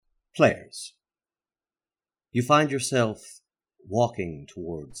flares. You find yourself walking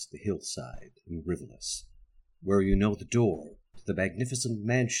towards the hillside in Rivolus, where you know the door to the magnificent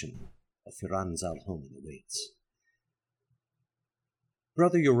mansion of Firan Zalhomin awaits.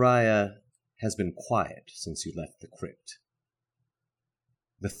 Brother Uriah has been quiet since you left the crypt.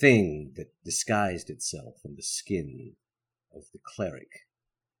 The thing that disguised itself in the skin of the cleric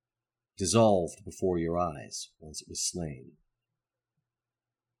dissolved before your eyes once it was slain.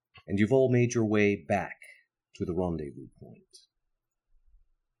 And you've all made your way back to the rendezvous point.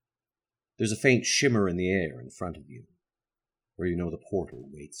 There's a faint shimmer in the air in front of you, where you know the portal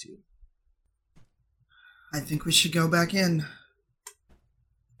awaits you. I think we should go back in.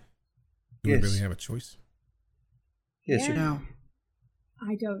 Do we really have a choice? Yes, you No.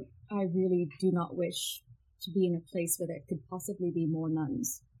 I really do not wish to be in a place where there could possibly be more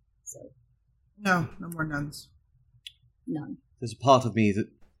nuns. So, No more nuns. none. There's a part of me that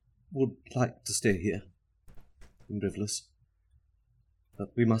would like to stay here in Rivolus. But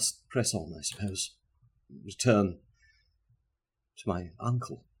we must press on, I suppose. Return to my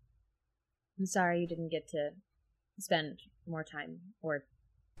uncle. I'm sorry you didn't get to spend more time, or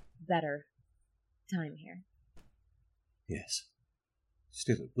better time here. Yes.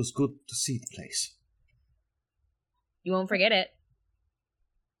 Still, it was good to see the place. You won't forget it.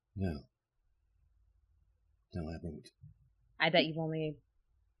 No. No, I won't. I bet you've only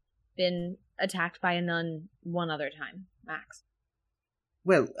been attacked by a nun one other time, max.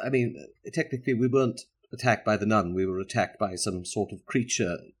 Well, I mean, technically we weren't attacked by the nun. We were attacked by some sort of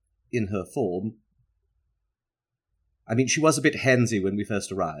creature in her form. I mean, she was a bit handsy when we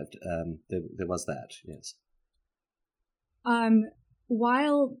first arrived. There was that, yes.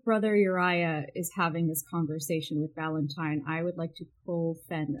 While Brother Uriah is having this conversation with Valentine, I would like to pull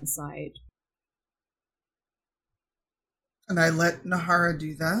Fen aside. And I let Nahara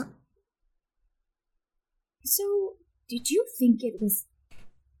do that. So, did you think it was...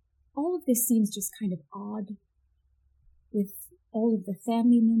 All of this seems just kind of odd, with all of the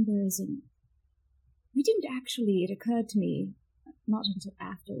family members, and we didn't actually, it occurred to me, not until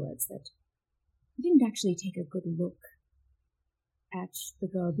afterwards, that we didn't actually take a good look at the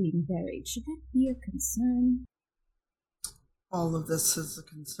girl being buried. Should that be a concern? All of this is a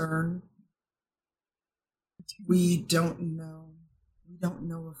concern. We don't know. We don't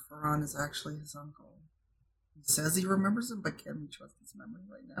know if Farhan is actually his uncle. He says he remembers him, but can we trust his memory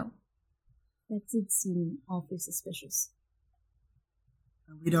right now? That did seem awfully suspicious.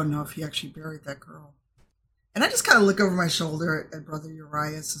 And we don't know if he actually buried that girl. And I just kind of look over my shoulder at Brother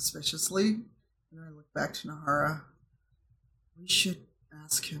Uriah suspiciously, and I look back to Nahara. We should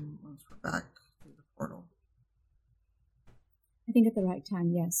ask him once we're back through the portal. I think at the right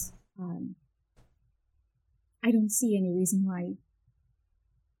time, yes. I don't see any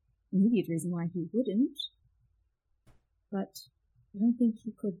immediate reason why he wouldn't. But I don't think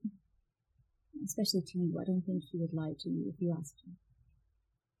he could, especially to you, I don't think he would lie to you if you asked him.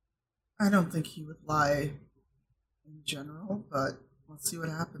 I don't think he would lie in general, but let's see what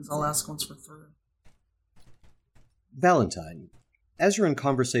happens. I'll ask once we're through. Valentine, as you're in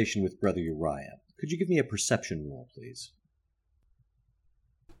conversation with Brother Uriah, could you give me a perception roll, please?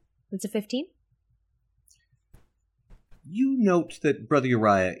 It's a 15? You note that Brother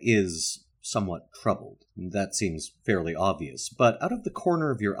Uriah is somewhat troubled. That seems fairly obvious. But out of the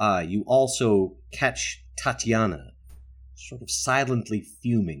corner of your eye, you also catch Tatiana sort of silently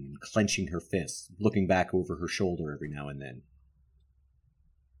fuming and clenching her fists, looking back over her shoulder every now and then.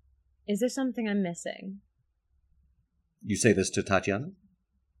 Is there something I'm missing? You say this to Tatiana?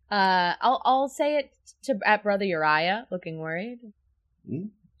 I'll say it at Brother Uriah, looking worried.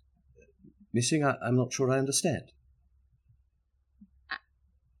 Missing? I'm not sure I understand.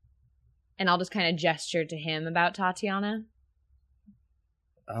 And I'll just kind of gesture to him about Tatiana.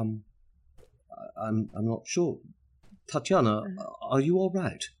 I'm not sure. Tatiana, are you all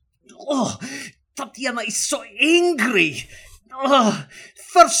right? Oh, Tatiana is so angry. Oh,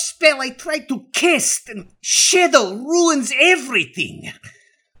 first spell I tried to cast, and Shadow ruins everything.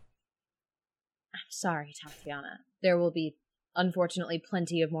 I'm sorry, Tatiana. There will be, unfortunately,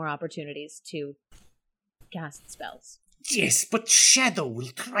 plenty of more opportunities to cast spells. Yes, but Shadow will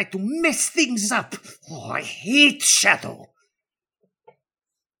try to mess things up. Oh, I hate Shadow.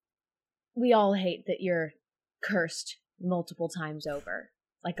 We all hate that you're cursed multiple times over.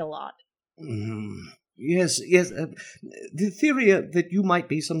 Like a lot. Yes. The theory that you might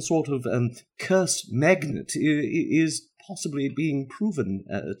be some sort of curse magnet is possibly being proven,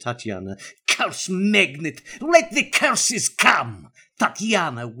 Tatiana. Curse magnet! Let the curses come!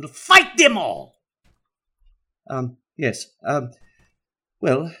 Tatiana will fight them all! Yes.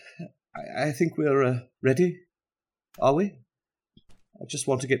 Well, I think we're ready, are we? I just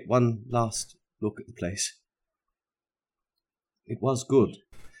want to get one last look at the place. It was good to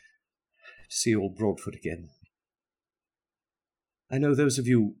see old Broadfoot again. I know those of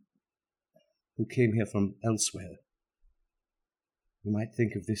you who came here from elsewhere, you might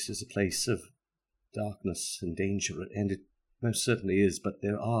think of this as a place of darkness and danger, and it most certainly is, but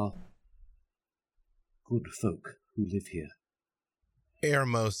there are good folk who live here.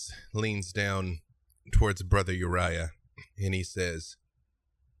 Eremos leans down towards Brother Uriah, and he says,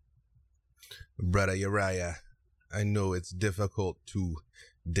 Brother Uriah, I know it's difficult to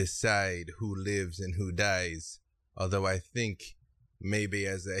decide who lives and who dies, although I think maybe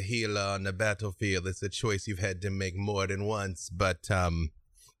as a healer on the battlefield, it's a choice you've had to make more than once, but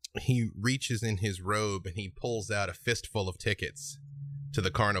he reaches in his robe and he pulls out a fistful of tickets to the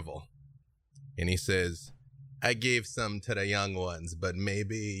carnival, and he says, I gave some to the young ones, but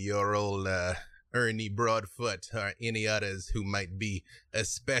maybe your old Ernie Broadfoot or any others who might be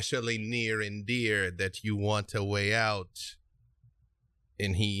especially near and dear that you want to weigh out.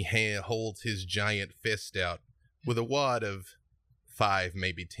 And he holds his giant fist out with a wad of 5,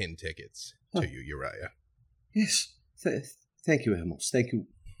 maybe 10 tickets to you, Uriah. Yes, thank you, Eremos. Thank you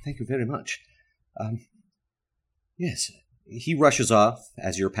very much. Yes, he rushes off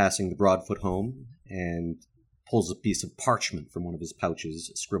as you're passing the Broadfoot home and pulls a piece of parchment from one of his pouches,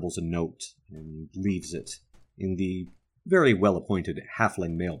 scribbles a note, and leaves it in the very well-appointed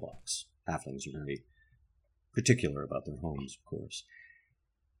halfling mailbox. Halflings are very particular about their homes, of course.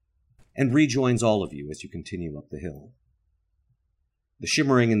 And rejoins all of you as you continue up the hill. The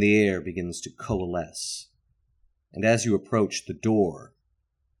shimmering in the air begins to coalesce, and as you approach, the door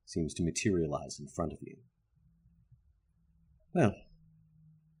seems to materialize in front of you. Well,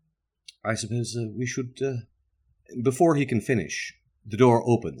 I suppose we should... Before he can finish, the door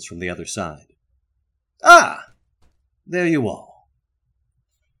opens from the other side. Ah! There you are.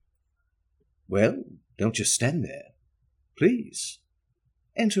 Well, don't just stand there. Please,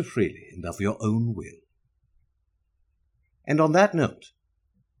 enter freely and of your own will. And on that note,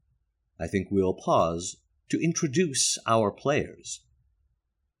 I think we'll pause to introduce our players.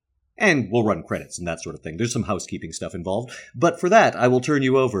 And we'll run credits and that sort of thing. There's some housekeeping stuff involved. But for that, I will turn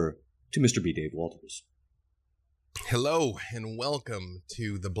you over to Mr. B. Dave Walters. Hello and welcome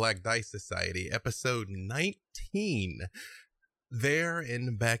to the Black Dice Society, episode 19. There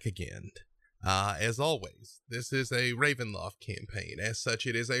and back again. As always, this is a Ravenloft campaign. As such,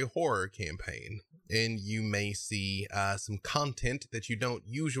 it is a horror campaign. And you may see some content that you don't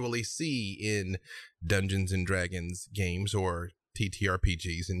usually see in Dungeons & Dragons games or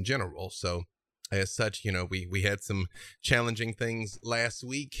TTRPGs in general. So, as such, we had some challenging things last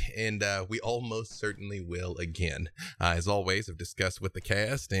week, and we almost certainly will again. As always, I've discussed with the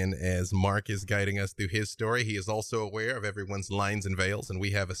cast, and as Mark is guiding us through his story, he is also aware of everyone's lines and veils, and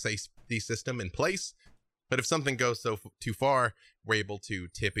we have a safety system in place. But if something goes too far, we're able to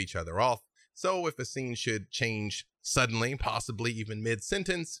tip each other off. So if a scene should change suddenly, possibly even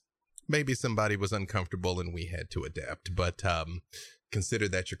mid-sentence, maybe somebody was uncomfortable and we had to adapt. But consider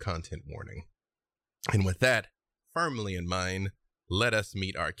that your content warning. And with that firmly in mind, let us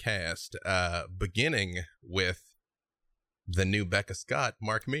meet our cast, beginning with the new Becca Scott,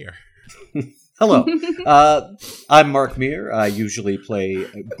 Mark Meir. Hello, I'm Mark Meir. I usually play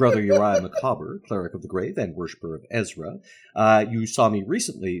Brother Uriah Macabre, Cleric of the Grave and Worshipper of Ezra. You saw me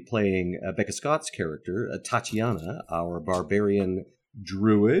recently playing Becca Scott's character, Tatiana, our barbarian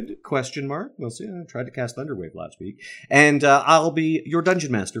druid, ? We'll see. I tried to cast Thunderwave last week. And I'll be your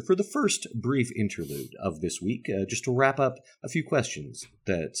dungeon master for the first brief interlude of this week, just to wrap up a few questions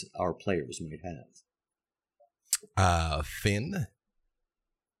that our players might have. Finn?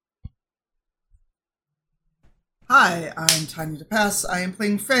 Hi, I'm Tanya DePass. I am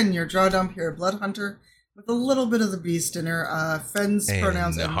playing Fen, your Drawdown Pure Blood Hunter, with a little bit of the beast in her. Fen's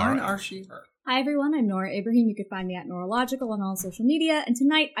pronouns and mine are she, her. Hi everyone, I'm Nora Ibrahim. You can find me at Noralogical on all social media. And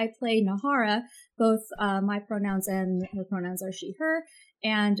tonight I play Nahara. Both my pronouns and her pronouns are she, her.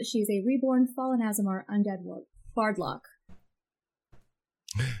 And she's a reborn fallen Azamar undead bardlock.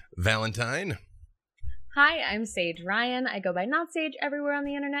 Valentine? Hi, I'm Sage Ryan. I go by Not Sage everywhere on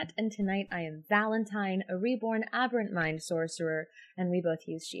the internet, and tonight I am Valentine, a reborn aberrant mind sorcerer, and we both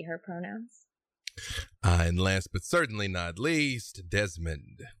use she, her pronouns. And last but certainly not least,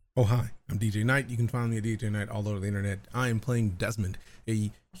 Desmond. Oh, hi, I'm DJ Knight. You can find me at DJ Knight all over the internet. I am playing Desmond, a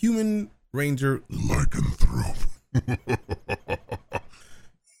human ranger lycanthrope.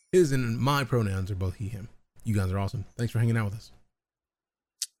 His and my pronouns are both he, him. You guys are awesome. Thanks for hanging out with us.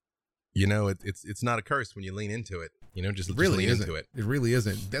 You know, it's not a curse when you lean into it. You know, just really lean isn't. into it. It really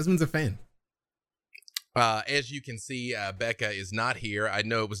isn't. Desmond's a fan. As you can see, Becca is not here. I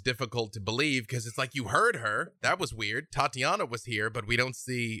know it was difficult to believe because it's like you heard her. That was weird. Tatiana was here, but we don't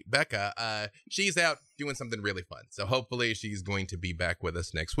see Becca. She's out doing something really fun. So hopefully she's going to be back with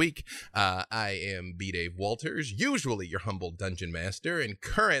us next week. I am B. Dave Walters, usually your humble dungeon master, and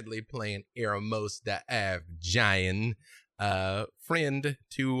currently playing Eremos the Avgian, friend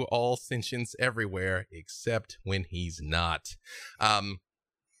to all sentients everywhere, except when he's not.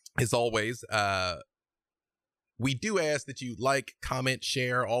 As always, we do ask that you like, comment,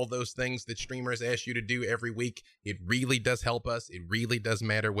 share, all those things that streamers ask you to do every week. It really does help us. It really does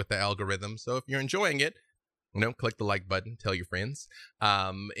matter with the algorithm. So if you're enjoying it, you know, click the like button, tell your friends.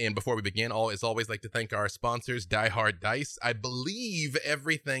 And before we begin, as always, like to thank our sponsors, Die Hard Dice. I believe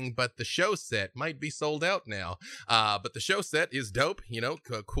everything but the show set might be sold out now. But the show set is dope, you know,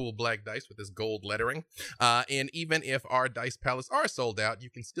 cool black dice with this gold lettering. And even if our dice palettes are sold out, you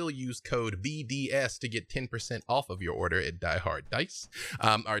can still use code VDS to get 10% off of your order at Die Hard Dice.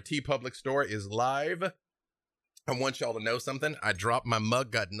 Our TeePublic store is live. I want y'all to know something. I dropped my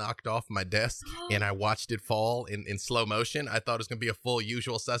mug, got knocked off my desk, and I watched it fall in slow motion. I thought it was going to be a full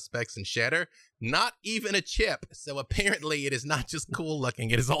Usual Suspects and shatter. Not even a chip. So apparently it is not just cool looking.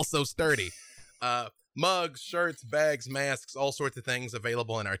 It is also sturdy. Mugs, shirts, bags, masks, all sorts of things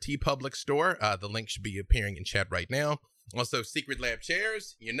available in our TeePublic store. The link should be appearing in chat right now. Also, Secret Lab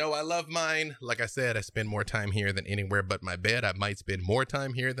chairs. You know I love mine. Like I said, I spend more time here than anywhere but my bed. I might spend more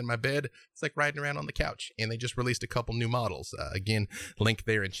time here than my bed. It's like riding around on the couch. And they just released a couple new models. Again, link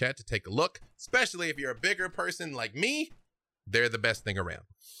there in chat to take a look. Especially if you're a bigger person like me, they're the best thing around.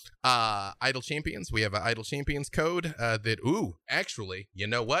 Idle Champions. We have an Idle Champions code actually, you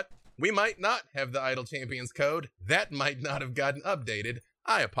know what? We might not have the Idle Champions code. That might not have gotten updated.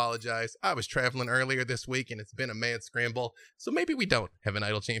 I apologize. I was traveling earlier this week and it's been a mad scramble. So maybe we don't have an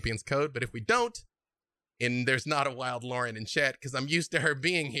Idle Champions code, but if we don't, and there's not a Wild Lauren in chat because I'm used to her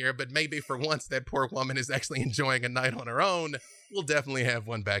being here, but maybe for once that poor woman is actually enjoying a night on her own, we'll definitely have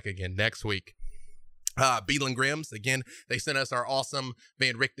one back again next week. Beetle & Grimm's, again, they sent us our awesome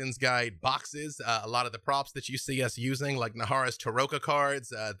Van Richten's Guide boxes. A lot of the props that you see us using, like Nahara's Taroka cards,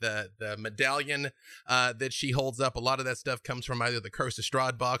 the medallion that she holds up, a lot of that stuff comes from either the Curse of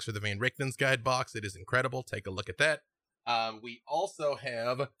Strahd box or the Van Richten's Guide box. It is incredible. Take a look at that. We also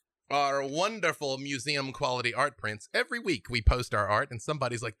have our wonderful museum quality art prints. Every week we post our art and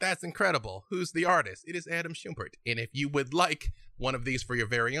somebody's like, that's incredible. Who's the artist? It is Adam Schumpert. And if you would like one of these for your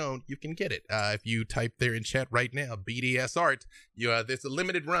very own, you can get it. If you type there in chat right now, BDS art, there's a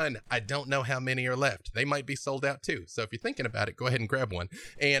limited run. I don't know how many are left. They might be sold out too. So if you're thinking about it, go ahead and grab one.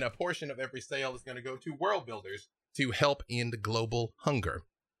 And a portion of every sale is going to go to World Builders to help end global hunger.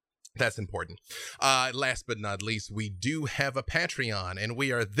 That's important. Last but not least, we do have a Patreon, and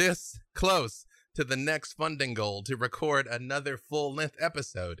we are this close to the next funding goal to record another full-length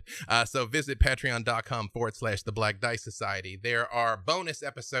episode. So visit patreon.com/The Black Dice Society. There are bonus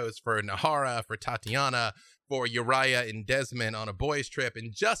episodes for Nahara, for Tatiana, for Uriah and Desmond on a boys trip.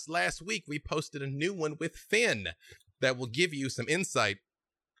 And just last week, we posted a new one with Finn that will give you some insight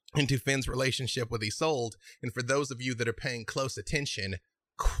into Finn's relationship with Isolde. And for those of you that are paying close attention,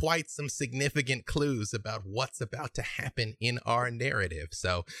 quite some significant clues about what's about to happen in our narrative.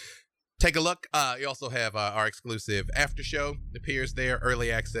 So take a look. You also have our exclusive after show appears there,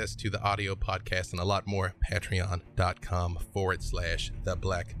 early access to the audio podcast, and a lot more. Patreon.com/The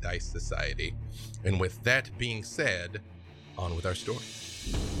Black Dice Society. And with that being said, on with our story.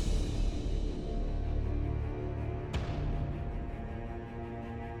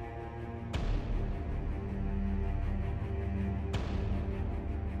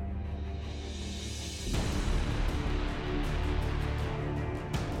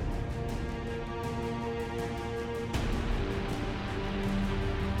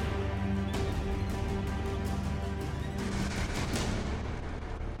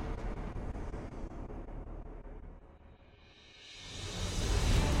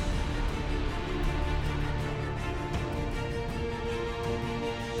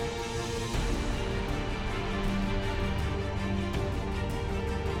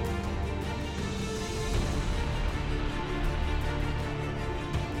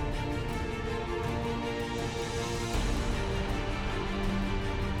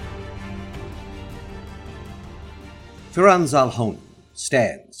 Firan Zalhonen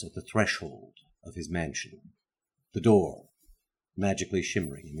stands at the threshold of his mansion, the door magically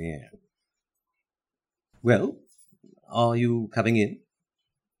shimmering in the air. Well, are you coming in?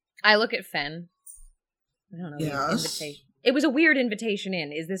 I look at Fen. I don't know. Yes. Invitation. It was a weird invitation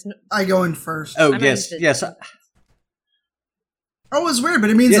in. Is this... I go in first. Oh, I'm yes, not yes. Oh, it's weird, but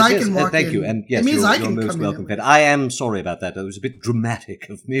it means I can walk in. Thank you, and yes, it means you're, I you're can most come welcome, in. Fed. I am sorry about that. It was a bit dramatic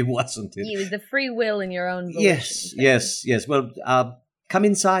of me, wasn't it? You use the free will in your own volition. Yes, yes, yes. Well, come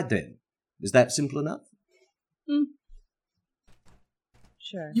inside then. Is that simple enough?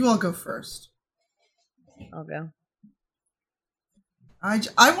 Sure. You all go first. I'll go.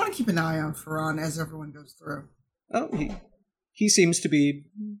 I want to keep an eye on Ferran as everyone goes through. Oh, he seems to be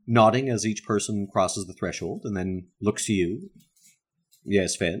nodding as each person crosses the threshold and then looks to you.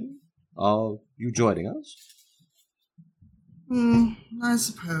 Yes, Fen? Are you joining us? I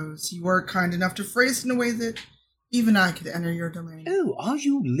suppose. You were kind enough to phrase it in a way that even I could enter your domain. Oh, are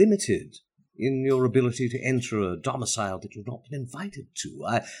you limited in your ability to enter a domicile that you've not been invited to?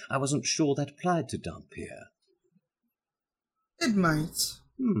 I wasn't sure that applied to Dhampir. It might.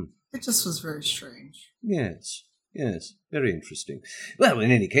 It just was very strange. Yes, yes, very interesting. Well, in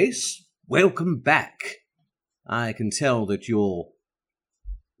any case, welcome back. I can tell that your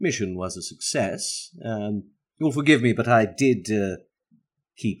mission was a success. You'll forgive me, but I did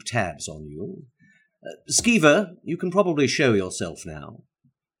keep tabs on you. Skiva, you can probably show yourself now.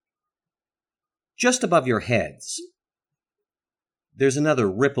 Just above your heads, there's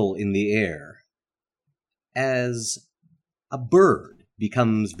another ripple in the air as a bird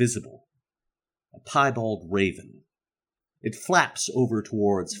becomes visible, a piebald raven. It flaps over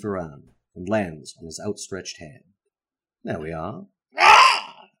towards Ferran and lands on his outstretched hand. There we are.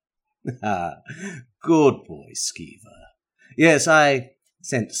 Good boy, Skiva. Yes, I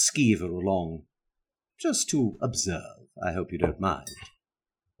sent Skiva along just to observe. I hope you don't mind.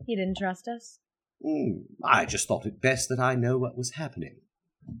 He didn't trust us? I just thought it best that I know what was happening.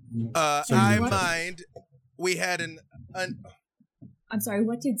 I mind. We had an... I'm sorry,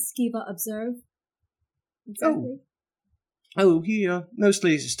 what did Skiva observe? Exactly. Oh, he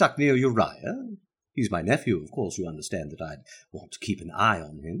mostly stuck near Uriah. He's my nephew, of course. You understand that I'd want to keep an eye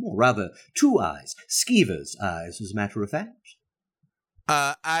on him, or rather, 2 eyes. Skiva's eyes, as a matter of fact.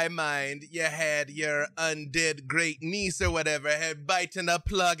 I mind you had your undead great niece or whatever had biting a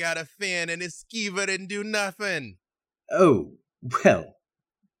plug out of Finn and his Skiva didn't do nothing. Oh, well,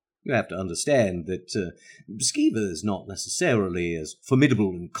 you have to understand that Skiva is not necessarily as formidable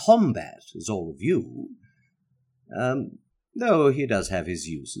in combat as all of you. Though he does have his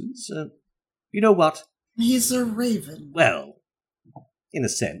uses. You know what? He's a raven. Well, in a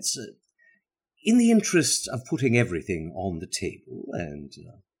sense, in the interest of putting everything on the table and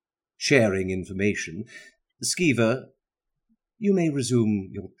sharing information, Skiva, you may resume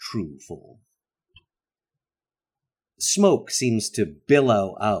your true form. Smoke seems to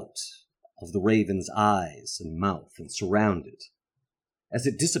billow out of the raven's eyes and mouth and surround it. As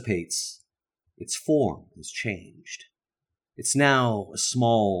it dissipates, its form has changed. It's now a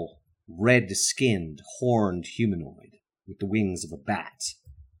small, red-skinned, horned humanoid with the wings of a bat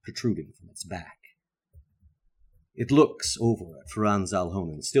protruding from its back. It looks over at Ferran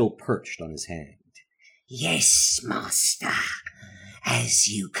Zalhonen, still perched on his hand. Yes, master, as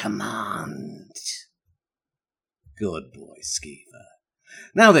you command. Good boy, Skiva.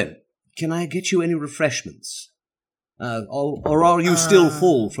 Now then, can I get you any refreshments? Or are you still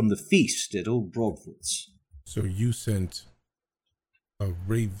full from the feast at Old Broadfoot's? So you sent a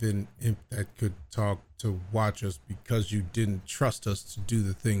raven imp that could talk to watch us because you didn't trust us to do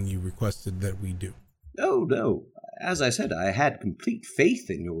the thing you requested that we do. Oh, no. As I said, I had complete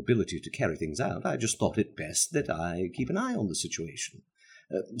faith in your ability to carry things out. I just thought it best that I keep an eye on the situation.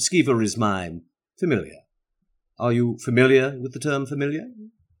 Skiva is my familiar. Are you familiar with the term familiar?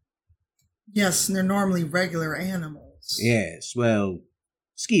 Yes, and they're normally regular animals. Yes, well,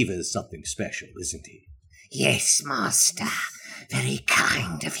 Skiva is something special, isn't he? Yes, master. Very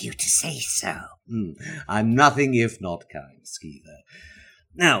kind of you to say so. I'm nothing if not kind, Skiva.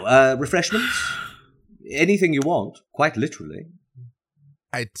 Now, refreshments? Anything you want, quite literally.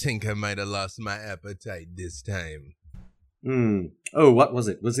 I think I might have lost my appetite this time. Oh, what was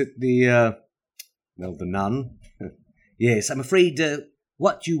it? Was it the nun? Yes, I'm afraid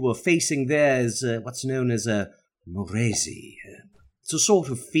what you were facing there is what's known as a Morezi. It's a sort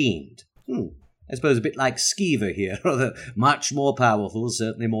of fiend. I suppose a bit like Skiva here, although much more powerful,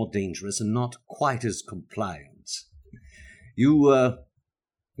 certainly more dangerous, and not quite as compliant. You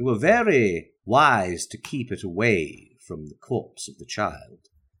were very wise to keep it away from the corpse of the child.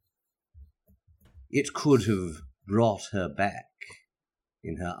 It could have brought her back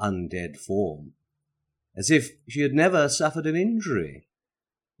in her undead form, as if she had never suffered an injury.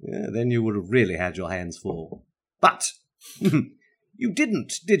 Then you would have really had your hands full. But you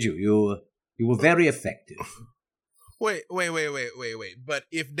didn't, did you? You were very effective. Wait. But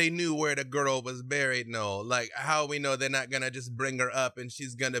if they knew where the girl was buried, no, like how we know they're not gonna just bring her up and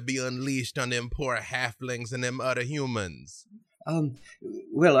she's gonna be unleashed on them poor halflings and them other humans?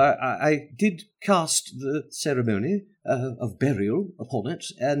 Well, I did cast the ceremony of burial upon it,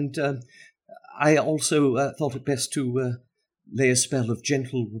 and I also thought it best to lay a spell of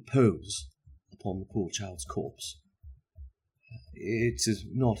gentle repose upon the poor child's corpse. It is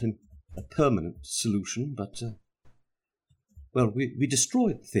not a permanent solution, but, well, we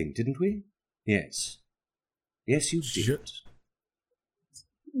destroyed the thing, didn't we? Yes. Yes, you did.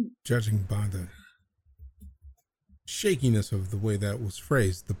 Judging by the shakiness of the way that was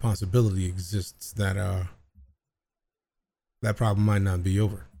phrased, the possibility exists that that problem might not be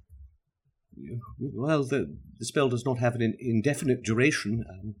over. Well, the spell does not have an indefinite duration.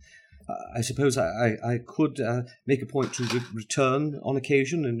 I suppose I could make a point to return on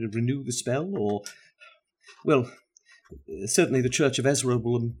occasion and renew the spell, or, well, certainly the Church of Ezra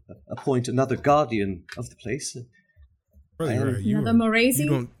will appoint another guardian of the place. Another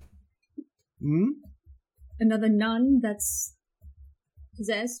Moresi? Hmm? Another nun that's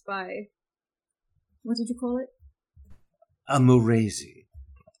possessed by... What did you call it? A Moresi.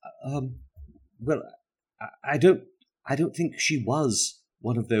 Well, I don't think she was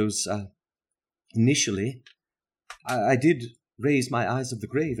one of those, initially. I did raise my eyes of the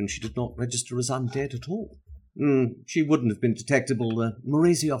grave, and she did not register as undead at all. She wouldn't have been detectable.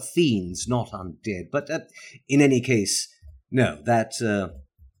 Moresi are fiends, not undead. But in any case, no, that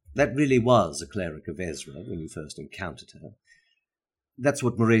really was a cleric of Ezra when you first encountered her. That's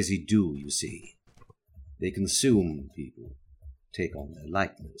what Moresi do, you see. They consume people, take on their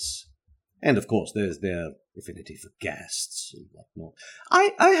likeness. And, of course, there's their affinity for ghasts and whatnot.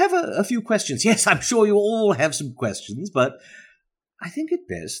 I have a few questions. Yes, I'm sure you all have some questions, but I think it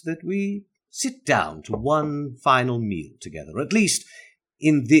best that we sit down to one final meal together, at least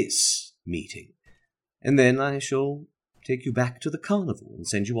in this meeting. And then I shall take you back to the carnival and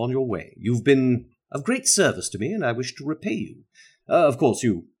send you on your way. You've been of great service to me, and I wish to repay you. Of course,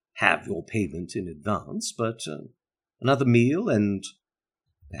 you have your payment in advance, but another meal and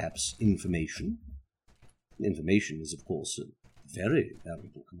perhaps information. Information is, of course, a very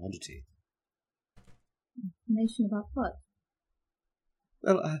valuable commodity. Information about what?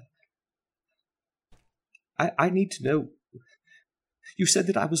 Well, I need to know. You said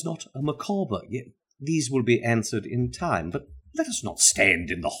that I was not a macabre, yet these will be answered in time, but let us not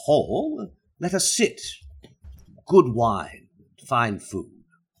stand in the hall. Let us sit. Good wine, fine food,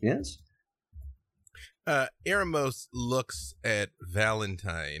 yes? Eremos looks at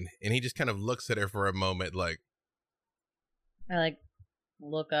Valentine, and he just kind of looks at her for a moment, like... I,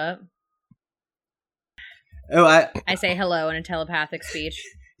 look up. Oh, I say hello in a telepathic speech.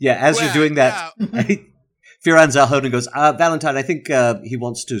 Yeah, as you're doing that, Firan Zalhodan goes, Valentine, I think he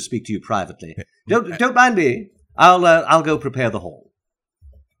wants to speak to you privately. Don't mind me. I'll go prepare the hall.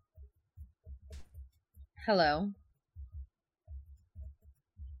 Hello.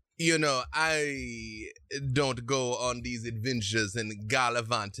 You know, I don't go on these adventures and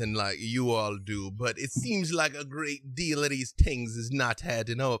gallivanting like you all do, but it seems like a great deal of these things is not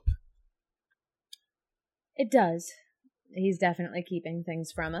adding up. It does. He's definitely keeping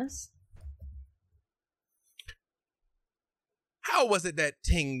things from us. How was it that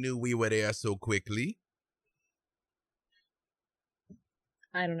Ting knew we were there so quickly?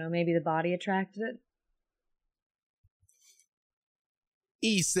 I don't know, maybe the body attracted it?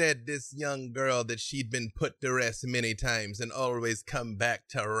 He said this young girl that she'd been put to rest many times and always come back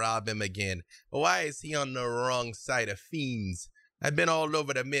to rob him again. Why is he on the wrong side of fiends? I've been all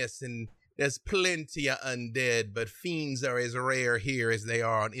over the mist, and there's plenty of undead, but fiends are as rare here as they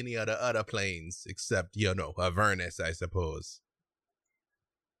are on any other planes, except, Avernus, I suppose.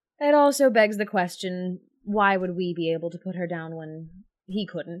 It also begs the question, why would we be able to put her down when he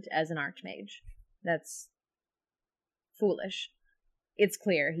couldn't as an archmage? That's foolish. It's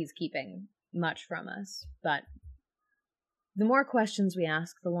clear he's keeping much from us, but the more questions we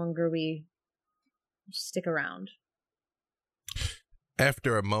ask, the longer we stick around.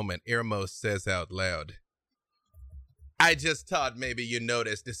 After a moment, Eremos says out loud, I just thought maybe you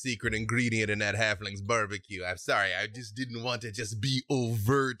noticed the secret ingredient in that halfling's barbecue. I'm sorry, I just didn't want to just be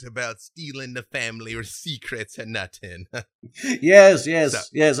overt about stealing the family or secrets or nothing. Yes,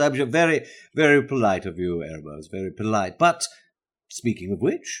 I'm very, very polite of you, Eremos, very polite. But, speaking of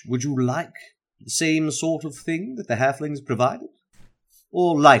which, would you like the same sort of thing that the halflings provided?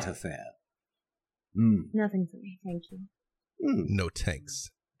 Or lighter fare? Nothing for me, thank you. No thanks.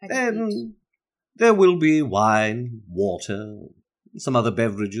 Then there will be wine, water, some other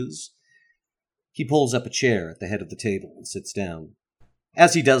beverages. He pulls up a chair at the head of the table and sits down.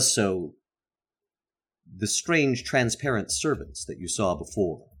 As he does so, the strange transparent servants that you saw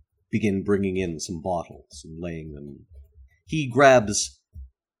before begin bringing in some bottles and laying them. He grabs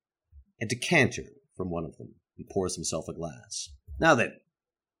a decanter from one of them and pours himself a glass. Now then,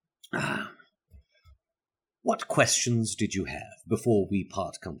 what questions did you have before we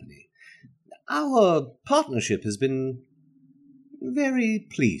part company? Our partnership has been very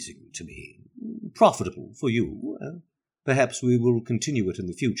pleasing to me, profitable for you. Perhaps we will continue it in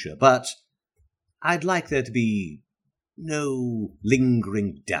the future, but I'd like there to be no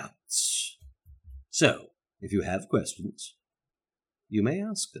lingering doubts. So, if you have questions, you may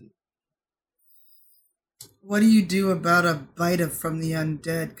ask them. What do you do about a bite from the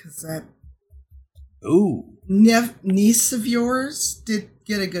undead? Because that niece of yours did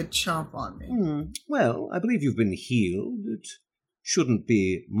get a good chomp on me. Well, I believe you've been healed. It shouldn't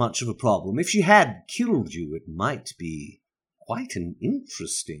be much of a problem. If she had killed you, it might be quite an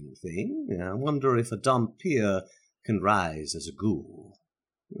interesting thing. I wonder if a Dhampir can rise as a ghoul.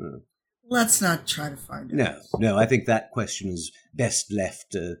 Let's not try to find out. No, I think that question is best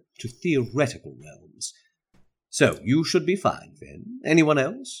left to theoretical realms. So, you should be fine, then. Anyone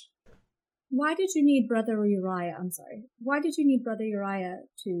else? Why did you need Brother Uriah? I'm sorry. Why did you need Brother Uriah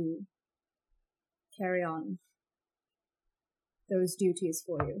to carry on those duties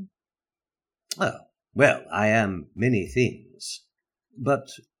for you? Oh, well, I am many things. But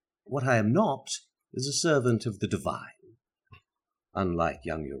what I am not is a servant of the divine. Unlike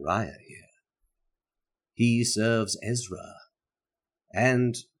young Uriah here. He serves Ezra.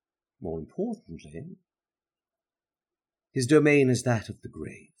 And, more importantly, his domain is that of the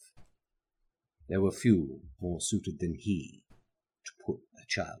grave. There were few more suited than he to put a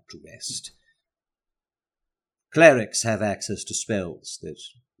child to rest. Clerics have access to spells that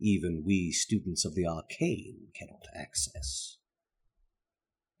even we students of the arcane cannot access.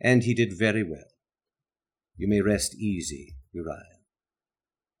 And he did very well. You may rest easy, Uriah.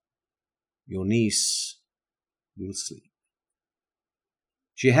 Your niece will sleep.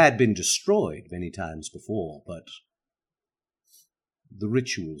 She had been destroyed many times before, but the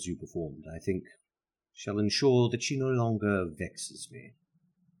rituals you performed, I think, shall ensure that she no longer vexes me.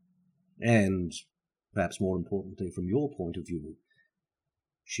 And, perhaps more importantly from your point of view,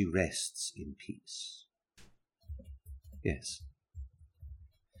 she rests in peace. Yes.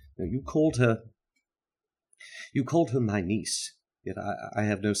 Now, you called her my niece, yet I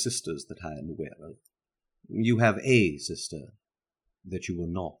have no sisters that I am aware of. You have a sister that you were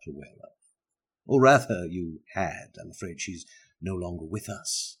not aware of. Or rather, you had. I'm afraid she's no longer with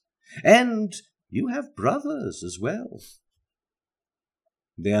us. And you have brothers as well.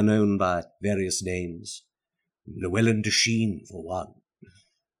 They are known by various names. Llewellyn Desheen, for one.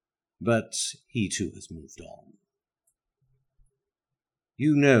 But he too has moved on.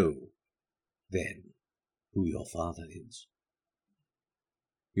 You know, then, who your father is.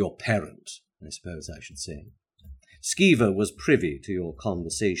 Your parent, I suppose I should say. Skiva was privy to your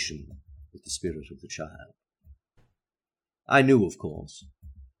conversation with the spirit of the child. I knew, of course,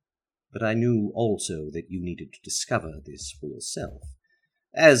 but I knew also that you needed to discover this for yourself.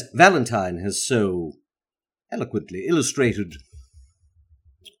 As Valentine has so eloquently illustrated,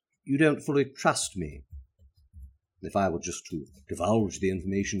 you don't fully trust me. If I were just to divulge the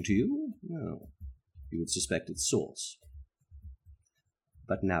information to you, well, you would suspect its source.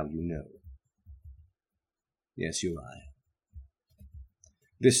 But now you know. Yes, Uriah.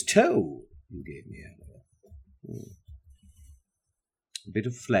 This toe you gave me earlier. A bit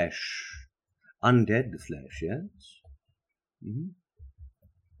of flesh. Undead flesh, yes? Mm-hmm.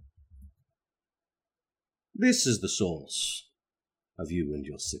 This is the source of you and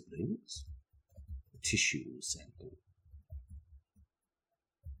your siblings. A tissue sample.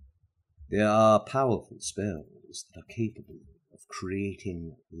 There are powerful spells that are capable of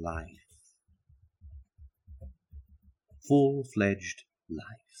creating life. Full-fledged life.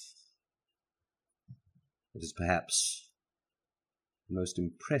 It is perhaps the most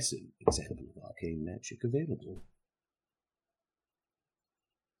impressive example of arcane magic available.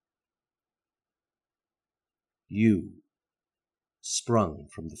 You, sprung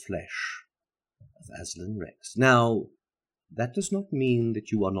from the flesh of Aslan Rex. Now, that does not mean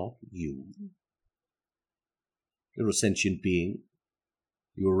that you are not you. You're a sentient being.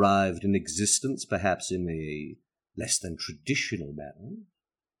 You arrived in existence perhaps in a less than traditional manner,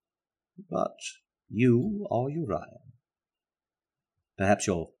 but you are Uriah. Perhaps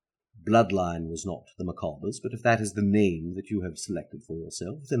your bloodline was not the Micawbers, but if that is the name that you have selected for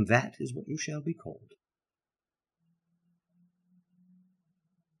yourself, then that is what you shall be called.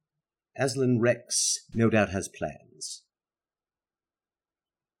 Aslan Rex no doubt has plans.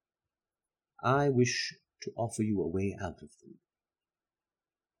 I wish to offer you a way out of them.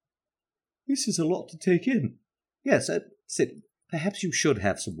 This is a lot to take in. Yes, sit. Perhaps you should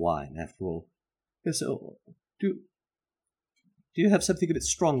have some wine, after all. Yes, do you have something a bit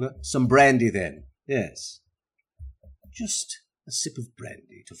stronger? Some brandy, then. Yes. Just a sip of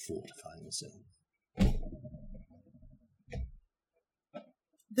brandy to fortify yourself.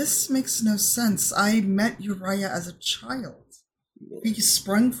 This makes no sense. I met Uriah as a child. He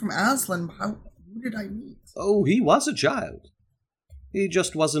sprung from Aslan. Who did I meet? Oh, he was a child. He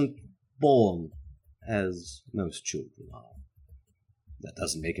just wasn't born as most children are. That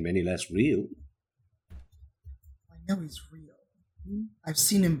doesn't make him any less real. I know he's real. I've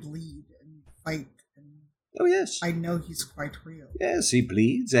seen him bleed and fight. Oh, yes. I know he's quite real. Yes, he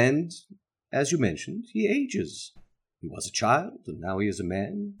bleeds, and, as you mentioned, he ages. He was a child, and now he is a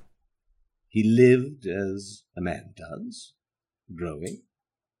man. He lived as a man does, growing,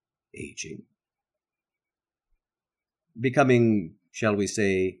 aging, becoming, shall we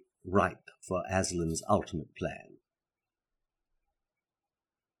say, ripe for Aslan's ultimate plan.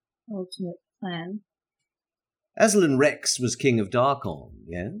 Ultimate plan? Aslan Rex was king of Darkon,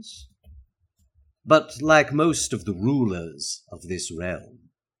 yes? But like most of the rulers of this realm,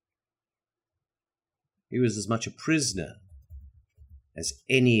 he was as much a prisoner as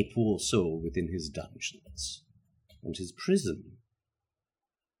any poor soul within his dungeons, and his prison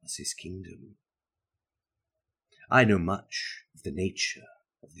was his kingdom. I know much of the nature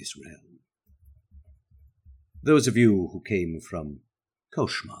of this realm. Those of you who came from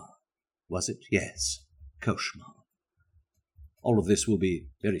Koshmar, was it? Yes, Koshmar. All of this will be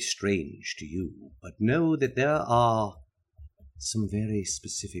very strange to you, but know that there are some very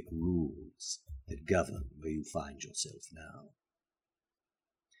specific rules that govern where you find yourself now.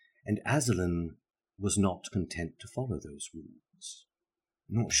 And Aslan was not content to follow those rules,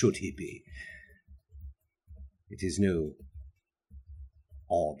 nor should he be. It is no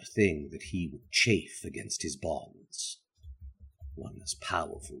odd thing that he would chafe against his bonds, one as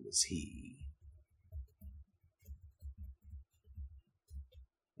powerful as he.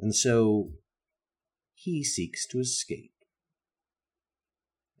 And so he seeks to escape.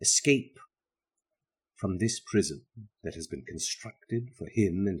 Escape from this prison that has been constructed for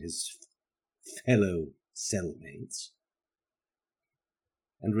him and his fellow cellmates,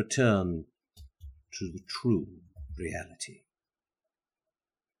 and return to the true reality.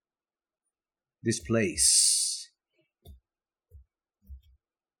 This place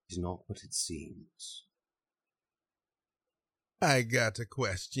is not what it seems. I got a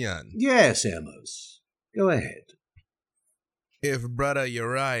question. Yes, Amos. Go ahead. If Brother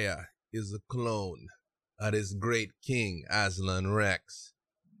Uriah is a clone of this great king Aslan Rex,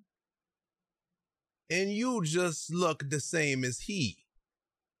 and you just look the same as he,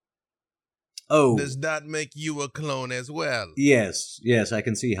 does that make you a clone as well? Yes, I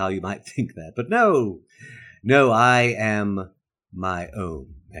can see how you might think that. But no, I am my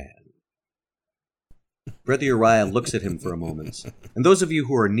own man. Brother Uriah looks at him for a moment, and those of you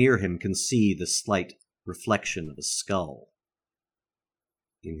who are near him can see the slight reflection of a skull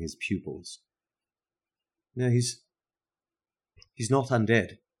in his pupils. No, he's not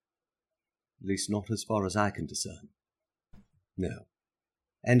undead. At least not as far as I can discern. No.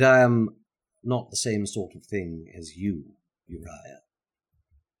 And I am not the same sort of thing as you, Uriah.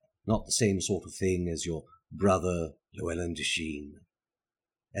 Not the same sort of thing as your brother, Llewellyn Desheen.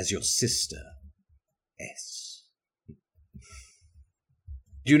 As your sister, S.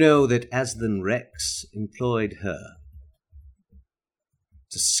 Do you know that Aslan Rex employed her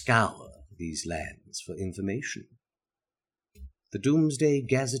to scour these lands for information? The Doomsday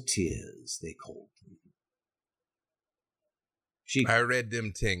Gazetteers, they called them. I read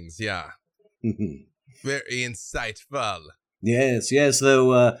them things, yeah. Very insightful. Yes,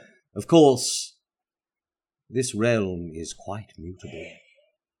 though, of course, this realm is quite mutable.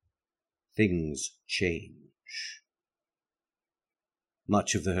 Things change.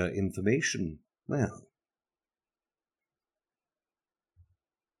 Much of her information, well,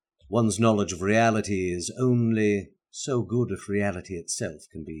 one's knowledge of reality is only so good if reality itself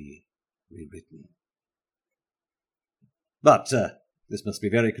can be rewritten. But this must be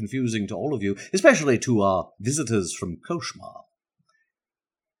very confusing to all of you, especially to our visitors from Koshmar.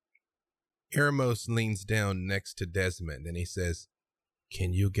 Eremos leans down next to Desmond and he says,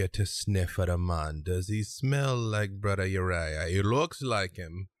 "Can you get a sniff at a man? Does he smell like Brother Uriah? He looks like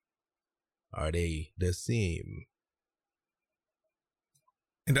him. Are they the same?"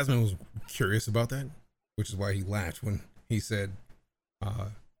 And Desmond was curious about that, which is why he laughed when he said,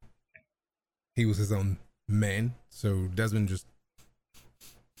 he was his own man. So Desmond just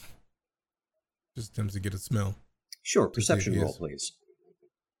attempts to get a smell. Sure, To see if perception he roll, is. please.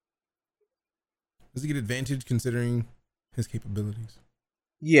 Does he get advantage considering his capabilities?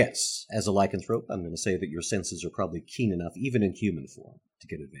 Yes, as a lycanthrope, I'm going to say that your senses are probably keen enough, even in human form, to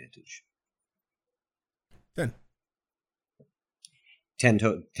get advantage. 10.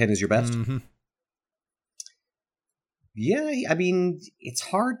 10 is your best? Mm-hmm. Yeah, I mean, it's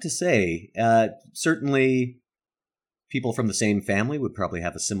hard to say. Certainly, people from the same family would probably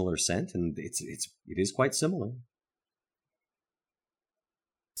have a similar scent, and it is quite similar.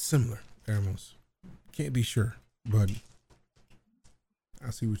 Similar, Eremos. Can't be sure, but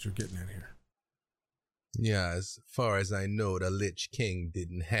I see what you're getting at here. Yeah, as far as I know, the Lich King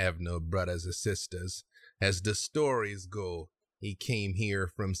didn't have no brothers or sisters. As the stories go, he came here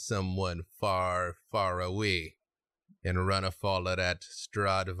from someone far, far away and run afoul of that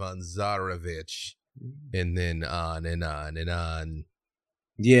Strad von Zarovich, and then on and on and on.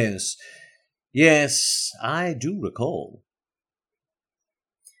 Yes, I do recall.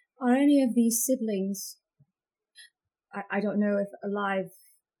 Are any of these siblings, I don't know if alive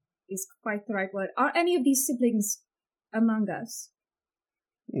is quite the right word, are any of these siblings among us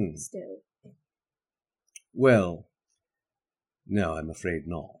still? Well, no, I'm afraid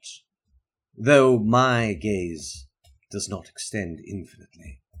not. Though my gaze does not extend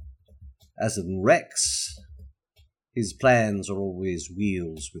infinitely. As in Rex, his plans are always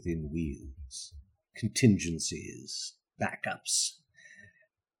wheels within wheels, contingencies, backups.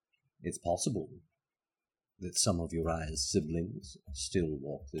 It's possible that some of Uriah's siblings still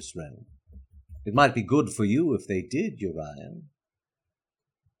walk this realm. It might be good for you if they did, Uriah.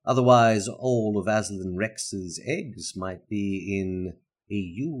 Otherwise, all of Aslan Rex's eggs might be in a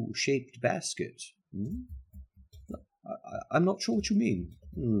U-shaped basket. I'm not sure what you mean.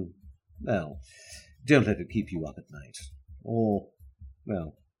 Well, don't let it keep you up at night. Or,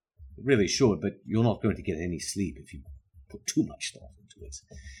 well, it really should, but you're not going to get any sleep if you put too much thought into it.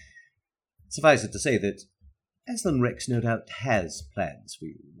 Suffice it to say that Aslan Rex no doubt has plans for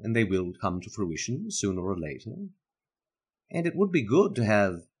you, and they will come to fruition sooner or later. And it would be good to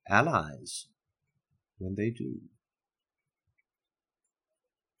have allies when they do.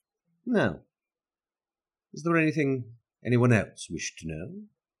 Now, is there anything anyone else wished to know?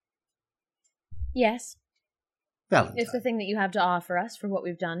 Yes. Valentine. If the thing that you have to offer us for what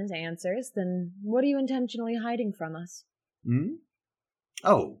we've done is answers, then what are you intentionally hiding from us?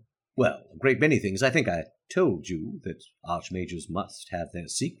 Oh, well, a great many things. I think I told you that archmages must have their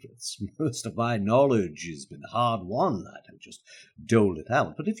secrets. Most of my knowledge has been hard-won. I don't just dole it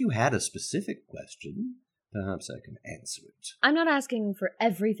out. But if you had a specific question, perhaps I can answer it. I'm not asking for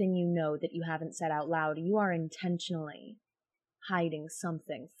everything you know that you haven't said out loud. You are intentionally hiding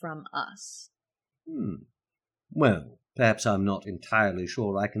something from us. Well, perhaps I'm not entirely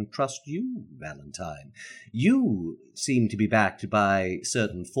sure I can trust you, Valentine. You seem to be backed by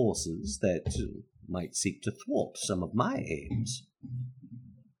certain forces that might seek to thwart some of my aims.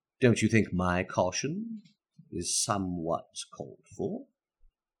 Don't you think my caution is somewhat called for?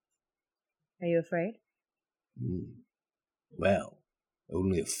 Are you afraid? Well,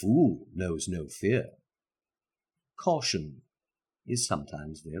 only a fool knows no fear. Caution is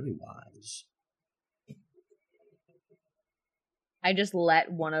sometimes very wise. I just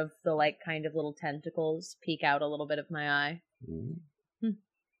let one of the, kind of little tentacles peek out a little bit of my eye.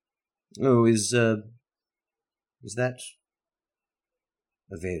 Oh, is that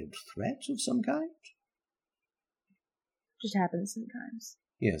a veiled threat of some kind? Just happens sometimes.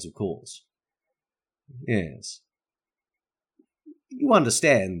 Yes, of course. Yes. You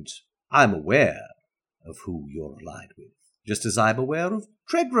understand, I'm aware of who you're allied with, just as I'm aware of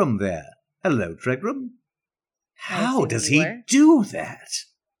Tregram there. Hello, Tregram. How does he do that?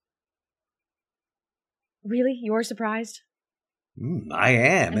 Really? You're surprised? I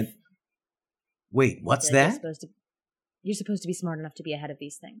am. And wait, what's that? You're supposed to be smart enough to be ahead of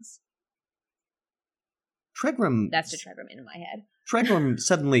these things. Tregram... That's to Tregram in my head. Tregram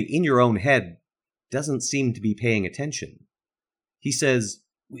suddenly, in your own head, doesn't seem to be paying attention. He says,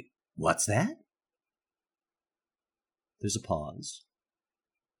 wait, what's that? There's a pause.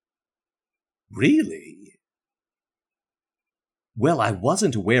 Really? Well, I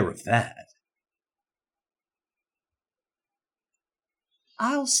wasn't aware of that.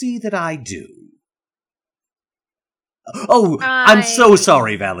 I'll see that I do. Oh, I'm so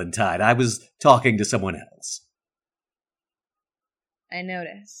sorry, Valentine. I was talking to someone else. I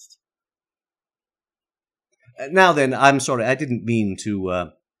noticed. Now then, I'm sorry. I didn't mean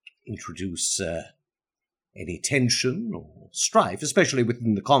to introduce any tension or strife, especially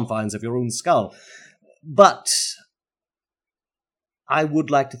within the confines of your own skull. But I would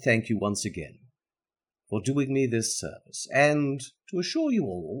like to thank you once again for doing me this service, and to assure you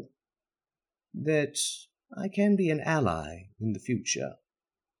all that I can be an ally in the future.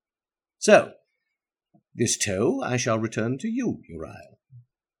 So, this toe I shall return to you, Uriel.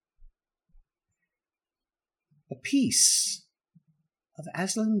 A piece of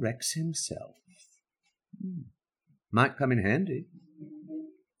Aslan Rex himself. Might come in handy.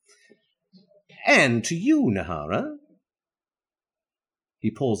 And to you, Nahara. He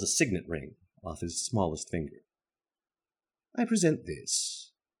pulls a signet ring off his smallest finger. I present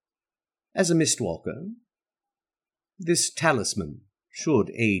this. As a Mistwalker, this talisman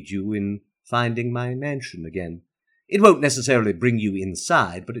should aid you in finding my mansion again. It won't necessarily bring you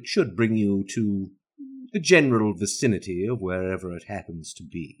inside, but it should bring you to the general vicinity of wherever it happens to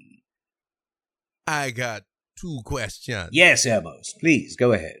be. I got 2 questions. Yes, Hermos, please,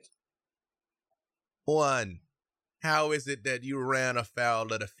 go ahead. 1. How is it that you ran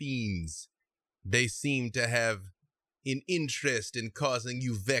afoul of the fiends? They seem to have an interest in causing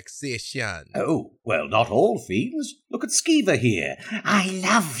you vexation. Oh, well, not all fiends. Look at Skeever here. I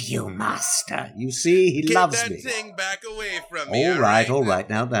love you, master. You see, he loves me. Get that thing back away from me. All right.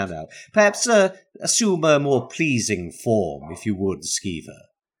 Now. Perhaps assume a more pleasing form, if you would, Skeever.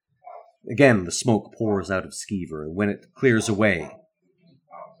 Again, the smoke pours out of Skeever, and when it clears away,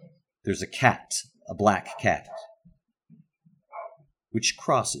 there's a cat, a black cat, which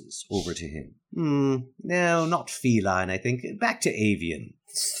crosses over to him. No, not feline, I think. Back to avian.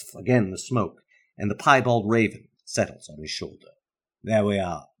 Again, the smoke, and the piebald raven settles on his shoulder. There we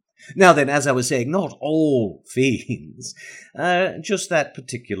are. Now then, as I was saying, not all fiends. Just that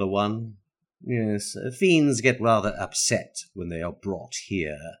particular one. Yes, fiends get rather upset when they are brought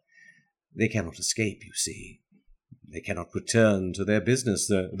here. They cannot escape, you see. They cannot return to their business,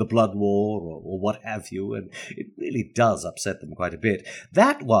 the blood war or what have you, and it really does upset them quite a bit.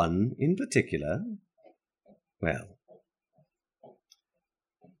 That one, in particular, well,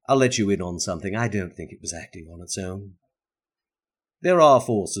 I'll let you in on something. I don't think it was acting on its own. There are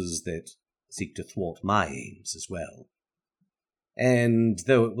forces that seek to thwart my aims as well. And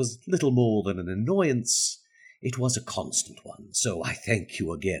though it was little more than an annoyance, it was a constant one, so I thank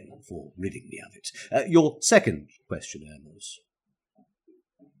you again for ridding me of it. Your second question, Hermos.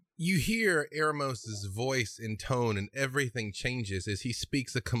 You hear Ermos's voice and tone, and everything changes as he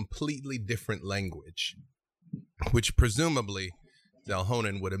speaks a completely different language, which presumably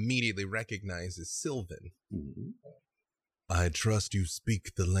Zalhonan would immediately recognize as Sylvan. Mm-hmm. I trust you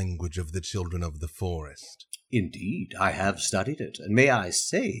speak the language of the children of the forest. Indeed, I have studied it, and may I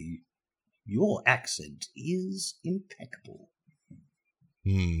say, your accent is impeccable.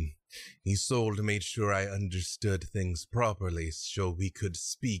 Isolde made sure I understood things properly so we could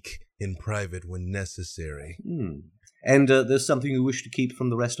speak in private when necessary. And there's something you wish to keep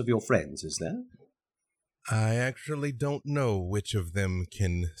from the rest of your friends, is there? I actually don't know which of them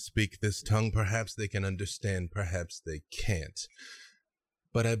can speak this tongue. Perhaps they can understand, perhaps they can't.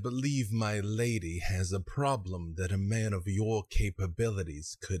 But I believe my lady has a problem that a man of your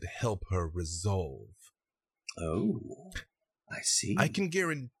capabilities could help her resolve. Oh, I see. I can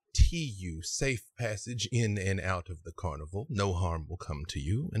guarantee you safe passage in and out of the carnival. No harm will come to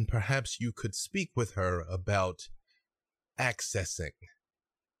you, and perhaps you could speak with her about accessing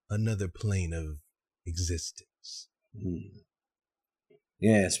another plane of existence.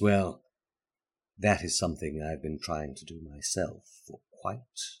 Yes, well, that is something I've been trying to do myself for quite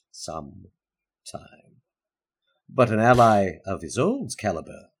some time. But an ally of Isolde's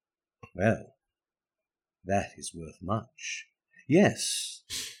caliber, well, that is worth much. Yes,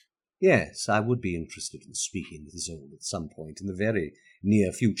 I would be interested in speaking with Isolde at some point in the very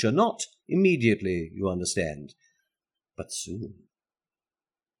near future. Not immediately, you understand, but soon.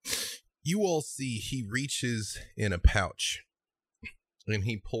 You all see he reaches in a pouch, and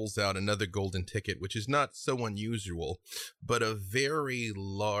he pulls out another golden ticket, which is not so unusual, but a very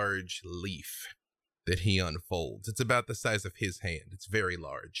large leaf that he unfolds. It's about the size of his hand. It's very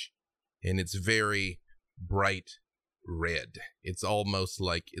large, and it's very bright red. It looks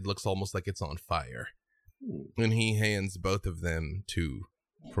almost like it's on fire. And he hands both of them to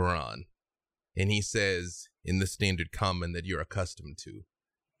Piran, and he says, in the standard common that you're accustomed to,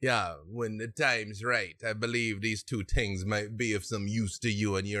 "Yeah, when the time's right, I believe these 2 things might be of some use to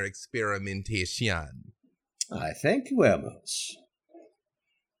you in your experimentation." I thank you, Hermos.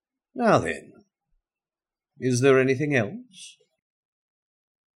 Now then, is there anything else?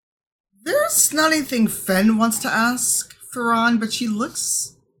 There's not anything Fen wants to ask Piran, but she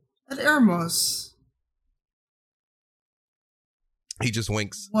looks at Ermos. He just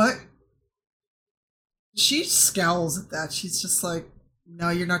winks. What? She scowls at that. She's just like, no,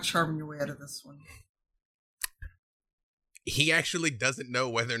 you're not charming your way out of this one. He actually doesn't know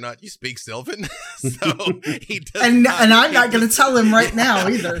whether or not you speak Sylvan, so he does. And I'm not going to tell him right now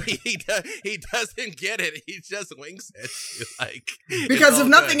either. He doesn't get it. He just winks at you like. Because if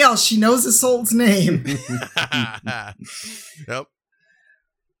nothing else, she knows Isolde's name. Yep.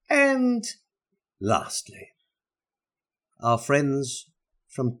 And lastly, our friends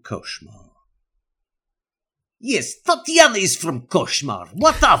from Koshmar. Yes, Tatiana is from Koshmar.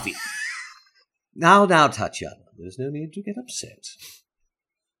 What of it? Now, Tatiana, there's no need to get upset.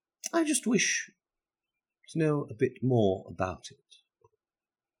 I just wish to know a bit more about it.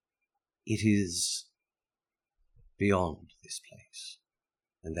 It is beyond this place,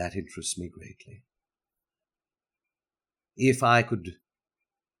 and that interests me greatly. If I could...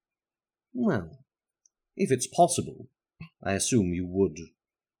 Well, if it's possible, I assume you would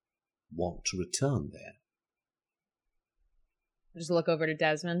want to return there. Just look over to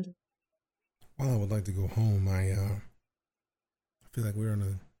Desmond. Well, I would like to go home. I feel like we're on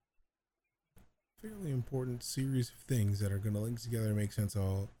a fairly important series of things that are going to link together and make sense, a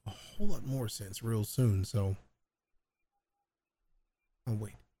whole lot more sense real soon. So I'll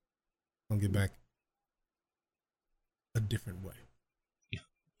wait. I'll get back a different way.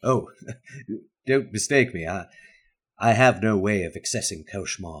 Oh, don't mistake me. I have no way of accessing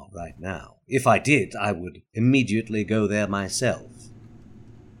Koshmar right now. If I did, I would immediately go there myself.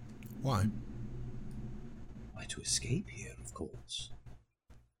 Why? Why, to escape here, of course.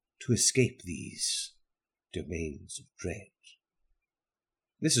 To escape these domains of dread.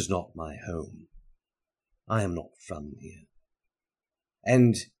 This is not my home. I am not from here.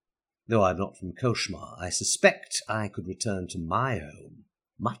 And though I'm not from Koshmar, I suspect I could return to my home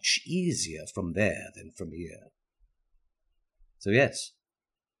much easier from there than from here. So yes,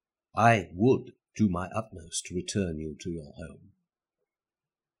 I would do my utmost to return you to your home.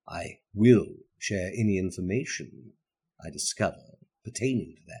 I will share any information I discover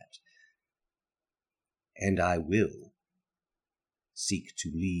pertaining to that. And I will seek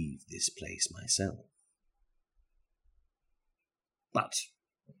to leave this place myself. But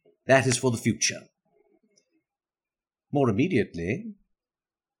that is for the future. More immediately,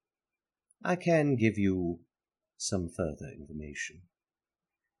 I can give you some further information.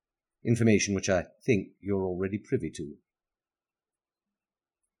 Information which I think you're already privy to.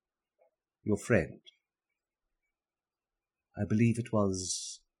 Your friend. I believe it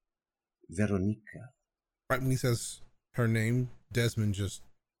was Veronica. Right when he says her name, Desmond just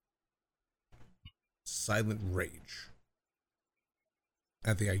silent rage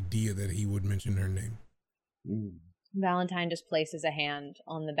at the idea that he would mention her name. Valentine just places a hand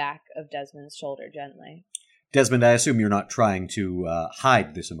on the back of Desmond's shoulder gently. Desmond, I assume you're not trying to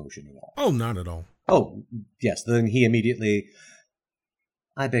hide this emotion at all. Oh, not at all. Oh, yes, then he immediately...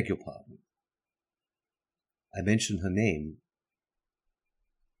 I beg your pardon. I mention her name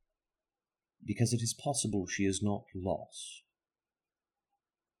because it is possible she is not lost.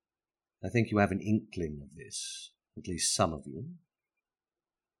 I think you have an inkling of this, at least some of you.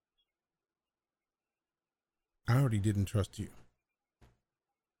 I already didn't trust you.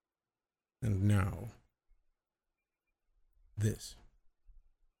 And now, this.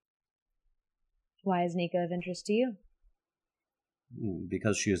 Why is Nika of interest to you?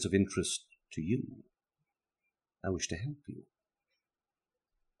 Because she is of interest to you. I wish to help you.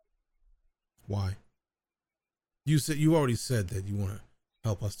 Why? You already said that you want to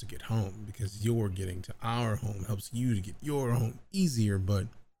help us to get home because your getting to our home helps you to get your home easier, but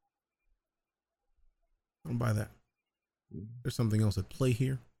I don't buy that. There's something else at play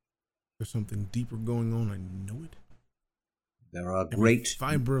here. There's something deeper going on. I know it. There are Every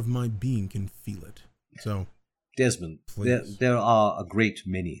fiber of my being can feel it. So, Desmond, there are a great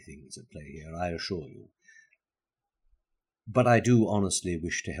many things at play here, I assure you. But I do honestly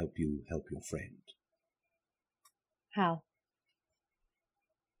wish to help you help your friend. How?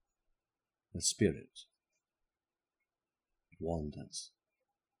 The spirit. It wanders.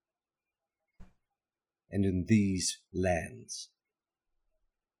 And in these lands,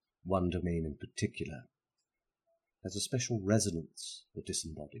 one domain in particular has a special resonance for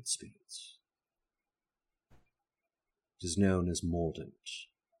disembodied spirits. It is known as Mordant.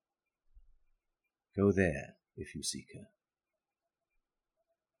 Go there if you seek her.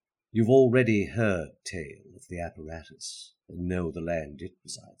 You've already heard tale of the apparatus and know the land it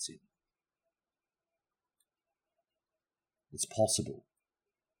resides in. It's possible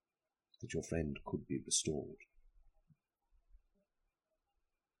that your friend could be restored.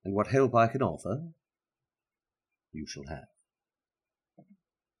 And what help I can offer, you shall have.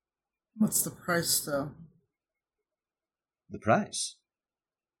 What's the price, though? The price?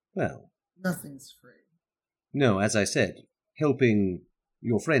 Well, Nothing's free. no, as I said, helping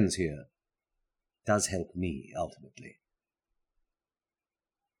your friends here does help me, ultimately.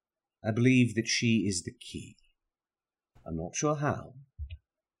 I believe that she is the key. I'm not sure how,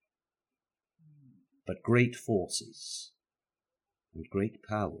 but great forces and great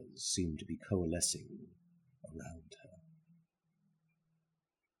powers seem to be coalescing around her.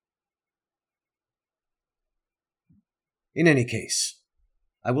 In any case,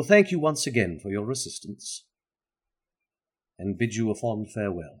 I will thank you once again for your assistance, and bid you a fond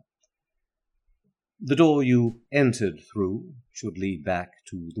farewell. The door you entered through should lead back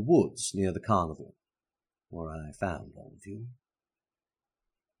to the woods near the carnival, where I found all of you.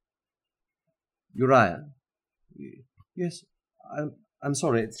 Uriah? Yes, I'm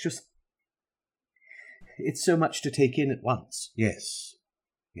sorry, it's so much to take in at once. Yes,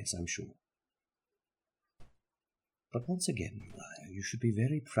 I'm sure. But once again, Uriah, you should be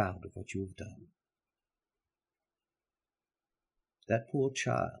very proud of what you have done. That poor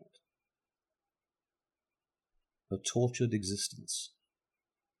child, her tortured existence,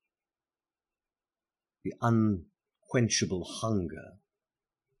 the unquenchable hunger,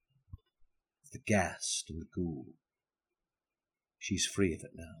 the ghast and the ghoul. She's free of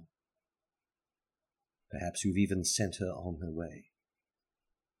it now. Perhaps you've even sent her on her way.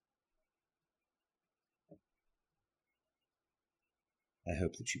 I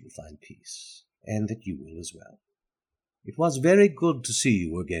hope that she will find peace, and that you will as well. It was very good to see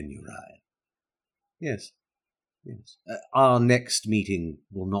you again, Uriah. Yes. Our next meeting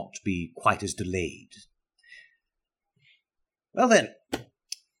will not be quite as delayed. Well then,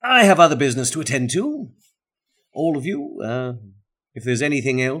 I have other business to attend to. All of you, if there's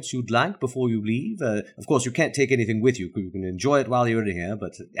anything else you'd like before you leave, of course you can't take anything with you, because you can enjoy it while you're in here,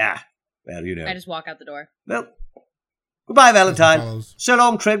 but, well, you know. I just walk out the door. Well, goodbye, Valentine. Follows. So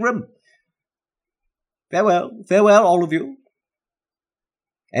long, Tregram. Farewell, all of you.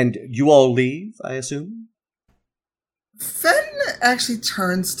 And you all leave, I assume? Fen actually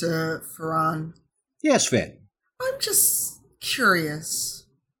turns to Ferran. Yes, Fen. I'm just curious.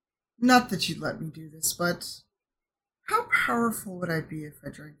 Not that you'd let me do this, but how powerful would I be if I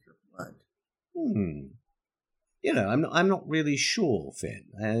drank your blood? You know, I'm not really sure, Fen.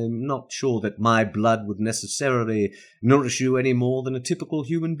 I'm not sure that my blood would necessarily nourish you any more than a typical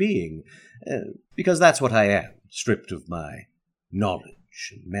human being, because that's what I am, stripped of my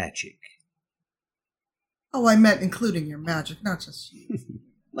knowledge and magic. Oh, I meant including your magic, not just you.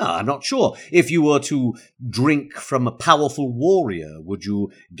 No, I'm not sure. If you were to drink from a powerful warrior, would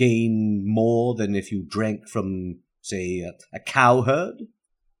you gain more than if you drank from, say, a cowherd?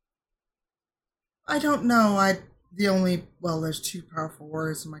 I don't know. There's 2 powerful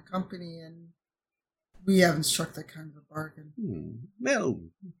warriors in my company, and we haven't struck that kind of a bargain. Well,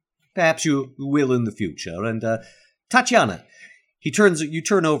 perhaps you will in the future. And Tatiana, you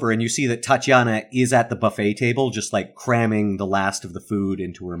turn over and you see that Tatiana is at the buffet table, just like cramming the last of the food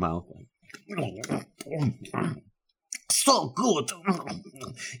into her mouth. So good.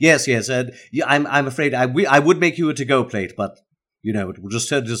 Yes. I'm afraid I would make you a to-go plate, but you know, it will just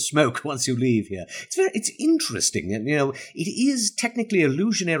turn to smoke once you leave here. It's interesting, and you know, it is technically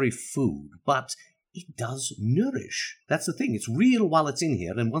illusionary food, but it does nourish. That's the thing. It's real while it's in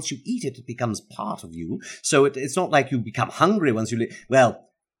here, and once you eat it, it becomes part of you. So it's not like you become hungry once you leave. Well,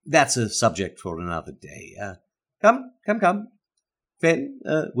 that's a subject for another day. Come. Fen,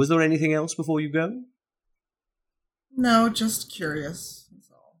 was there anything else before you go? No, just curious. That's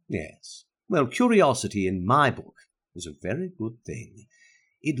all. Yes. Well, curiosity in my book is a very good thing.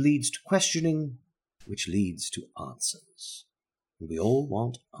 It leads to questioning, which leads to answers. And we all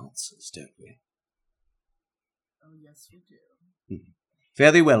want answers, don't we? Oh, yes, we do.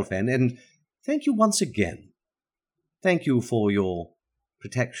 Fare thee well, Fen, and thank you once again. Thank you for your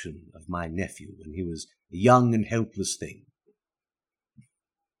protection of my nephew when he was a young and helpless thing.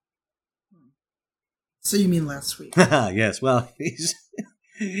 So you mean last week? Yes, well, he's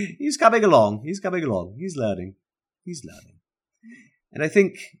coming along. He's learning. And I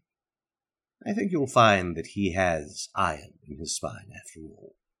think you'll find that he has iron in his spine after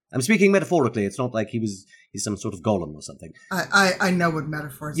all. I'm speaking metaphorically. It's not like he's some sort of golem or something. I know what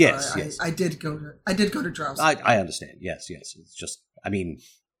metaphors yes, are. Yes. I did go to Drows. I understand. Yes. It's just, I mean,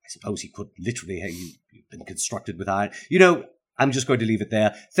 I suppose he could literally have been constructed with iron. You know, I'm just going to leave it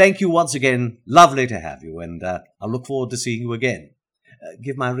there. Thank you once again. Lovely to have you, and I'll look forward to seeing you again.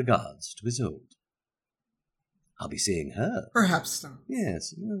 Give my regards to Isolde. I'll be seeing her. Perhaps not.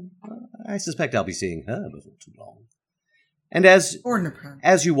 Yes, I suspect I'll be seeing her before too long. And as Or in a pen.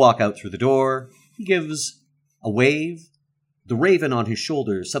 As you walk out through the door, he gives a wave. The raven on his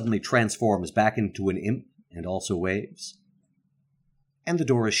shoulder suddenly transforms back into an imp and also waves. And the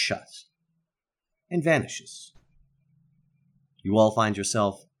door is shut and vanishes. You all find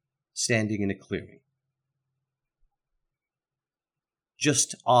yourself standing in a clearing.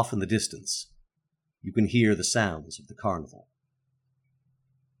 Just off in the distance, you can hear the sounds of the carnival.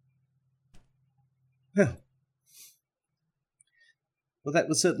 Well, that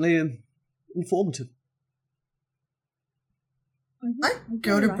was certainly informative. I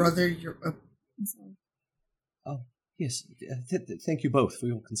go to Brother I'm sorry. Oh, yes. Thank you both for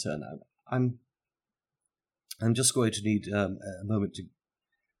your concern. I'm just going to need a moment to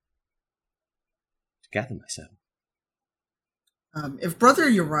gather myself. If Brother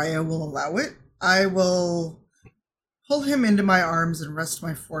Uriah will allow it, I will pull him into my arms and rest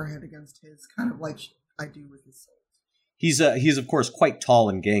my forehead against his, kind of like I do with his soul. He's of course quite tall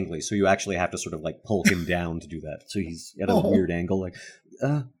and gangly, so you actually have to sort of like pull him down to do that. So he's at a weird angle, like,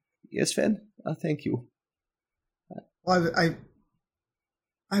 yes, Fen, thank you. Well,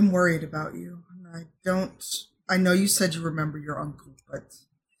 I'm worried about you. I know you said you remember your uncle, but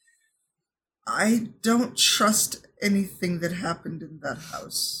I don't trust anything that happened in that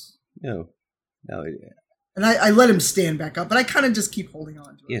house. No. And I let him stand back up, but I kind of just keep holding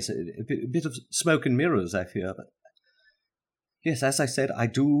on to him. Yes, a bit of smoke and mirrors, I fear, but yes, as I said, I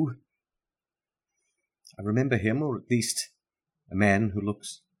remember him, or at least a man who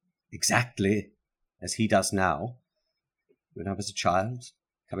looks exactly as he does now, when I was a child,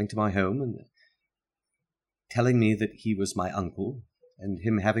 coming to my home and telling me that he was my uncle, and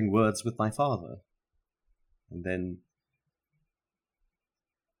him having words with my father. And then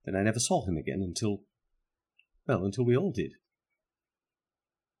I never saw him again until we all did.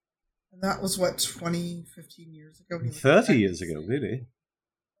 And that was, 15 years ago? 30 years ago, really.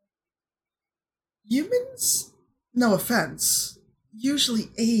 Humans, no offense,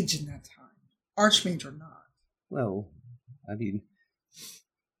 usually age in that time. Archmage or not. Well, I mean,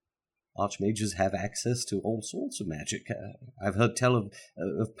 archmages have access to all sorts of magic. I've heard tell of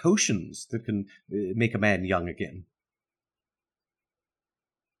potions that can make a man young again.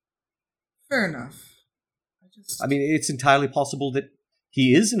 Fair enough. I mean, it's entirely possible that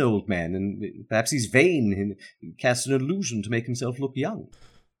he is an old man, and perhaps he's vain and casts an illusion to make himself look young.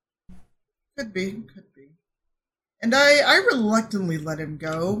 Could be. And I reluctantly let him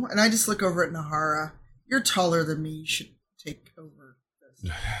go, and I just look over at Nahara. You're taller than me, you should take over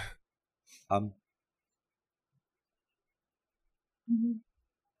this.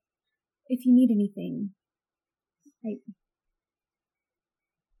 If you need anything,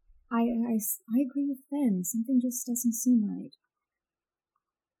 I agree with Ben. Something just doesn't seem right.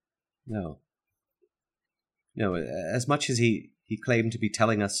 No, as much as he claimed to be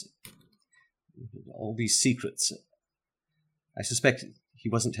telling us all these secrets, I suspect he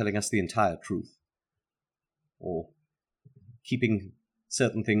wasn't telling us the entire truth, or keeping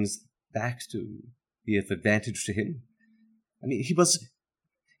certain things back to be of advantage to him. I mean, he was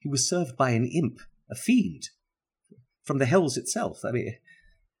served by an imp, a fiend, from the hells itself. I mean,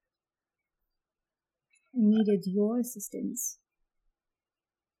 I needed your assistance.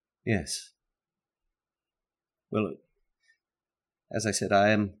 Yes. Well, as I said, I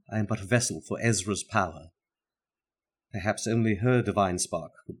am but a vessel for Ezra's power. Perhaps only her divine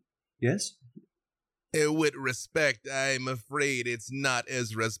spark could... Yes? With respect, I'm afraid it's not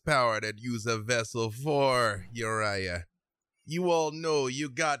Ezra's power that you's a vessel for, Uriah. You all know you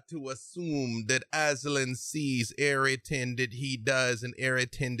got to assume that Aslan sees everything that he does and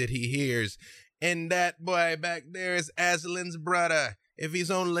everything that he hears. And that boy back there is Aslan's brother, if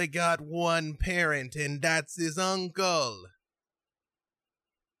he's only got one parent, and that's his uncle.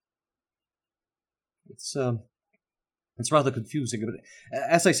 It's rather confusing, but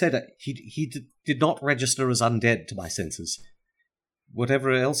as I said, he did not register as undead to my senses.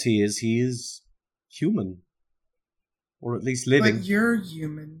 Whatever else he is human. Or at least living. But you're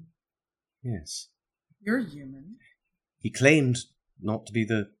human. Yes. You're human. He claimed not to be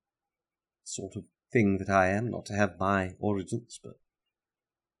the sort of thing that I am, not to have my origins, but...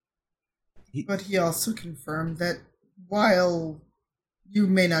 But he also confirmed that while you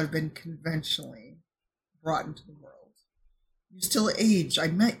may not have been conventionally brought into the world, you still aged. I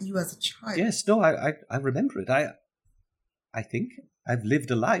met you as a child. Yes, no, I remember it. I think I've lived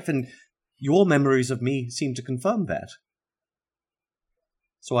a life, and your memories of me seem to confirm that.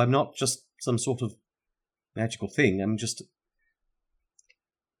 So I'm not just some sort of magical thing. I'm just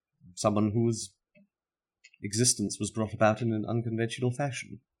someone whose existence was brought about in an unconventional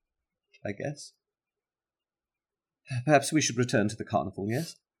fashion, I guess. Perhaps we should return to the carnival,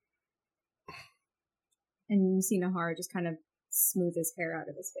 yes? And you see Nahara just kind of smooth his hair out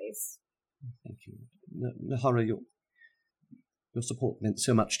of his face. Thank you. Nahara, your support meant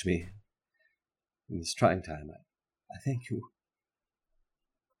so much to me in this trying time. I thank you.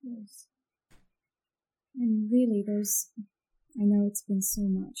 Yes. And really, I know it's been so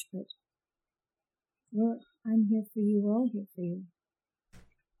much, but I'm here for you. We're all here for you.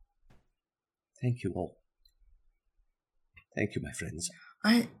 Thank you all. Thank you, my friends.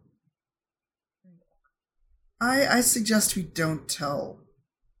 I suggest we don't tell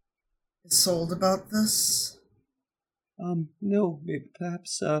Isolde about this. No,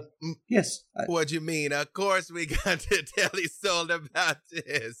 perhaps, yes. What do you mean? Of course we got to tell Isolde about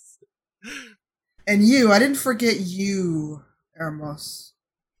this. And I didn't forget you, Ermos.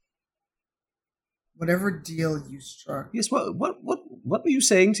 Whatever deal you struck. Yes, what were you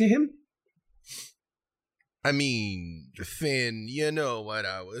saying to him? I mean, Finn, you know what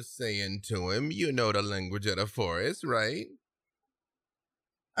I was saying to him. You know the language of the forest, right?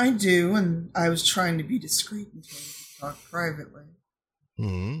 I do, and I was trying to be discreet until we could talk privately.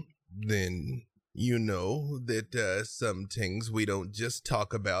 Then you know that some things we don't just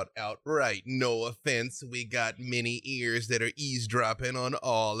talk about outright. No offense, we got many ears that are eavesdropping on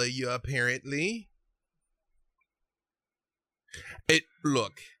all of you, apparently.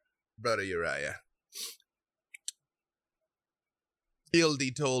 Look, Brother Uriah.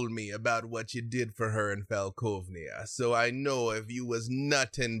 Hildy told me about what you did for her in Falkovnia, so I know if you was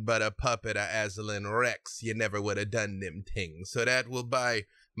nothing but a puppet of Aslan Rex, you never would have done them things, so that will buy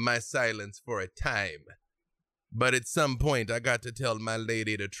my silence for a time. But at some point, I got to tell my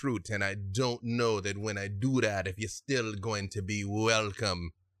lady the truth, and I don't know that when I do that, if you're still going to be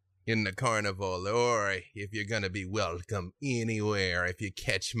welcome in the carnival, or if you're going to be welcome anywhere, if you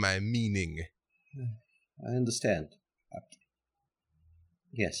catch my meaning. I understand.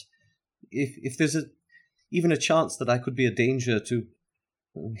 Yes. If there's even a chance that I could be a danger to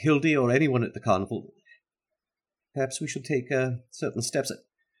Hildy or anyone at the carnival, perhaps we should take certain steps.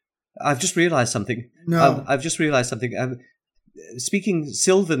 I've just realized something. No. I've just realized something. Speaking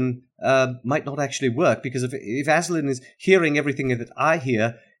Sylvan might not actually work, because if Aslan is hearing everything that I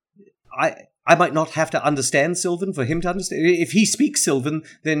hear, I might not have to understand Sylvan for him to understand. If he speaks Sylvan,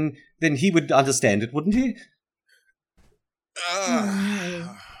 then he would understand it, wouldn't he?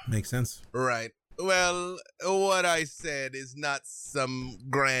 Makes sense. Right. Well, what I said is not some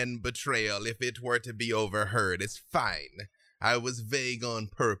grand betrayal. If it were to be overheard, it's fine. I was vague on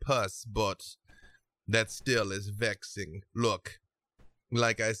purpose, but that still is vexing. Look,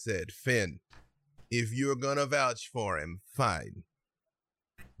 like I said, Finn, if you're gonna vouch for him, fine.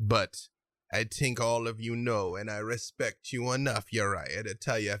 But I think all of you know, and I respect you enough, Uriah, to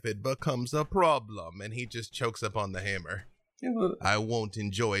tell you if it becomes a problem and he just chokes up on the hammer, Yeah, well, I won't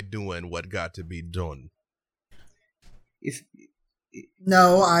enjoy doing what got to be done. if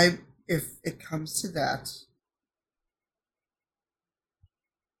it comes to that,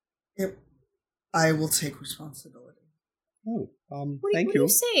 I will take responsibility. thank What you. are you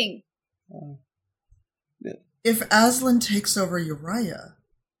saying? If Aslan takes over Uriah,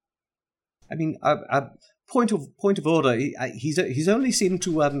 I mean, point of order. He's only seemed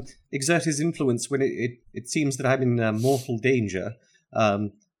to exert his influence when it seems that I'm in mortal danger.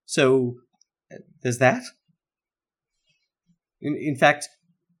 So there's that. In fact,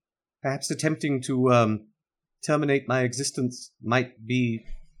 perhaps attempting to terminate my existence might be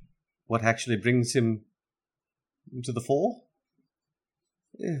what actually brings him into the fore.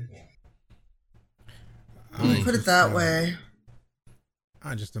 Yeah. put it that way.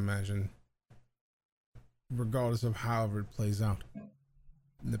 I just imagine, regardless of however it plays out,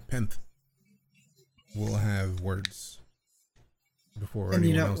 Nepenthe will have words before And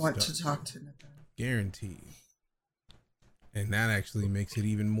you anyone don't else want does. to talk to Nepenthe. Guaranteed. And that actually makes it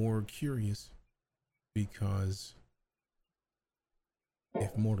even more curious, because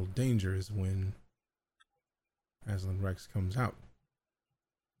if mortal danger is when Aslan Rex comes out,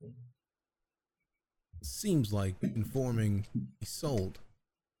 it seems like informing Isolde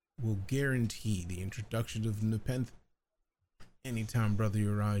will guarantee the introduction of Nepenthe anytime Brother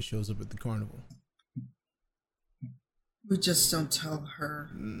Uriah shows up at the carnival. We just don't tell her.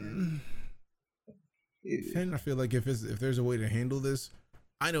 Finn, I feel like if there's a way to handle this,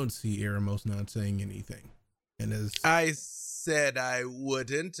 I don't see Eremos not saying anything. And as I said I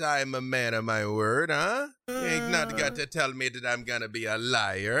wouldn't. I'm a man of my word, huh? You ain't not got to tell me that I'm gonna be a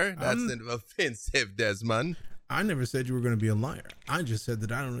liar. That's offensive, Desmond. I never said you were going to be a liar. I just said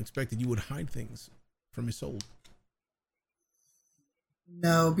that I don't expect that you would hide things from Isolde.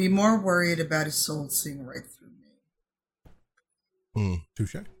 No, be more worried about Isolde seeing right through me.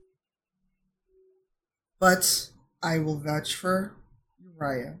 Touche. But I will vouch for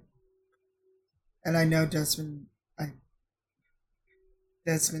Uriah. And I know Desmond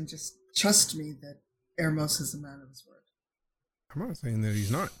just trust me that Ermos is a man of his word. I'm not saying that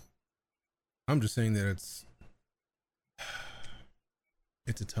he's not. I'm just saying that it's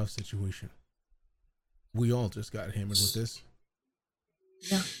a tough situation. We all just got hammered with this.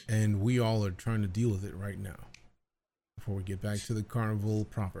 Yeah. And we all are trying to deal with it right now before we get back to the carnival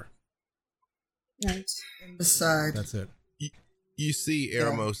proper. Right. And besides, That's it. You see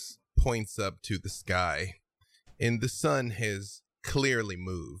Eremos points up to the sky, and the sun has clearly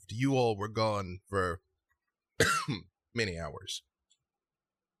moved. You all were gone for many hours.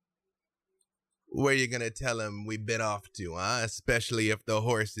 Where you gonna tell him we've been off to, huh? Especially if the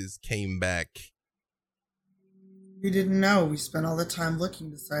horses came back. we didn't know. We spent all the time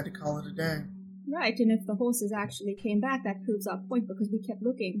looking, decided to call it a day. Right, and if the horses actually came back, that proves our point because we kept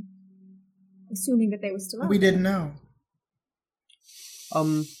looking, assuming that they were still out. We didn't know.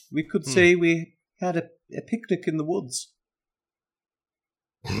 We could say we had a picnic in the woods.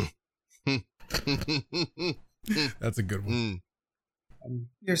 That's a good one.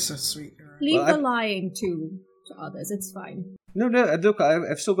 You're so sweet, Uriah. Leave Well, the lying to others, it's fine. No, look,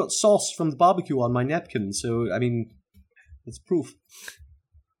 I've still got sauce from the barbecue on my napkin, so, I mean, it's proof.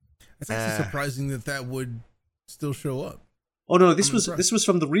 It's actually surprising that would still show up. Oh, no, this was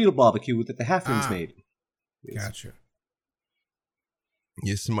from the real barbecue that the Halflings made. Gotcha.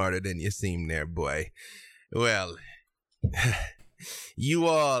 You're smarter than you seem there, boy. Well, you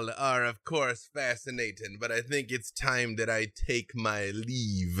all are, of course, fascinating, but I think it's time that I take my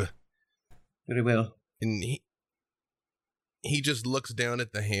leave. Very well. And he just looks down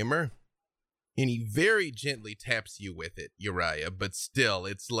at the hammer, and he very gently taps you with it, Uriah, but still,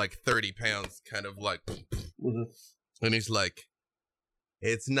 it's like 30 pounds, kind of like... And he's like,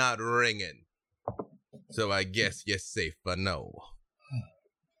 it's not ringing, so I guess you're safe, but no.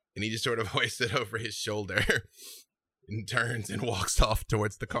 And he just sort of hoists it over his shoulder and turns and walks off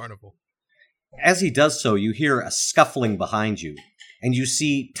towards the carnival. As he does so, you hear a scuffling behind you, and you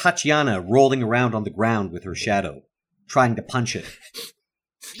see Tatiana rolling around on the ground with her shadow, trying to punch it.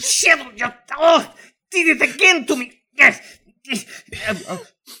 Shadow, you did it again to me. Yes.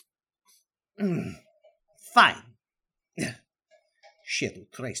 Fine. Shadow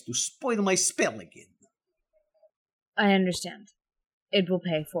tries to spoil my spell again. I understand. It will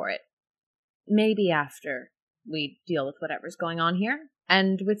pay for it. Maybe after we deal with whatever's going on here,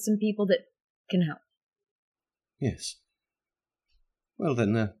 and with some people that can help. Yes. Well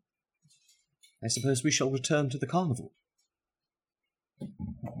then, I suppose we shall return to the carnival.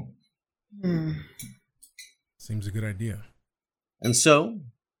 Seems a good idea. And so,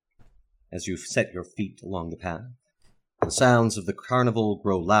 as you set your feet along the path, the sounds of the carnival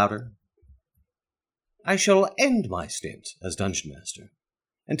grow louder. I shall end my stint as Dungeon Master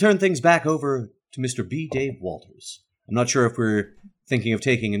and turn things back over to Mr. B. Dave Walters. I'm not sure if we're thinking of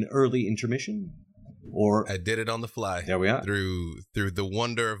taking an early intermission, or... I did it on the fly. There we are. Through the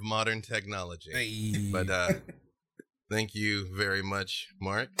wonder of modern technology. Hey. But thank you very much,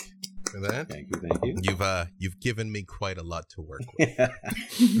 Mark, for that. Thank you. You've given me quite a lot to work with.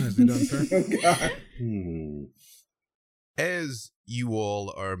 Nicely done, sir. Oh, God. As you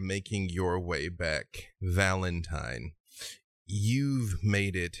all are making your way back, Valentine, you've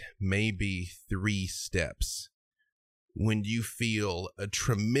made it maybe 3 steps when you feel a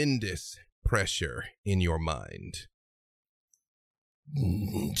tremendous pressure in your mind.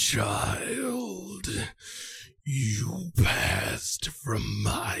 Child, you passed from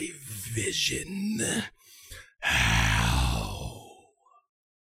my vision. How?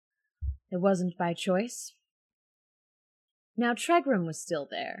 It wasn't by choice. Now, Tregram was still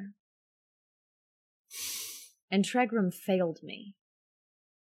there. And Tregram failed me.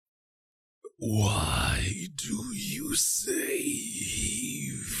 Why do you say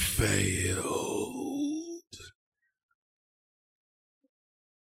he failed?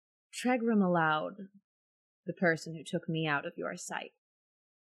 Tregram allowed the person who took me out of your sight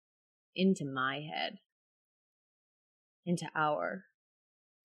into my head. Into our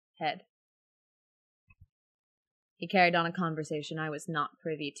head. He carried on a conversation I was not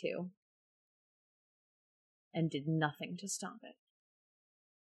privy to, and did nothing to stop it.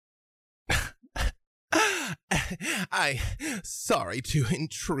 Sorry to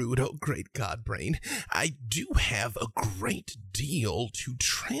intrude, oh great Godbrain. I do have a great deal to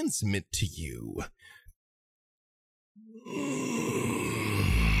transmit to you.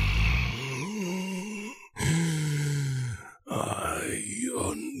 I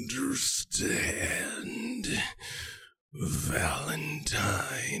understand, Valentine.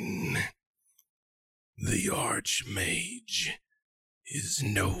 The Archmage is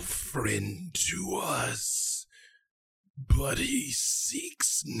no friend to us, but he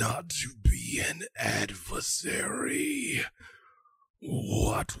seeks not to be an adversary.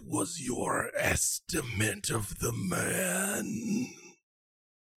 What was your estimate of the man?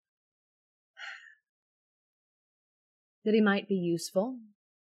 That he might be useful,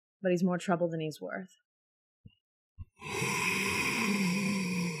 but he's more trouble than he's worth.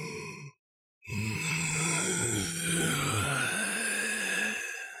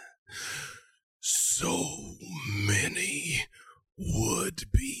 So many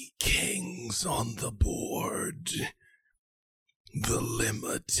would-be kings on the board. The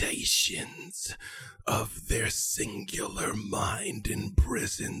limitations of their singular mind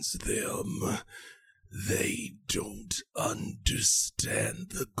imprisons them. They don't understand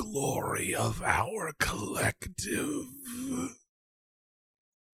the glory of our collective.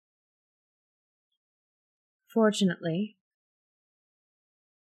 Fortunately,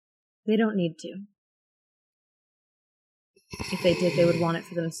 they don't need to. If they did, they would want it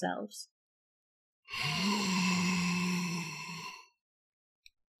for themselves.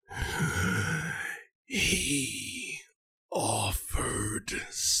 He offered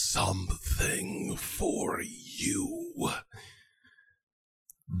something for you,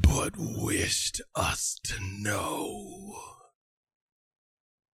 but wished us to know.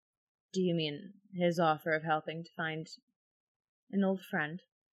 Do you mean his offer of helping to find an old friend?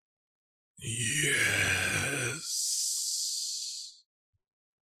 Yes.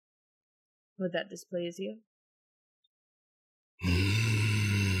 Would that displease you?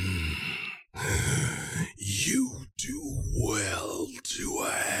 You do well to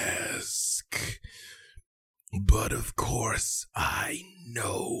ask. But of course, I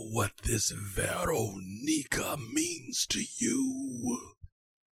know what this Veronica means to you.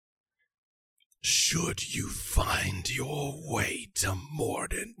 Should you find your way to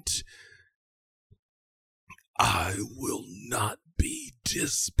Mordant, I will not be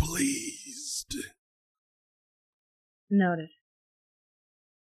displeased. Noted.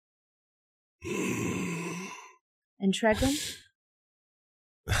 And Tregum?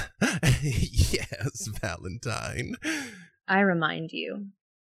 Yes, Valentine. I remind you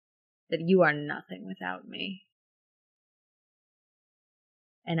that you are nothing without me.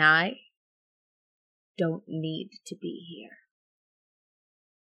 And I don't need to be here.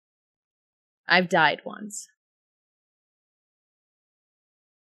 I've died once.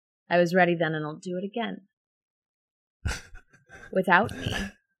 I was ready then, and I'll do it again. Without me,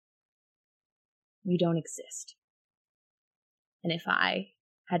 you don't exist. And if I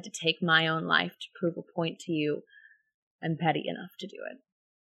had to take my own life to prove a point to you, I'm petty enough to do it.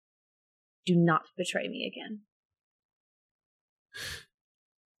 Do not betray me again.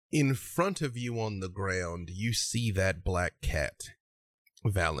 In front of you on the ground, you see that black cat,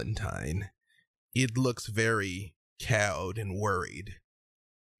 Valentine. It looks very cowed and worried,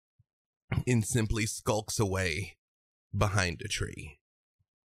 and simply skulks away behind a tree.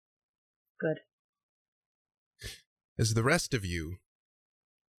 Good. As the rest of you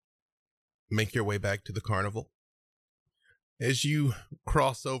make your way back to the carnival, as you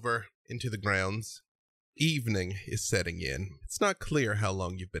cross over into the grounds, evening is setting in. It's not clear how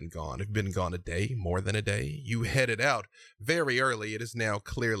long you've been gone. If you've been gone a day, more than a day, you headed out very early. It is now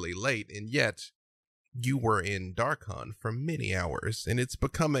clearly late, and yet you were in Darkon for many hours, and it's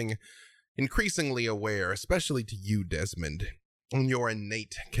becoming increasingly aware, especially to you, Desmond, on your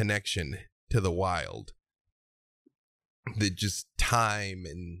innate connection to the wild. That just time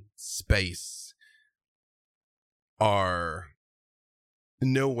and space are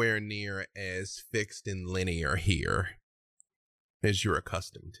nowhere near as fixed and linear here as you're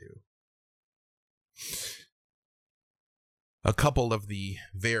accustomed to. A couple of the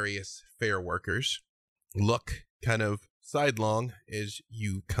various fair workers look kind of sidelong as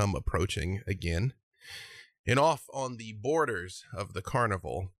you come approaching again. And off on the borders of the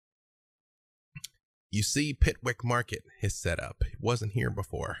carnival, you see Pitwick Market is set up. It wasn't here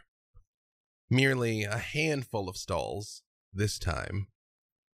before. Merely a handful of stalls this time.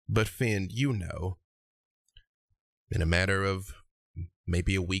 But Finn, you know, in a matter of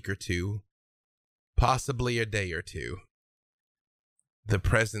maybe a week or two, possibly a day or two, the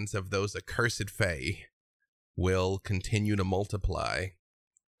presence of those accursed Fae will continue to multiply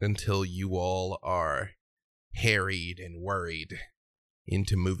until you all are harried and worried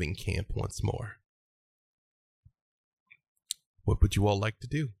into moving camp once more. What would you all like to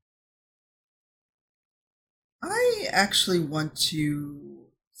do? I actually want to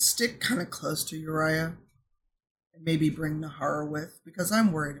stick kind of close to Uriah and maybe bring Nahara with, because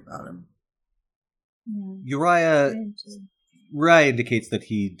I'm worried about him. Yeah. Uriah Right. indicates that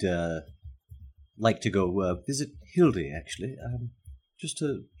he'd like to go visit Hildy, actually, just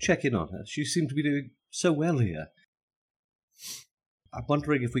to check in on her. She seemed to be doing so well here. I'm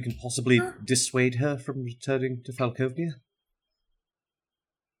wondering if we can possibly dissuade her from returning to Falkovnia.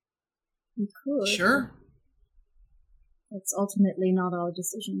 We could. Sure. It's ultimately not our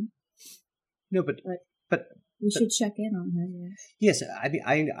decision. No, but We should check in on her, yeah. yes, I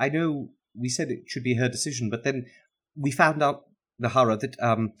mean, I know we said it should be her decision, but then we found out, Nahara, that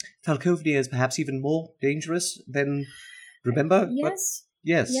Falkovnia is perhaps even more dangerous than. Remember? Yes.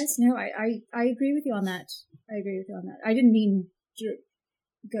 Yes. Yes, no, I agree with you on that. I didn't mean to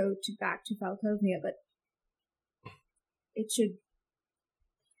go back to Falkovnia, but it should,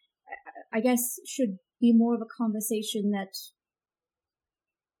 I guess, should be more of a conversation that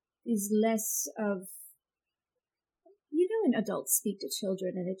is less of, when adults speak to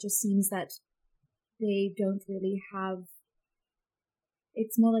children and it just seems that they don't really have,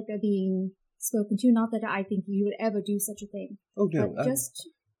 it's more like they're being spoken to. Not that I think you would ever do such a thing. Oh, no. But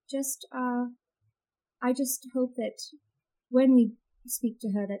I just hope that when we speak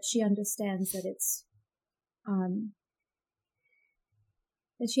to her that she understands that it's,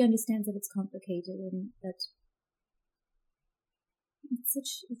 complicated and that it's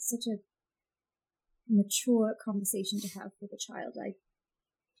such a mature conversation to have with a child.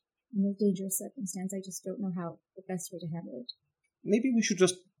 In a dangerous circumstance, I just don't know how the best way to handle it. Maybe we should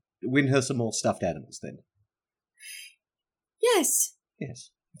just win her some more stuffed animals then. Yes.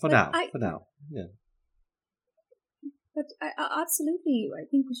 Yes. For But now. Yeah. But I absolutely, I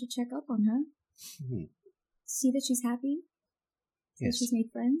think we should check up on her. Mm-hmm. See that she's happy. See that Yes. she's made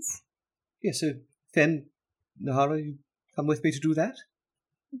friends. Yes, so then, Nahara, you come with me to do that?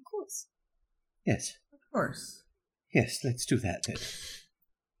 Of course. Yes. Of course. Yes, let's do that then.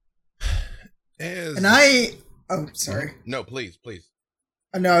 And I... Oh, sorry. No, please.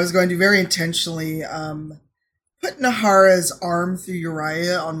 No, I was going to very intentionally put Nahara's arm through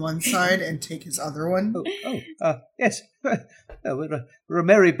Uriah on one side and take his other one. Yes. We're a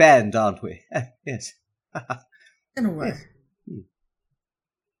merry band, aren't we? Yes. In a way. Yes.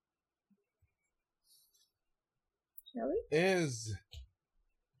 Shall we? As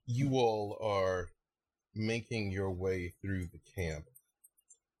you all are making your way through the camp,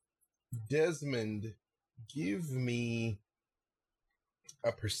 Desmond, give me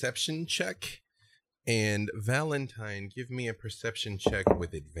a perception check, and Valentine, give me a perception check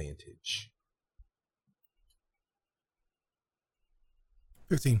with advantage.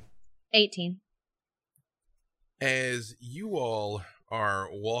 15. 18. As you all are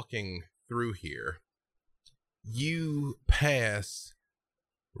walking through here, you pass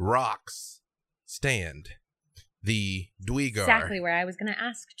Rock's stand, the Dweegar. Exactly where I was going to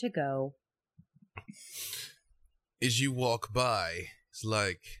ask to go. As you walk by, it's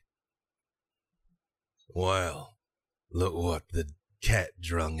like, well, look what the cat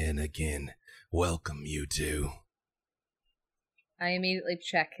drung in again. Welcome, you two. I immediately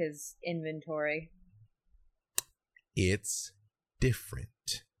check his inventory. It's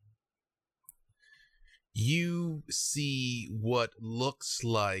different. You see what looks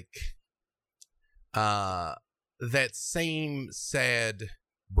like that same sad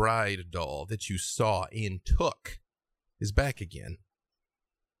bride doll that you saw in Took is back again.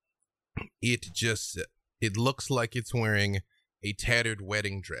 It looks like it's wearing a tattered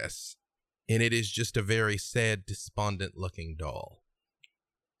wedding dress, and it is just a very sad, despondent looking doll.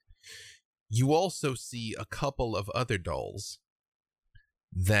 You also see a couple of other dolls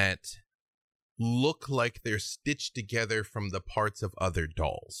that look like they're stitched together from the parts of other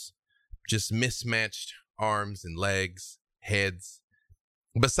dolls. Just mismatched arms and legs, heads.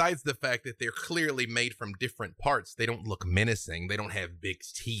 Besides the fact that they're clearly made from different parts, they don't look menacing. They don't have big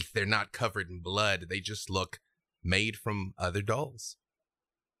teeth. They're not covered in blood. They just look made from other dolls.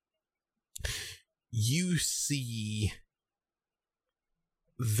 You see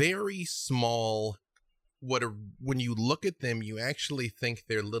very small, when you look at them, you actually think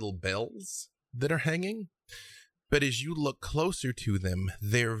they're little bells that are hanging. But as you look closer to them,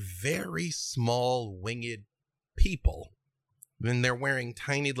 they're very small winged people. And they're wearing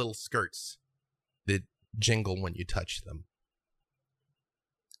tiny little skirts that jingle when you touch them.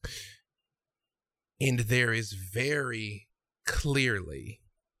 And there is very clearly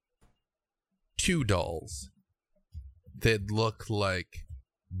two dolls that look like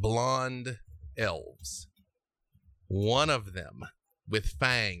blonde elves. One of them with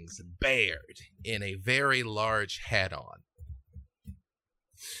fangs bared and a very large hat on.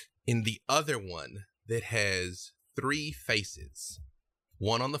 And the other one that has three faces.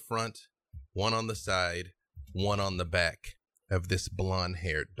 One on the front, one on the side, one on the back of this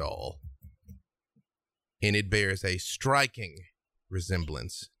blonde-haired doll. And it bears a striking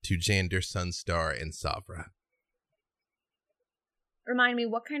resemblance to Jander, Sunstar, and Savra. Remind me,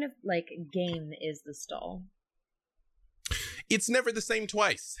 what kind of, like, game is this doll? It's never the same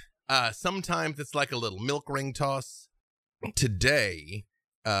twice. Sometimes it's like a little milk ring toss. Today,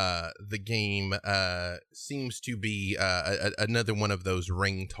 the game seems to be another one of those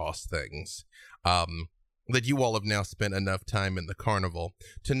ring toss things that you all have now spent enough time in the carnival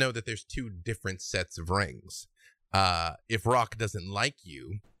to know that there's two different sets of rings. If Rock doesn't like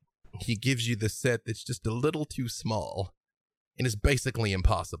you, he gives you the set that's just a little too small and is basically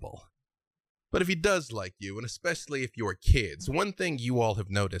impossible. But if he does like you, and especially if you're kids, one thing you all have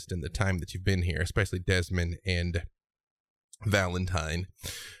noticed in the time that you've been here, especially Desmond and Valentine,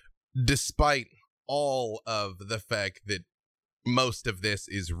 despite all of the fact that most of this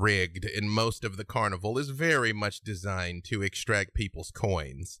is rigged and most of the carnival is very much designed to extract people's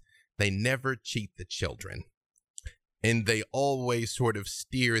coins, they never cheat the children. And they always sort of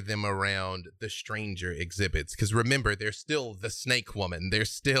steer them around the stranger exhibits. Because remember, there's still the snake woman.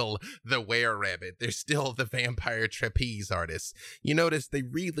 There's still the were-rabbit. There's still the vampire trapeze artist. You notice they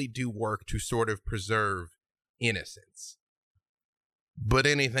really do work to sort of preserve innocence. But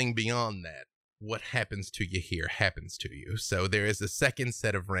anything beyond that, what happens to you here happens to you. So there is a second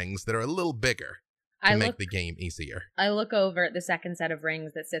set of rings that are a little bigger to make the game easier. I look over at the second set of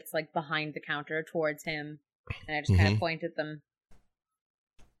rings that sits, like, behind the counter towards him. And I just kind of point at them.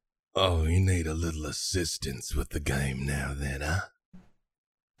 Oh, you need a little assistance with the game now then, huh?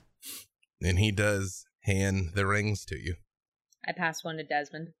 And he does hand the rings to you. I pass one to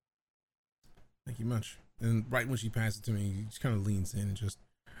Desmond. Thank you much. And right when she passes it to me, he just kind of leans in and just...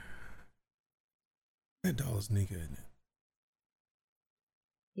 That doll is Nika, isn't it?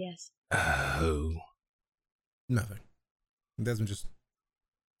 Yes. Oh. Nothing. And Desmond just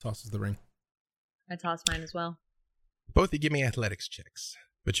tosses the ring. I toss mine as well. Both of you give me athletics checks,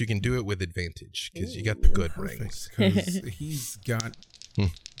 but you can do it with advantage because you got the good rings. Because he's got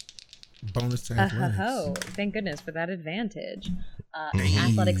bonus to athletics. Oh, thank goodness for that advantage.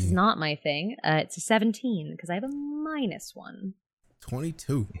 Athletics is not my thing. It's a 17 because I have a -1.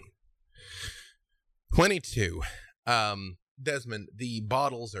 22. 22. Desmond, the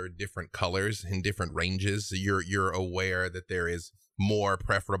bottles are different colors in different ranges. You're aware that there is more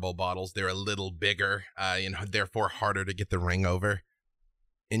preferable bottles. They're a little bigger, and therefore harder to get the ring over.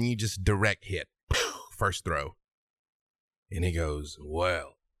 And you just direct hit. First throw. And he goes,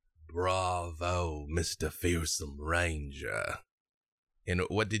 well, bravo, Mr. Fearsome Ranger. And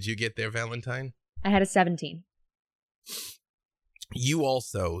what did you get there, Valentine? I had a 17. You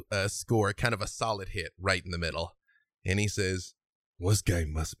also score kind of a solid hit right in the middle. And he says, well, this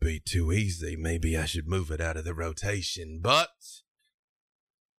game must be too easy. Maybe I should move it out of the rotation. But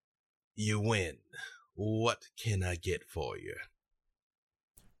you win. What can I get for you?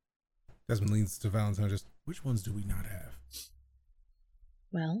 Desmond leans to Valentine just, which ones do we not have?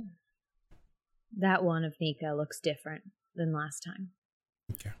 Well, that one of Nika looks different than last time.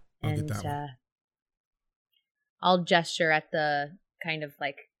 Okay, I'll get that one. I'll gesture at the kind of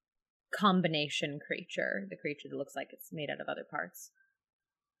like combination creature, the creature that looks like it's made out of other parts.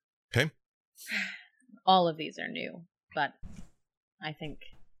 Okay. All of these are new, but I think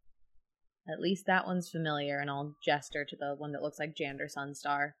at least that one's familiar, and I'll gesture to the one that looks like Jander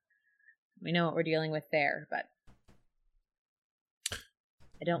Sunstar. We know what we're dealing with there, but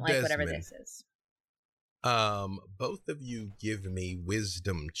I don't like whatever this is. Both of you give me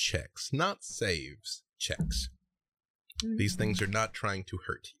wisdom checks, not saves checks. Mm-hmm. These things are not trying to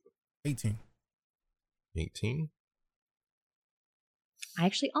hurt you. 18. 18? I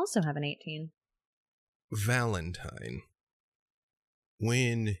actually also have an 18. Valentine,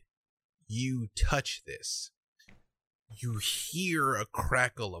 when you touch this, you hear a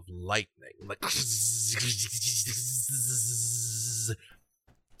crackle of lightning, like,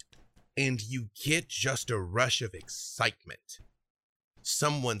 and you get just a rush of excitement.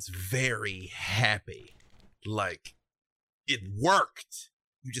 Someone's very happy, like, it worked.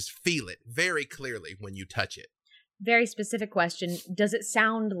 You just feel it very clearly when you touch it. Very specific question. Does it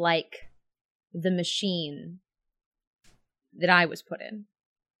sound like the machine that I was put in?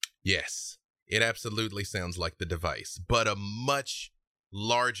 Yes, it absolutely sounds like the device, but a much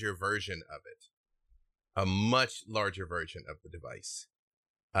larger version of it. A much larger version of the device.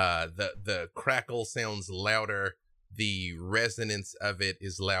 The crackle sounds louder. The resonance of it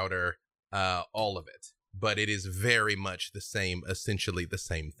is louder. All of it. But it is very much the same, essentially the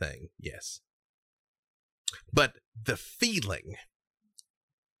same thing. Yes. But the feeling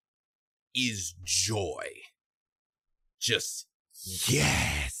is joy. Just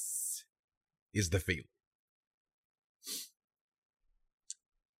yes is the feeling.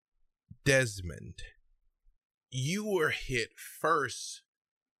 Desmond, you were hit first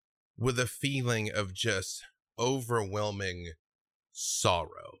with a feeling of just overwhelming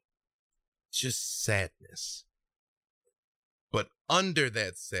sorrow, just sadness. But under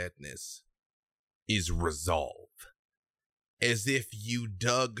that sadness is resolve, as if you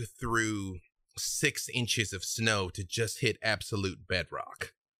dug through 6 inches of snow to just hit absolute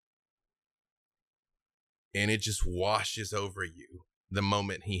bedrock. And it just washes over you the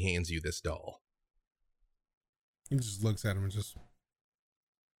moment he hands you this doll. He just looks at him and just,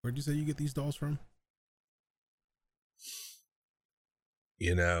 where'd you say you get these dolls from?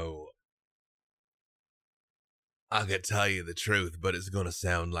 You know, I could tell you the truth, but it's going to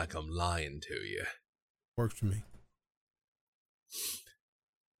sound like I'm lying to you. Works for me.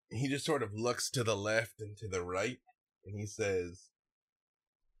 He just sort of looks to the left and to the right, and he says,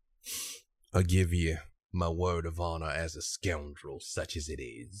 I'll give you my word of honor as a scoundrel such as it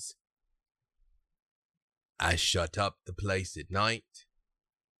is. I shut up the place at night.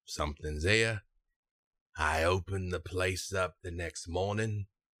 Something's there. I open the place up the next morning.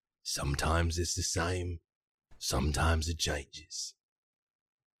 Sometimes it's the same. Sometimes it changes.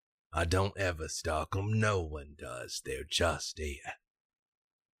 I don't ever stalk them. No one does. They're just here.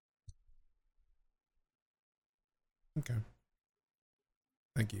 Okay.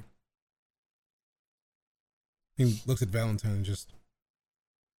 Thank you. He looks at Valentine and just,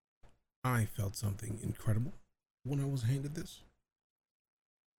 I felt something incredible when I was handed this.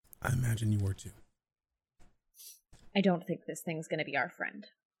 I imagine you were too. I don't think this thing's gonna be our friend.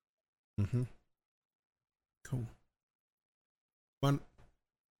 Mm-hmm. Cool. But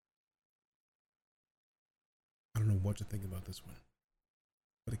I don't know what to think about this one,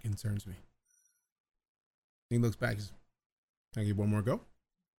 but it concerns me. He looks back. Can I give one more go?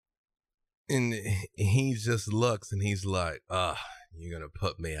 And he just looks and he's like, you're going to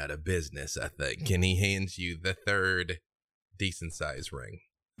put me out of business, I think. And he hands you the 3rd decent size ring.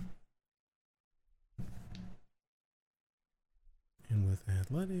 And with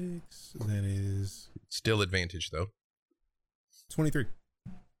athletics, that is Still advantage, though. 23.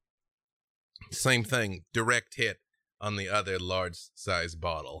 Same thing. Direct hit on the other large size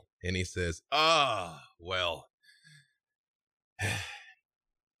bottle. And he says, well.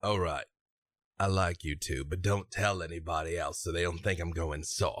 All right. I like you too, but don't tell anybody else so they don't think I'm going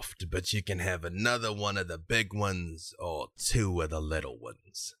soft. But you can have another one of the big ones or 2 of the little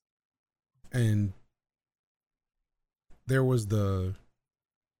ones. And there was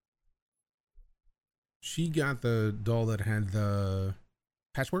she got the doll that had the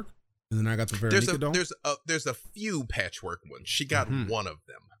patchwork, and then I got the Veronica doll. There's a few patchwork ones. She got one of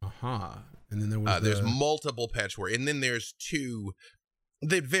them. And then there was there's multiple patchwork, and then there's 2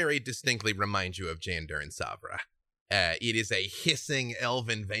 that very distinctly remind you of Jander and Savra. It is a hissing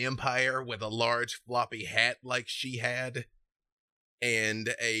elven vampire with a large floppy hat like she had,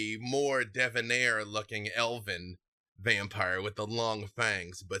 and a more debonair-looking elven vampire with the long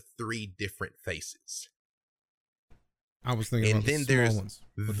fangs, but 3 different faces. I was thinking about the small ones.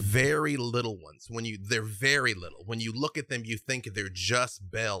 Very little ones. They're very little. When you look at them, you think they're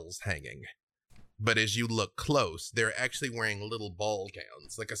just bells hanging. But as you look close, they're actually wearing little ball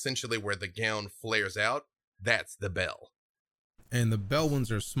gowns. Like essentially where the gown flares out, that's the bell. And the bell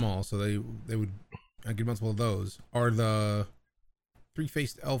ones are small, so they would, I get multiple of those. Are the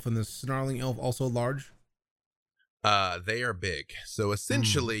 3-faced elf and the snarling elf also large? They are big. So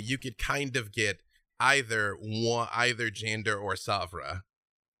essentially you could kind of get either Jander or Savra,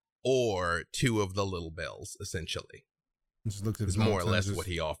 or 2 of the little bells, essentially. Just looks at it's more or less what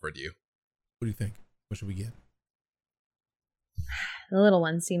he offered you. What do you think? What should we get? The little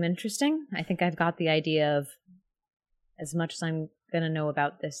ones seem interesting. I think I've got the idea of as much as I'm going to know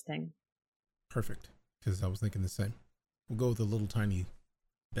about this thing. Perfect. Because I was thinking the same. We'll go with the little tiny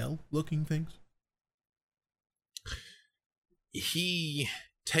bell-looking things. He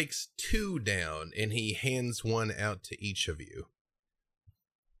takes 2 down and he hands 1 out to each of you.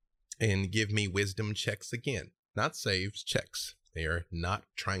 And give me wisdom checks again. Not saves, checks. They are not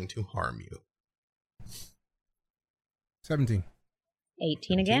trying to harm you. 17.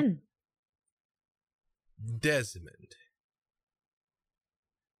 18 again. Desmond,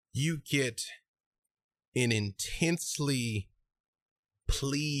 you get an intensely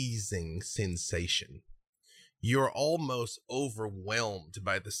pleasing sensation. You're almost overwhelmed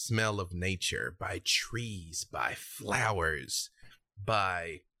by the smell of nature, by trees, by flowers,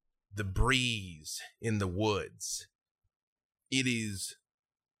 by the breeze in the woods. It is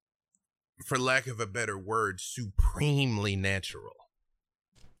for lack of a better word, supremely natural.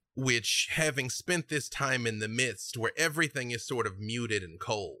 Which, having spent this time in the midst where everything is sort of muted and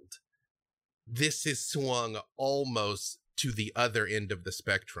cold, this is swung almost to the other end of the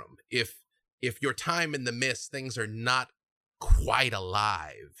spectrum. If your time in the mist, things are not quite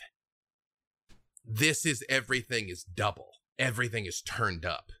alive, this is everything is double. Everything is turned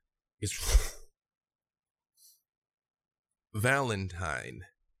up. It's Valentine.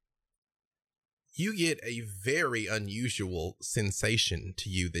 You get a very unusual sensation to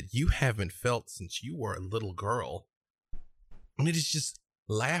you that you haven't felt since you were a little girl. And it is just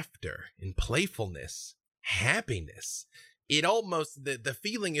laughter and playfulness, happiness. It almost, the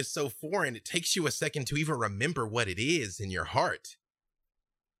feeling is so foreign, it takes you a second to even remember what it is in your heart.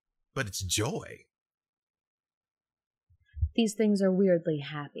 But it's joy. These things are weirdly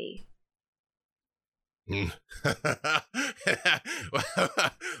happy.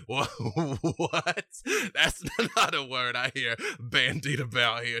 What? That's not a word I hear bandied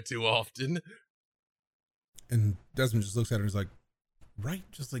about here too often. And Desmond just looks at her and is like, right?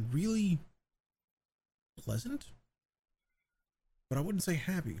 Just like really pleasant? But I wouldn't say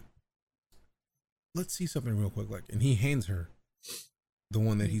happy. Let's see something real quick. And he hands her the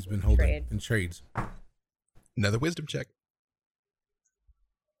one that he's been holding and trades. Another wisdom check.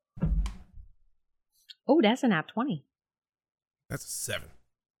 Oh, that's a nat 20. That's a 7.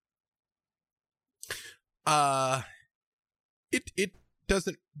 It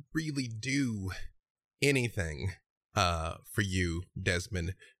doesn't really do anything for you,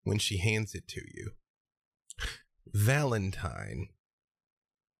 Desmond, when she hands it to you. Valentine,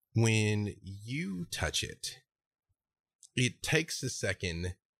 when you touch it, it takes a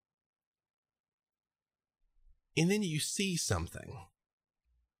second, and then you see something.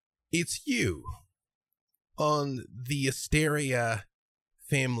 It's you on the Asteria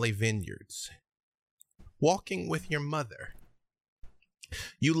family vineyards, walking with your mother.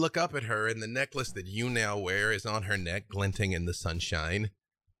 You look up at her, and the necklace that you now wear is on her neck, glinting in the sunshine,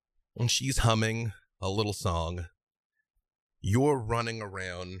 and she's humming a little song. You're running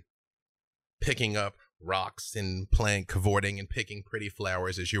around, picking up rocks and cavorting and picking pretty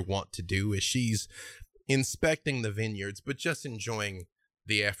flowers as you're wont to do, as she's inspecting the vineyards, but just enjoying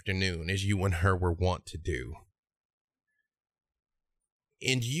the afternoon as you and her were wont to do.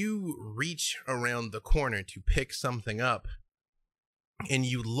 And you reach around the corner to pick something up, and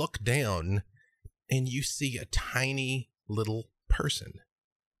you look down and you see a tiny little person.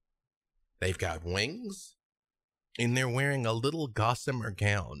 They've got wings, and they're wearing a little gossamer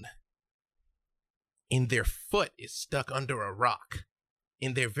gown, and their foot is stuck under a rock,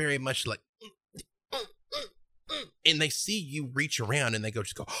 and they're very much like, and they see you reach around, and they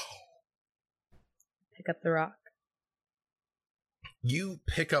just go, Pick up the rock. You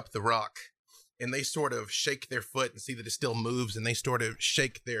pick up the rock, and they sort of shake their foot and see that it still moves, and they sort of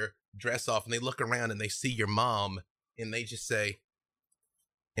shake their dress off, and they look around and they see your mom, and they just say,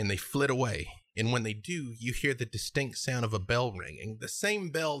 and they flit away. And when they do, you hear the distinct sound of a bell ringing, the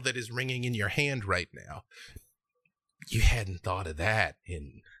same bell that is ringing in your hand right now. You hadn't thought of that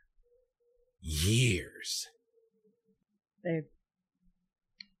in years.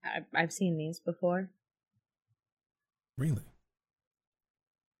 I've seen these before. Really?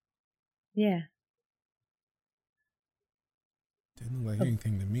 Yeah. Didn't look like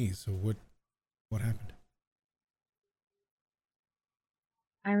anything to me, so what happened?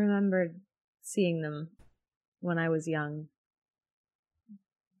 I remembered seeing them when I was young.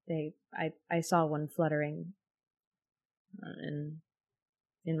 I saw one fluttering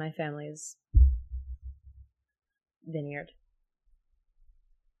in my family's vineyard.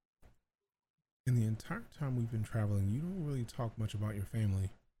 In the entire time we've been traveling, you don't really talk much about your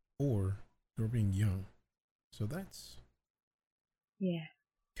family or your being young. So that's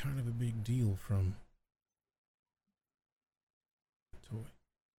kind of a big deal from Toy.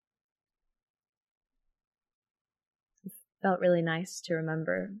 It felt really nice to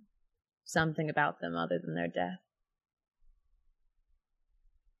remember something about them other than their death.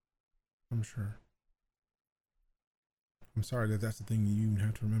 I'm sure. I'm sorry that that's the thing you even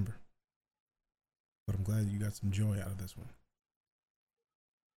have to remember. But I'm glad that you got some joy out of this one.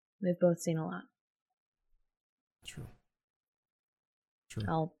 We've both seen a lot. True.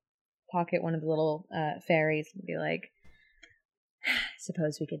 I'll pocket one of the little fairies and be like,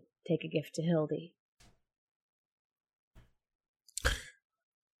 suppose we could take a gift to Hildy.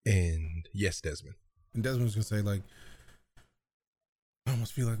 And yes, Desmond. And Desmond's gonna say, like, I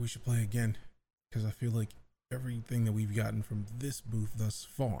almost feel like we should play again, because I feel like everything that we've gotten from this booth thus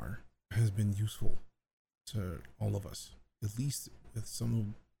far has been useful to all of us, at least with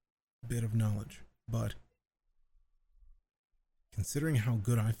some bit of knowledge, but considering how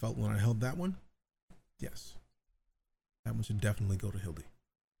good I felt when I held that one, yes, that one should definitely go to Hildy.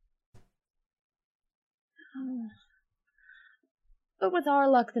 But with our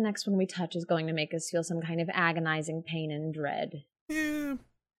luck, the next one we touch is going to make us feel some kind of agonizing pain and dread. Yeah,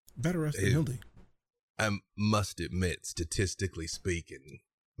 better us than Hildy. I must admit, statistically speaking,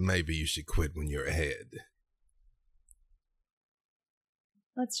 maybe you should quit when you're ahead.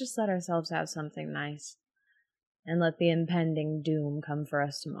 Let's just let ourselves have something nice. And let the impending doom come for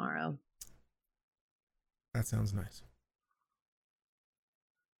us tomorrow. That sounds nice.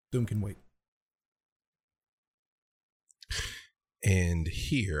 Doom can wait. And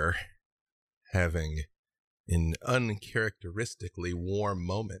here, having an uncharacteristically warm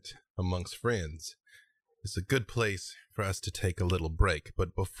moment amongst friends, is a good place for us to take a little break.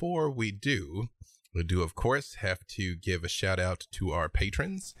 But before we do, of course, have to give a shout out to our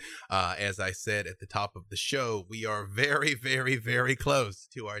patrons. As I said at the top of the show, we are very, very, very close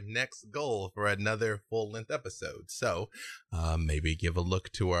to our next goal for another full-length episode. So maybe give a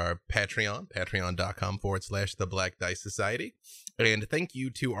look to our Patreon, patreon.com/The Black Dice Society. And thank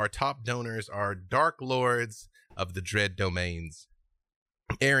you to our top donors, our Dark Lords of the Dread Domains: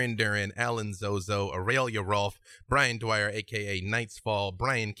 Aaron Duran, Alan Zozo, Aurelia Rolfe, Brian Dwyer, a.k.a. Night's Fall,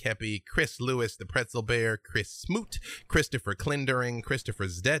 Brian Kepi, Chris Lewis, the Pretzel Bear, Chris Smoot, Christopher Klindering, Christopher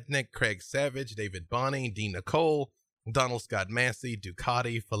Zdednik, Craig Savage, David Bonney, Dean Nicole, Donald Scott Massey,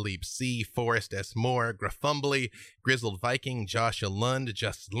 Ducati, Philippe C., Forrest S. Moore, Graffumbly, Grizzled Viking, Joshua Lund,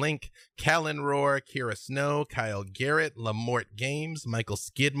 Just Link, Callan Roar, Kira Snow, Kyle Garrett, Lamort Games, Michael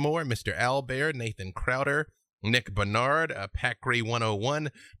Skidmore, Mr. Owlbear, Nathan Crowder, Nick Bernard, Packery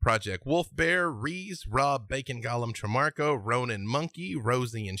 101, Project Wolf Bear, Rees, Rob, Bacon Gollum Tremarco, Ronan Monkey,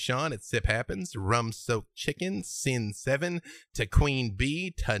 Rosie and Sean at Sip Happens, Rum Soaked Chicken, Sin 7, to Queen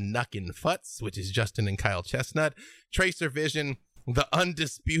Bee, to Nuckin' Futz, which is Justin and Kyle Chestnut, Tracer Vision, the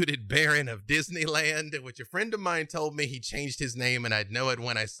Undisputed Baron of Disneyland, which a friend of mine told me he changed his name and I'd know it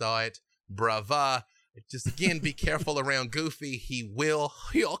when I saw it. Brava. Just again, be careful around Goofy. He will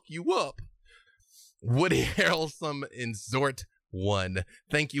hook you up. Woody Harrelson and Zort 1.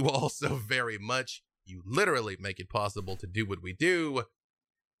 Thank you all so very much. You literally make it possible to do what we do.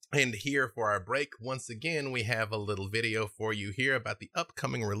 And here for our break, once again, we have a little video for you here about the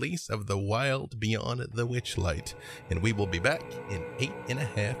upcoming release of The Wild Beyond the Witchlight. And we will be back in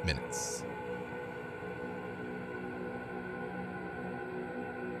 8.5 minutes.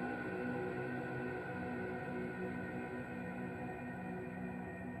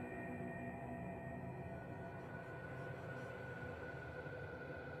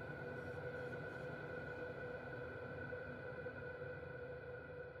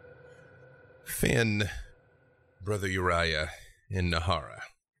 Finn, Brother Uriah, and Nahara,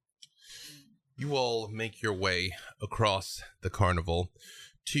 you all make your way across the carnival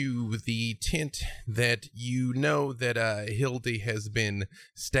to the tent that you know that Hildy has been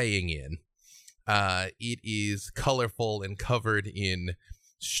staying in. It is colorful and covered in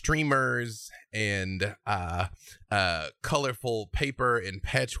streamers and colorful paper and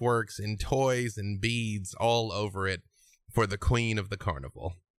patchworks and toys and beads all over it for the queen of the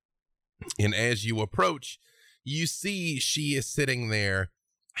carnival. And as you approach, you see she is sitting there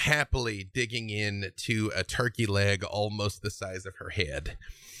happily digging into a turkey leg almost the size of her head.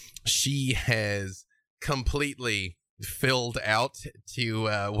 She has completely filled out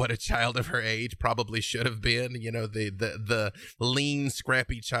to what a child of her age probably should have been. You know, the lean,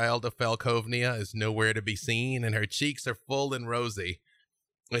 scrappy child of Falkovnia is nowhere to be seen, and her cheeks are full and rosy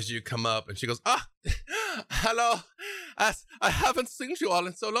as you come up, and she goes, hello. I haven't seen you all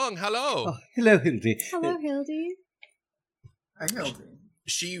in so long. Hello. Oh, hello, Hildy. Hello, Hildy. Hi, Hildy.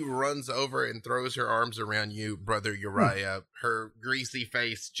 She runs over and throws her arms around you, Brother Uriah. Her greasy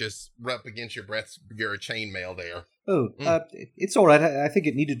face just up against your chainmail there. Oh, it's all right. I think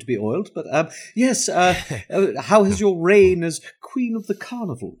it needed to be oiled, but yes. How has your reign as Queen of the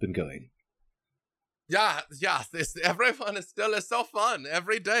Carnival been going? Yeah, everyone is still so fun.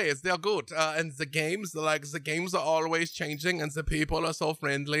 Every day is they're good. And the games are always changing and the people are so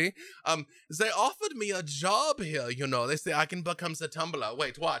friendly. They offered me a job here, you know. They say I can become the tumbler.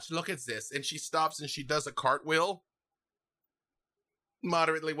 Wait, watch, look at this. And she stops and she does a cartwheel.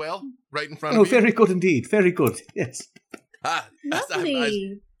 Moderately well, right in front of you. Oh, very good indeed. Very good. Yes.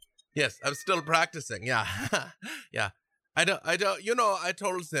 Lovely. Yes, I'm still practicing. Yeah. Yeah. I don't, I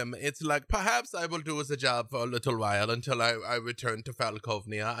told them, it's like, perhaps I will do the job for a little while until I return to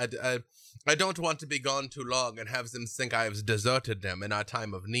Falkovnia. I don't want to be gone too long and have them think I've deserted them in our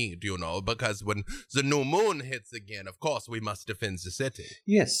time of need, because when the new moon hits again, of course, we must defend the city.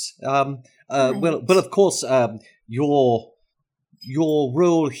 Yes. Well, of course, your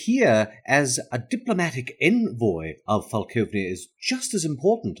role here as a diplomatic envoy of Falkovnia is just as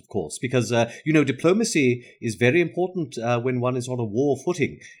important, of course, because, diplomacy is very important when one is on a war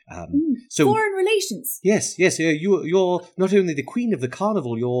footing. So foreign relations. Yes, you're not only the queen of the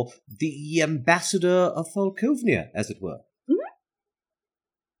carnival, you're the ambassador of Falkovnia, as it were.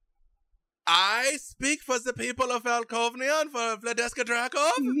 I speak for the people of Falkovnia and for Vladeska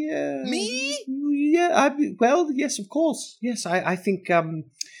Drakov? Yeah. Me? Yeah, yes, of course. Yes, I think,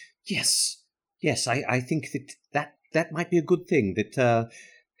 yes, I think that might be a good thing, that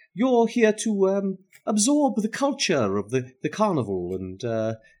you're here to absorb the culture of the carnival and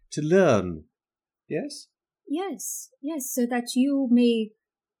to learn. Yes? Yes, so that you may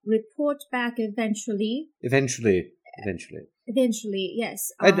report back eventually. Eventually,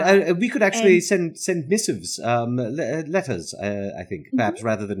 yes. And we could actually send missives, letters, I think, perhaps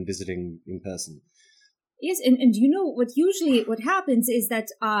rather than visiting in person. Yes, and what happens is that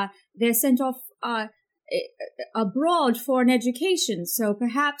they're sent off abroad for an education, so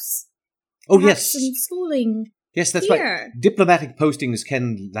perhaps yes, some schooling. Yes, that's here. Right. Diplomatic postings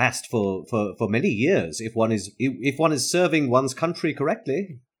can last for many years if one is serving one's country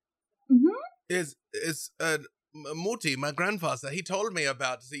correctly. Is Muti, my grandfather, he told me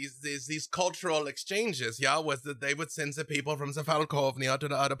about these cultural exchanges, was that they would send the people from the Falkovnia to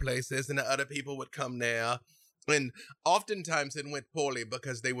the other places, and the other people would come there. And oftentimes it went poorly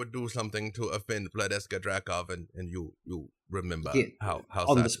because they would do something to offend Vladeska Drakov, and you remember how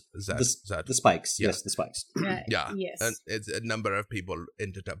that the spikes. Yeah. Yes, the spikes. Right. Yeah. Yes. And it's a number of people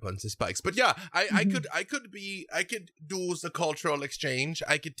ended up on the spikes. But yeah, I could do the cultural exchange.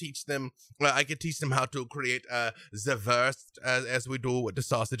 I could teach them how to create the verst as we do with the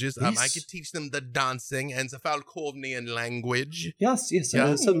sausages. Yes. I could teach them the dancing and the Falkovnian language. Yes.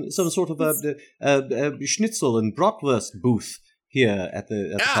 Yeah. Some sort of schnitzel and bratwurst booth here at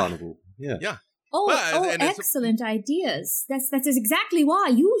the carnival. Yeah. Yeah. And excellent ideas. That's exactly why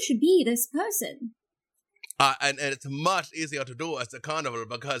you should be this person. And it's much easier to do as a carnival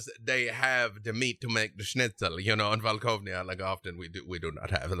because they have the meat to make the schnitzel, in Falkovnia, like often we do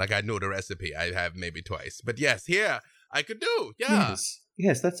not have. Like I know the recipe, I have maybe twice. But yes, here I could do, yeah.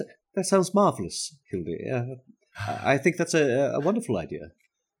 Yes, that sounds marvelous, Hildy. I think that's a wonderful idea.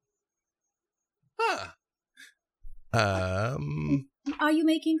 Are you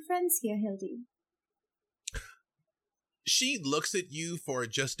making friends here, Hildy? She looks at you for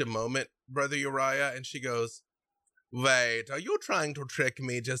just a moment, Brother Uriah, and she goes, "Wait, are you trying to trick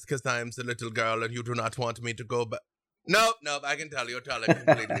me just because I'm the little girl and you do not want me to go back?" No, I can tell you're telling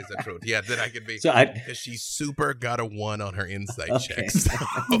completely the truth. Yeah, that I could be. Because she super got a 1 on her insight checks. So.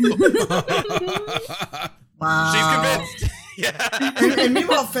 Wow. She's convinced. Yeah. And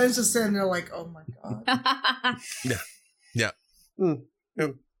meanwhile, Fence is sitting there like, oh my God. Yeah.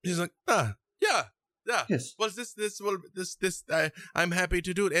 She's like, yeah. Yes. Well, I'm happy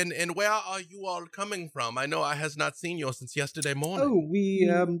to do it. And where are you all coming from? I know I has not seen you since yesterday morning. Oh, we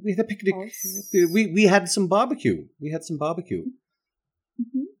had a picnic. We had some barbecue.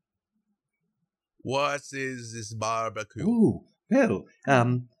 Mm-hmm. What is this barbecue? Oh, well,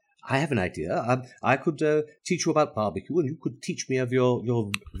 I have an idea. I could teach you about barbecue, and you could teach me of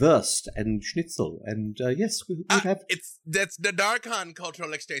your wurst and schnitzel. And yes, we'd have. That's the Darkhan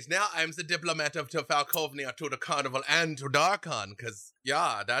cultural exchange. Now I'm the diplomat of Falkovnia to the carnival and to Darkhan, because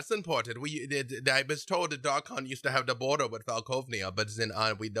that's important. I was told that Darkhan used to have the border with Falkovnia, but then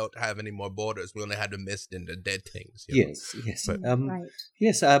we don't have any more borders. We only had the mist and the dead things. Yes. Right.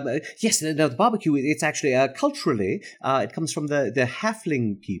 Yes. Yes. No, the barbecue. It's actually culturally. It comes from the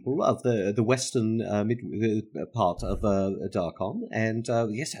halfling people of the western mid part of Darkon, and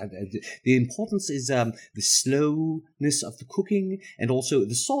yes, the importance is the slowness of the cooking, and also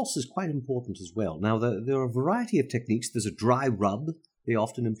the sauce is quite important as well. Now there are a variety of techniques. There's a dry rub they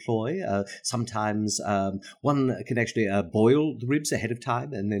often employ. Sometimes one can actually boil the ribs ahead of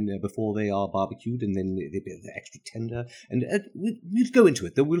time, and then before they are barbecued, and then they're extra tender. And we'll go into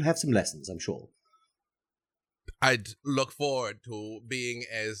it. We'll have some lessons, I'm sure. I'd look forward to being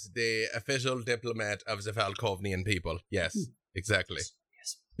as the official diplomat of the Falkovnian people. Yes, exactly.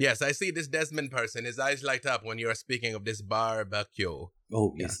 Yes, I see this Desmond person. His eyes light up when you're speaking of this barbecue.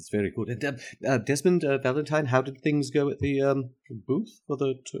 Oh, yes, it's very good. And, Desmond, Valentine, how did things go at the booth for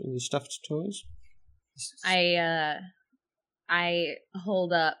the stuffed toys? I I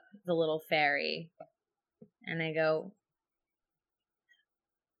hold up the little fairy and I go,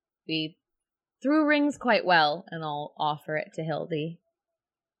 we threw rings quite well, and I'll offer it to Hildy.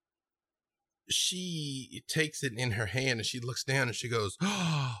 She takes it in her hand and she looks down and she goes,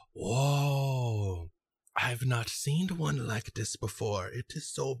 oh, whoa, I've not seen one like this before. It is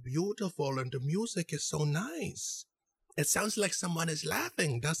so beautiful and the music is so nice. It sounds like someone is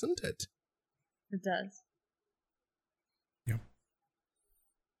laughing, doesn't it? It does. Yeah.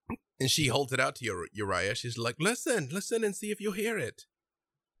 And she holds it out to Uriah. She's like, listen and see if you hear it.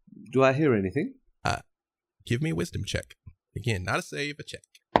 Do I hear anything? Give me a wisdom check. Again, not a save, a check.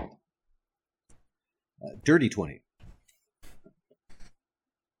 Dirty 20.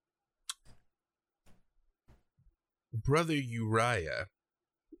 Brother Uriah,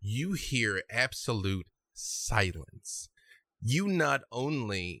 you hear absolute silence. You not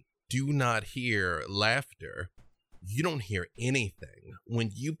only do not hear laughter, you don't hear anything.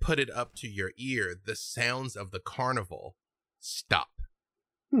 When you put it up to your ear, the sounds of the carnival stop.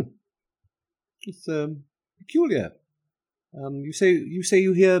 It's peculiar. You say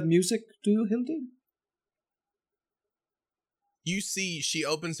you hear music, do you, Hildy? You see she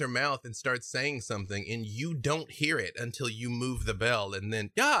opens her mouth and starts saying something, and you don't hear it until you move the bell, and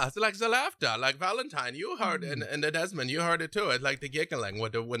then, yeah, it's like the laughter, like Valentine, you heard, and the Desmond, you heard it too. It's like the giggling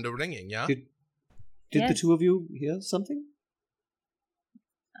when the ringing, yeah? Did Yes. the two of you hear something?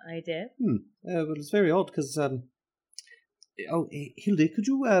 I did. Well, it's very odd, because, Hildy, could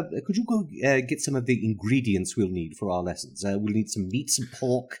you go get some of the ingredients we'll need for our lessons? We'll need some meat, some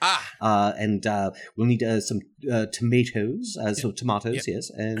pork, and we'll need some tomatoes, tomatoes,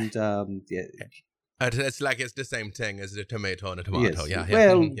 yes, and yeah. It's like it's the same thing as the tomato and a tomato, Yes. yeah.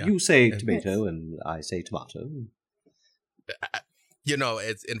 Well, yeah. you say tomato, and I say tomato. You know,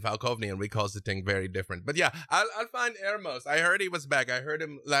 it's in Falkovnian, we call the thing very different. But yeah, I'll find Ermos. I heard he was back. I heard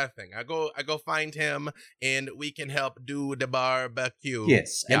him laughing. I go find him, and we can help do the barbecue.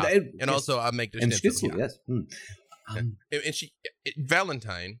 Yes, yeah. and yes. Also I'll make the and schnitzel. schnitzel, Yeah. yes. And she,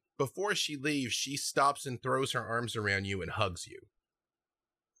 Valentine, before she leaves, she stops and throws her arms around you and hugs you.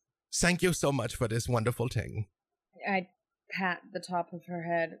 Thank you so much for this wonderful thing. I pat the top of her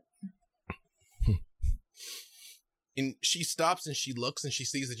head. And she stops and she looks and she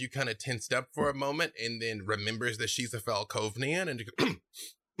sees that you kind of tensed up for a moment and then remembers that she's a Falkovnian and you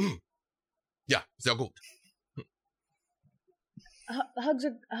go, yeah, so good.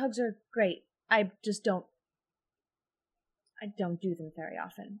 Hugs are great. I just don't do them very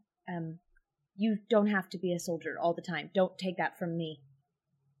often. You don't have to be a soldier all the time. Don't take that from me.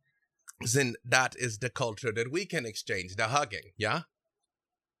 Then that is the culture that we can exchange, the hugging, yeah?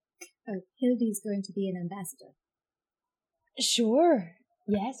 Oh, Hildy's going to be an ambassador. Sure.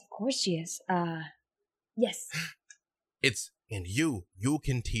 Yes, of course she is. Yes. And you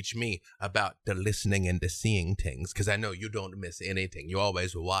can teach me about the listening and the seeing things, because I know you don't miss anything. You're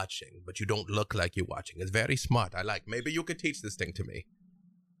always watching, but you don't look like you're watching. It's very smart. I like. Maybe you could teach this thing to me.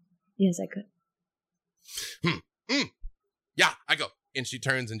 Yes, I could. Yeah, I go. And she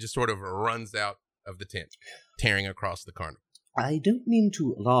turns and just sort of runs out of the tent, tearing across the carnival. I don't mean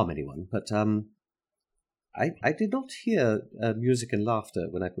to alarm anyone, but I did not hear music and laughter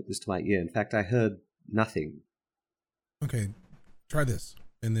when I put this to my ear. In fact, I heard nothing. Okay, try this.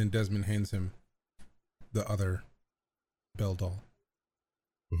 And then Desmond hands him the other bell doll.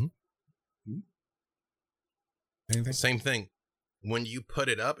 Mm-hmm. Anything? Same thing. When you put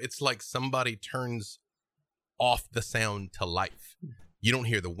it up, it's like somebody turns off the sound to life. You don't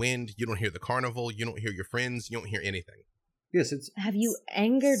hear the wind. You don't hear the carnival. You don't hear your friends. You don't hear anything. Yes, it's... Have you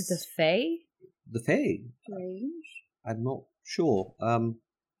angered the Fae? The Fae? Strange. I'm not sure.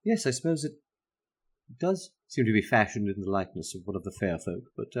 Yes, I suppose it does seem to be fashioned in the likeness of one of the fair folk,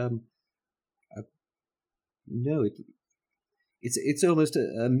 but no, it's almost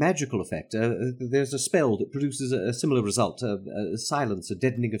a magical effect. There's a spell that produces a similar result, a silence, a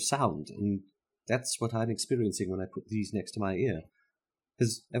deadening of sound, and that's what I'm experiencing when I put these next to my ear.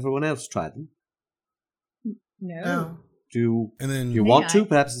 Has everyone else tried them? No. Do And then you May want I? to?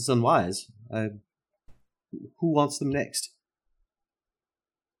 Perhaps it's unwise. Who wants them next?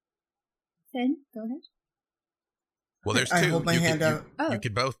 Fen, go ahead. Well, there's I two. hold my hand out. You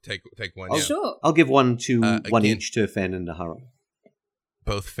could both take one. Oh, Yeah. Sure. I'll give one to one Again. each to Fen and Nahara.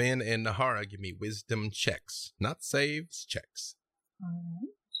 Both Finn and Nahara give me wisdom checks, not saves, checks.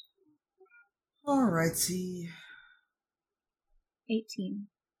 All right. Alrighty. 18.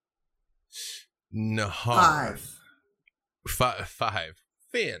 Nahara. 5. Five.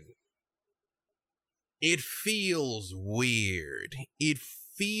 Finn. It feels weird. It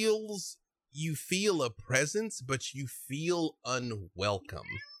feels you feel a presence, but you feel unwelcome.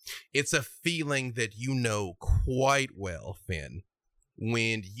 It's a feeling that you know quite well, Finn.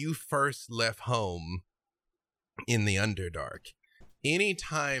 When you first left home in the Underdark,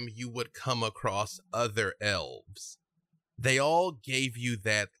 anytime you would come across other elves, they all gave you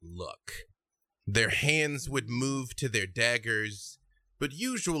that look. Their hands would move to their daggers, but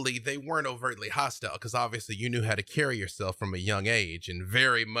usually they weren't overtly hostile because obviously you knew how to carry yourself from a young age and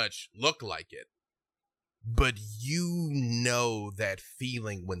very much look like it. But you know that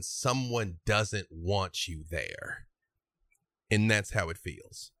feeling when someone doesn't want you there. And that's how it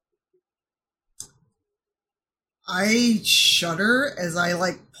feels. I shudder as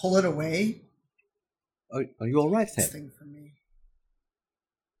I pull it away. Are you all right, This then? thing for me.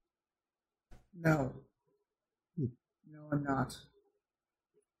 No. No, I'm not.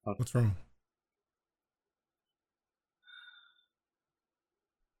 What's wrong?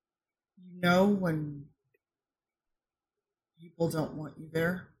 You know when people don't want you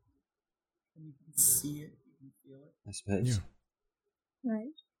there? And you can see it, you can feel it. I suppose. Yeah.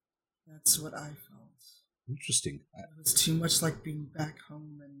 Right. That's what I felt. Interesting. It was too much like being back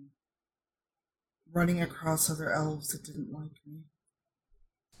home and running across other elves that didn't like me.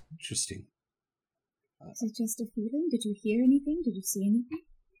 Interesting. Is it just a feeling? Did you hear anything? Did you see anything?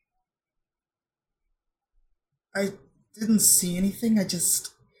 I didn't see anything, it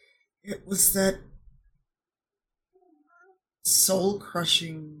was that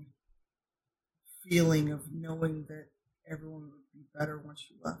soul-crushing feeling of knowing that everyone would be better once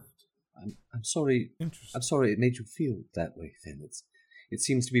you left. I'm sorry. Interesting. I'm sorry it made you feel that way, Finn. It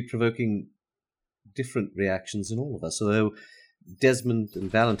seems to be provoking different reactions in all of us, although Desmond and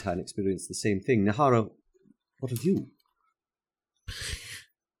Valentine experienced the same thing. Nahara, what of you?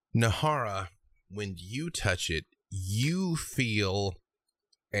 Nahara, when you touch it, you feel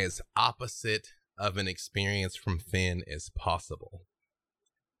as opposite of an experience from Finn as possible.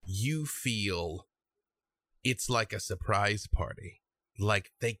 You feel it's like a surprise party.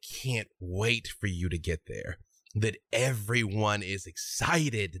 Like they can't wait for you to get there. That everyone is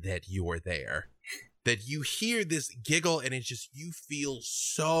excited that you're there. That you hear this giggle and it's just, you feel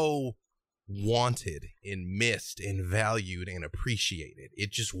so wanted and missed and valued and appreciated.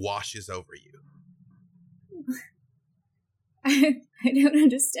 It just washes over you. I don't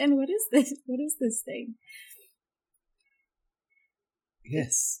understand. What is this? What is this thing?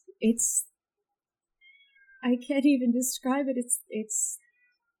 Yes. It's I can't even describe it. It's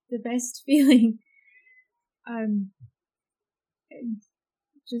the best feeling.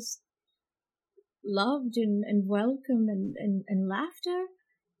 Just loved and welcome and laughter.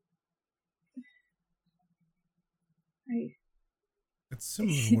 It's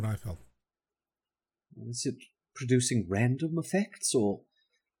similar to what I felt. Is it producing random effects, or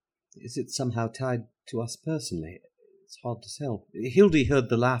is it somehow tied to us personally? It's hard to tell. Hildy heard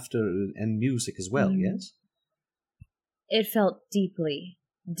the laughter and music as well, yes? It felt deeply,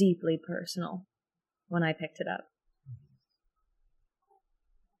 deeply personal when I picked it up.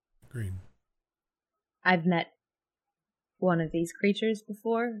 Agreed. I've met one of these creatures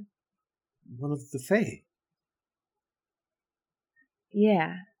before. One of the Fae.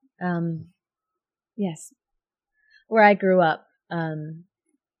 Yeah. Yes. Where I grew up, In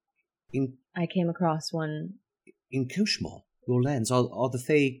I came across one. in Koshmar, your lands, are the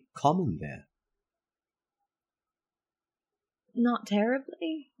Fae common there? Not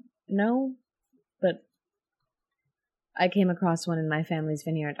terribly, no. But I came across one in my family's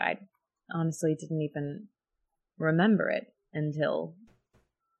vineyard. I honestly didn't even remember it until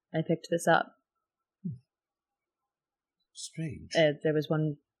I picked this up. Strange. There was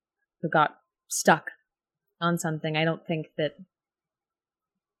one who got stuck on something. I don't think that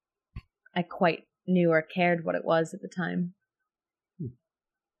I quite knew or cared what it was at the time.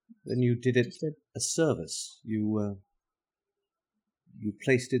 Then you did it Just a service. You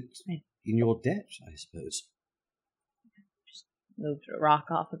placed it in your debt, I suppose. moved a rock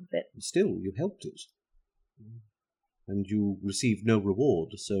off of it. Still, you helped it. And you received no reward,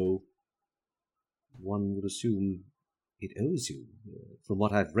 so one would assume it owes you. From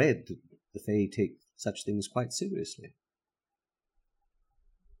what I've read, the Fae take such things quite seriously.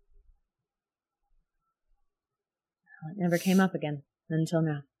 It never came up again until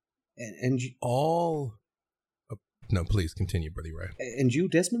now. And you, No, please continue, Brother Ray. and you,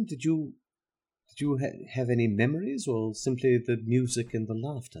 Desmond, did you have any memories, or simply the music and the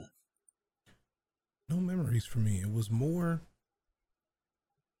laughter? No memories for me. It was more...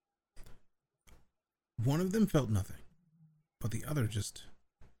 One of them felt nothing, but the other just...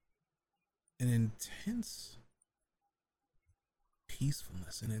 an intense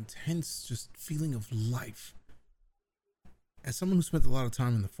peacefulness, an intense just feeling of life. As someone who spent a lot of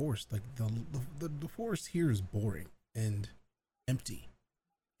time in the forest, like the forest here is boring and empty.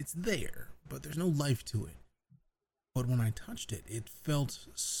 It's there, but there's no life to it. But when I touched it, it felt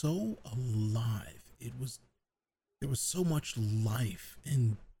so alive. There was so much life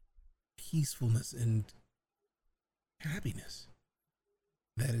and peacefulness and happiness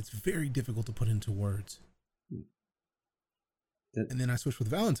that it's very difficult to put into words. And then I switched with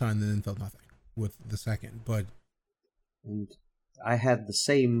Valentine and then felt nothing with the second. And I had the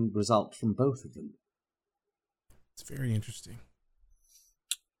same result from both of them. It's very interesting.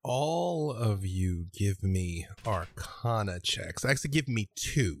 All of you give me Arcana checks. Actually, give me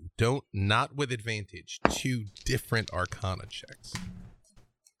 2. Not with advantage. 2 different Arcana checks.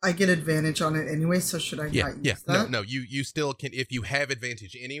 I get advantage on it anyway, so should I not use that? No, you still can, if you have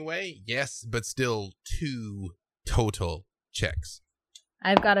advantage anyway, yes, but still 2 total checks.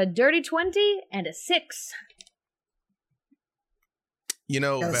 I've got a dirty 20 and a 6. You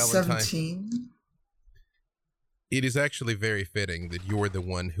know, Valentine, 17. it is actually very fitting that you're the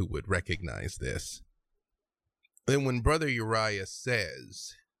one who would recognize this. Then when Brother Uriah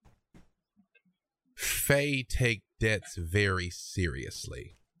says, Fae take debts very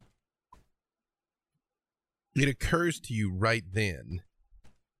seriously, it occurs to you right then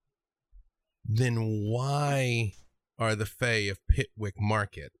why are the Fae of Pitwick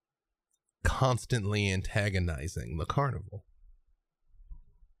Market constantly antagonizing the carnival?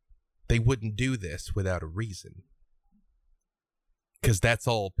 They wouldn't do this without a reason. Because that's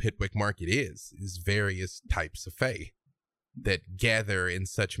all Pitwick Market is various types of Fae that gather in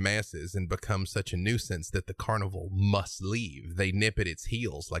such masses and become such a nuisance that the carnival must leave. They nip at its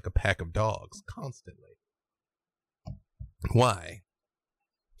heels like a pack of dogs constantly. Why?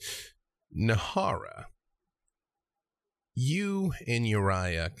 Nahara, you and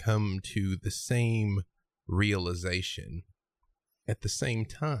Uriah come to the same realization at the same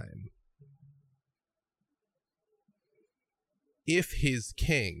time. If his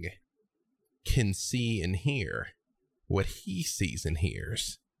king can see and hear what he sees and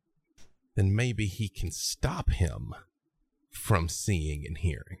hears, then maybe he can stop him from seeing and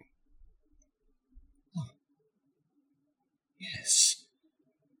hearing. Yes.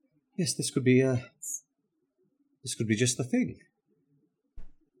 Yes, this could be just the thing.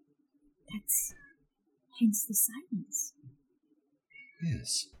 That's hence the silence.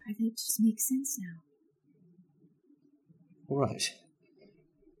 Yes. That just makes sense now. All right.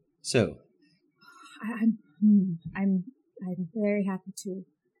 So, I'm very happy to.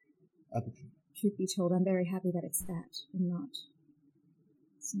 Truth be told, I'm very happy that it's that and not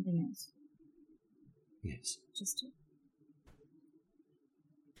something else. yes.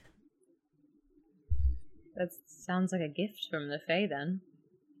 That sounds like a gift from the Fae, then.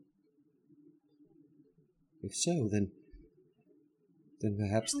 If so, then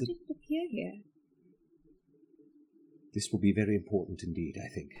perhaps How did it appear here? this will be very important indeed, I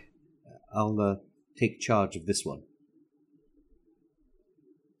think. I'll take charge of this one.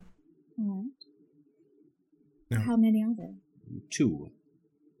 All right. No. How many are there? 2.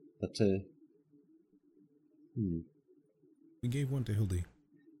 But, We gave one to Hildy.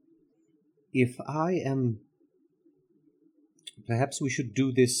 If I am... Perhaps we should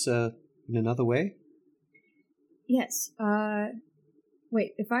do this in another way? Yes.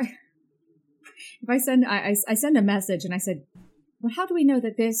 Wait. If I send I send a message and I said, well, how do we know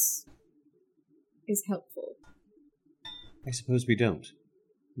that this is helpful? I suppose we don't.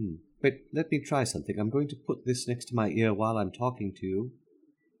 But let me try something. I'm going to put this next to my ear while I'm talking to you.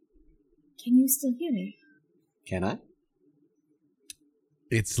 Can you still hear me? Can I?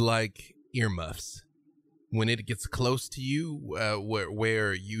 It's like earmuffs. When it gets close to you,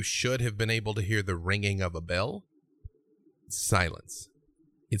 where you should have been able to hear the ringing of a bell, silence.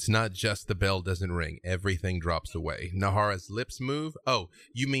 It's not just the bell doesn't ring. Everything drops away. Nahara's lips move. Oh,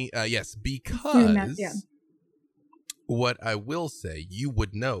 you mean, yes, because what I will say, you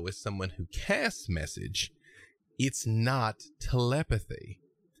would know as someone who casts message, it's not telepathy.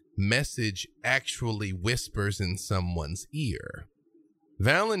 Message actually whispers in someone's ear.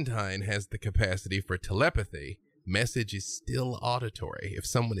 Valentine has the capacity for telepathy. Message is still auditory. If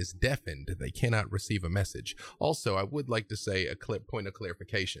someone is deafened, they cannot receive a message. Also, I would like to say a point of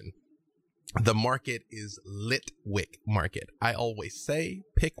clarification. The market is Litwick Market. I always say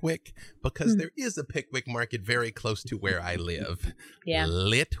Pickwick because there is a Pickwick Market very close to where I live. Yeah.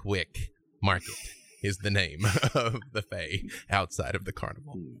 Litwick Market is the name of the Fae outside of the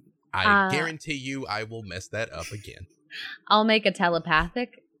carnival. I guarantee you I will mess that up again. I'll make a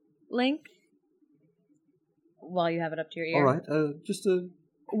telepathic link. while you have it up to your ear. All right, just a...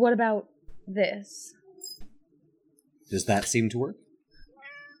 What about this? Does that seem to work?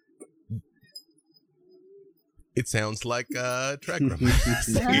 It sounds like Tregram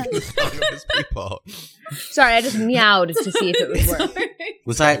singing the song of his people. Sorry, I just meowed to see if it would work.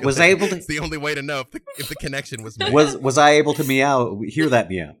 Was I able to... It's the only way to know if the connection was made. Was I able to hear that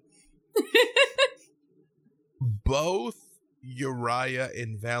meow? Both Uriah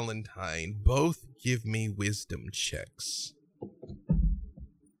and Valentine both give me wisdom checks.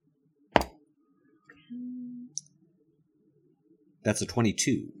 That's a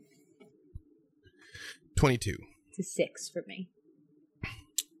 22. 22. It's a 6 for me.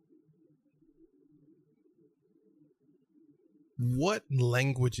 What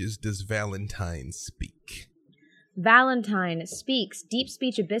languages does Valentine speak? Valentine speaks deep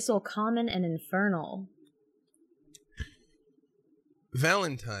speech, abyssal, common, and infernal.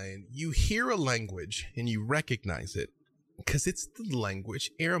 Valentine, you hear a language and you recognize it because it's the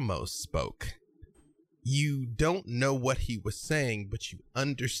language Eremos spoke. You don't know what he was saying, but you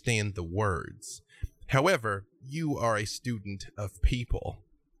understand the words. However, you are a student of people.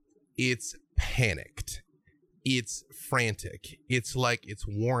 It's panicked. It's frantic. It's like it's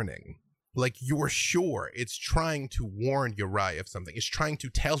warning. Like you're sure it's trying to warn Uriah of something. It's trying to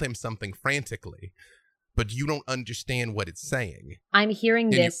tell him something frantically, but you don't understand what it's saying. I'm hearing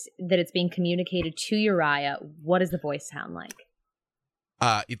that it's being communicated to Uriah. What does the voice sound like?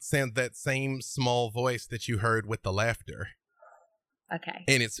 It sounds that same small voice that you heard with the laughter. Okay.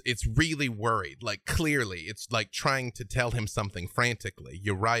 And it's really worried. Like clearly, it's like trying to tell him something frantically.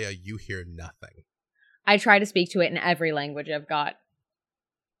 Uriah, you hear nothing. I try to speak to it in every language I've got,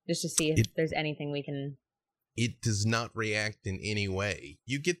 just to see if there's anything we can... It does not react in any way.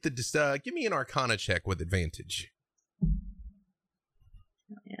 You get the... give me an Arcana check with advantage.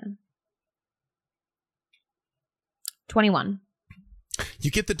 Oh, yeah. 21.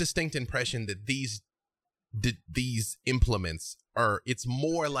 You get the distinct impression that these implements are... It's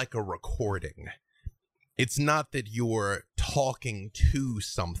more like a recording. It's not that you're talking to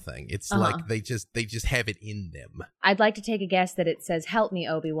something. It's like they just have it in them. I'd like to take a guess that it says, "Help me,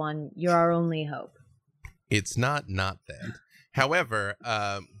 Obi-Wan. You're our only hope." It's not that. However,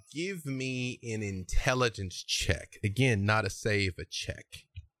 give me an intelligence check. Again, not a save, a check.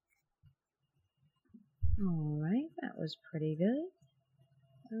 All right, that was pretty good.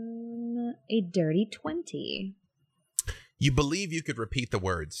 A dirty 20. You believe you could repeat the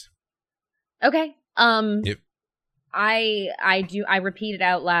words. Okay. Yep. I repeat it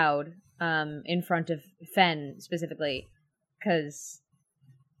out loud in front of Fen specifically because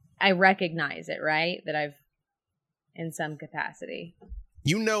I recognize it, right? That I've in some capacity.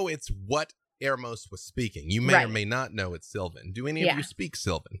 You know it's what Eremos was speaking. You may or may not know it's Sylvan. Do any of you speak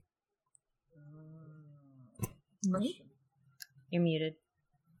Sylvan? You're muted.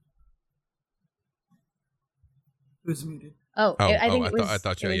 Who's muted? I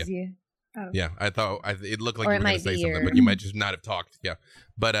thought you. Oh. Yeah, I thought it looked like or you were going to say something, but you might just not have talked. Yeah,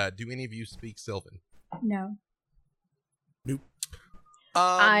 but do any of you speak Sylvan? No. Nope.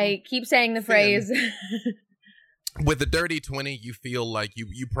 I keep saying the phrase. With the dirty 20, you feel like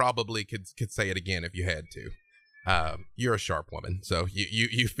you probably could say it again if you had to. You're a sharp woman, so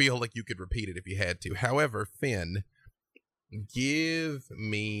you feel like you could repeat it if you had to. However, Finn, give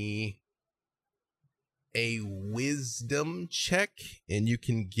me a wisdom check, and you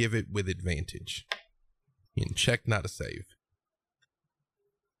can give it with advantage. You can check, not a save.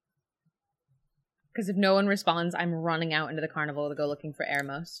 Because if no one responds, I'm running out into the carnival to go looking for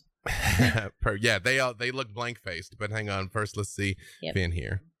Eremos. Yeah, they look blank faced, but hang on. First, let's see Finn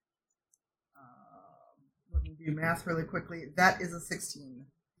here. Let me do math really quickly. That is a 16.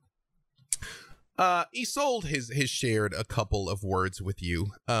 Isolde has shared a couple of words with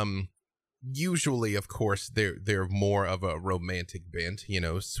you. Usually, of course, they're more of a romantic bent, you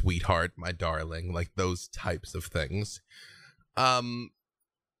know, sweetheart, my darling, like those types of things.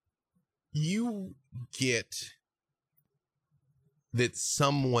 You get that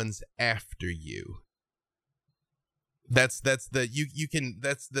someone's after you. That's the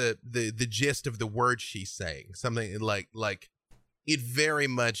gist of the word she's saying. Something like it very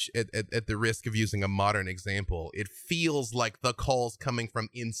much, at the risk of using a modern example, it feels like the call's coming from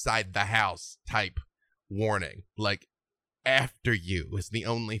inside the house type warning. Like, after you is the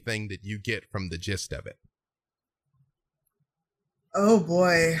only thing that you get from the gist of it. Oh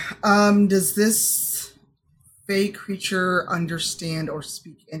boy. Does this fey creature understand or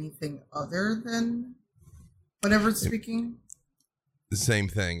speak anything other than whatever it's speaking? The same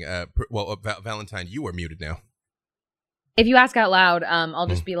thing. Valentine, you are muted now. If you ask out loud, I'll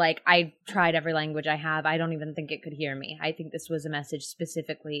just be like, I tried every language I have. I don't even think it could hear me. I think this was a message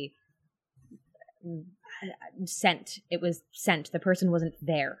specifically sent. It was sent. The person wasn't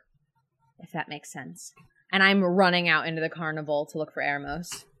there, if that makes sense. And I'm running out into the carnival to look for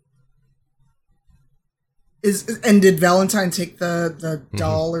Eremos. And did Valentine take the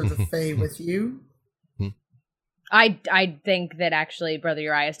doll or the fae with you? I think that actually Brother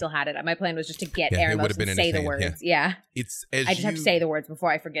Uriah still had it. My plan was just to get Eremos and say the words. Yeah. It's I just have to say the words before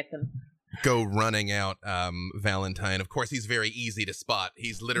I forget them. Go running out, Valentine. Of course, he's very easy to spot.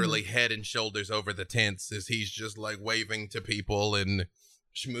 He's literally head and shoulders over the tents as he's just like waving to people and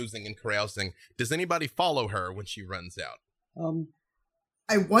schmoozing and carousing. Does anybody follow her when she runs out?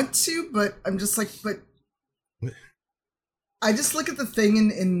 I want to, but I'm just like, I just look at the thing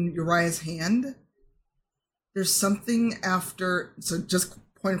in Uriah's hand. There's something after, so just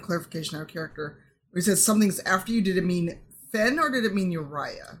point of clarification, our character, where he says something's after you. Did it mean Fen or did it mean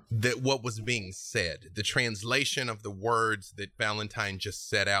Uriah? That what was being said, the translation of the words that Valentine just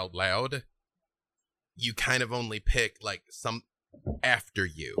said out loud, you kind of only pick like some after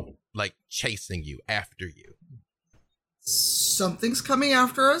you, like chasing you, after you. Something's coming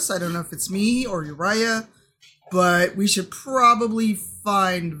after us. I don't know if it's me or Uriah, but we should probably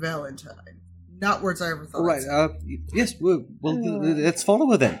find Valentine. Not words I ever thought. All right. Yes. Well, let's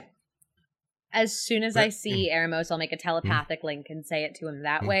follow her then. As soon as I see Eremos, I'll make a telepathic link and say it to him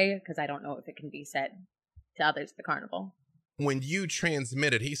that way, because I don't know if it can be said to others at the carnival. When you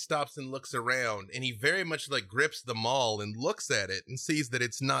transmit it, he stops and looks around, and he very much like grips the maul and looks at it and sees that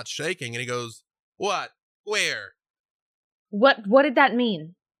it's not shaking, and he goes, "What? Where? What did that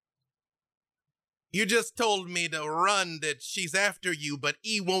mean?" You just told me to run, that she's after you, but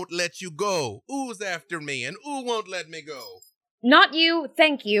E won't let you go. Oo's after me, and Oo won't let me go. Not you,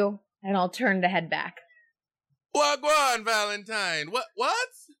 thank you. And I'll turn to head back. Wagwan, Valentine. What?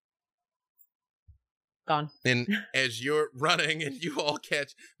 Gone. And as you're running and you all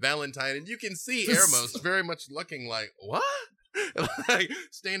catch Valentine, and you can see Eremos very much looking like, what? Like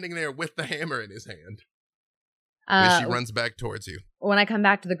standing there with the hammer in his hand. As she runs back towards you. When I come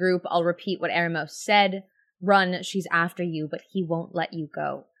back to the group, I'll repeat what Eremos said. Run, she's after you, but he won't let you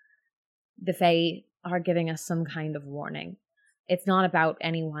go. The Fae are giving us some kind of warning. It's not about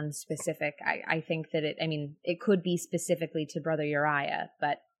anyone specific. I think that it could be specifically to Brother Uriah,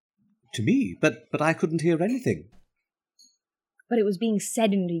 but... To me, but I couldn't hear anything. But it was being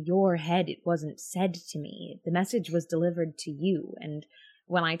said into your head. It wasn't said to me. The message was delivered to you, and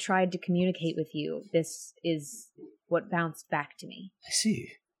when I tried to communicate with you, this is what bounced back to me. I see.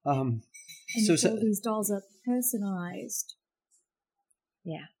 And So all these dolls are personalized.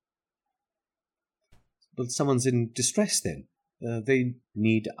 Yeah. But someone's in distress then. They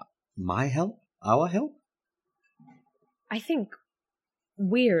need my help? Our help? I think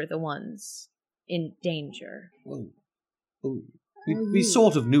we're the ones in danger. Well, we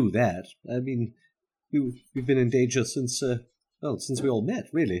sort of knew that. I mean, we've been in danger since we all met,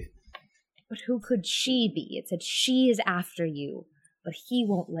 really. But who could she be? It said she is after you, but he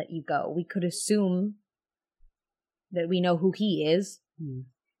won't let you go. We could assume that we know who he is.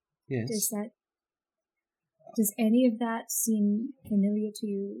 Yes. Does any of that seem familiar to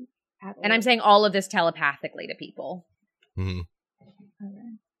you at all? And I'm saying all of this telepathically to people. Mm-hmm.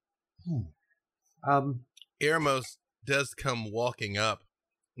 Okay. Eremos does come walking up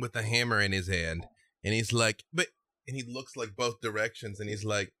with a hammer in his hand, and he's like, and he looks like both directions, and he's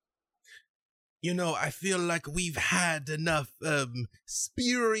like, I feel like we've had enough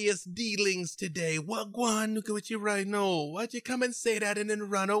spurious dealings today. Wagwan, look at what you right now. Why'd you come and say that and then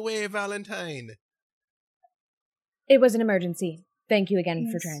run away, Valentine? It was an emergency. Thank you again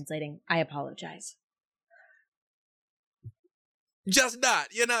for translating. I apologize. Just that.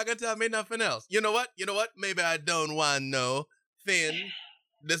 You're not going to tell me nothing else. You know what? Maybe I don't want to know. Finn,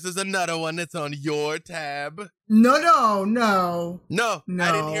 this is another one that's on your tab. No. No,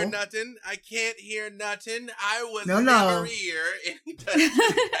 I didn't hear nothing. I can't hear nothing. I was never here. And he does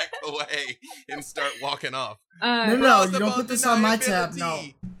back away and start walking off. No, you don't put this on my tab. No.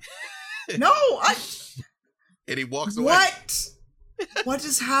 And he walks away. What? What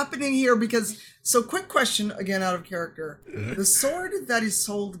is happening here? So quick question, again out of character. The sword that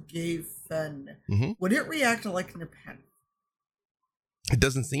Isolde gave Fen, would it react like Nepenthe? It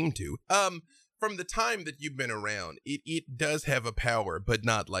doesn't seem to. From the time that you've been around, it does have a power, but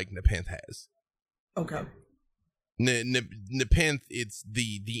not like Nepenthe has. Okay. Nepenthe, it's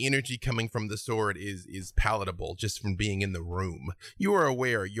the energy coming from the sword is palatable just from being in the room. You are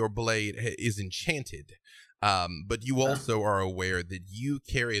aware your blade is enchanted, but you also are aware that you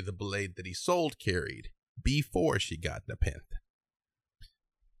carry the blade that Isolde carried, before she got Nepenthe.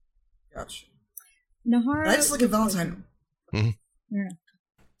 Gotcha. Nahara. I just look at Valentine. Mhm. Yeah.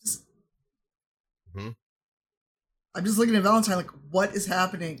 Just, Mhm. I'm just looking at Valentine like, what is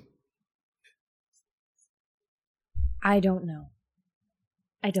happening? I don't know.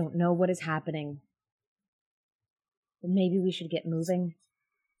 I don't know what is happening. But maybe we should get moving.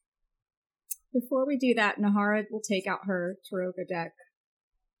 Before we do that, Nahara will take out her Taroga deck,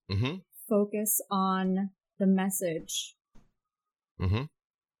 Mm-hmm. focus on the message, Mm-hmm.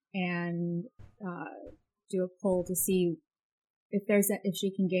 and do a poll to see if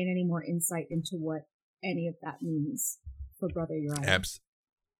she can gain any more insight into what any of that means for Brother Uriah.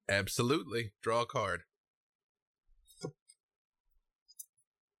 Absolutely. Draw a card.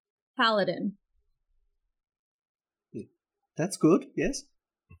 Paladin. That's good, yes.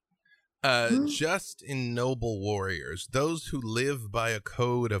 Just in noble warriors, those who live by a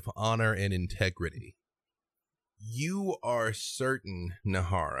code of honor and integrity. You are certain,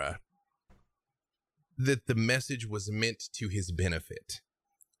 Nahara, that the message was meant to his benefit.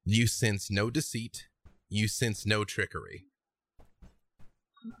 You sense no deceit. You sense no trickery.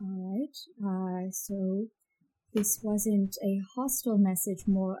 All right. So this wasn't a hostile message,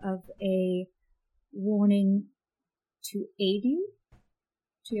 more of a warning to aid you,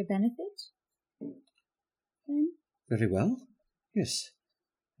 to your benefit. Then? Very well. Yes.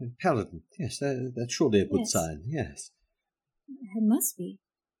 Paladin, yes, that's surely a good Yes. sign, yes. It must be.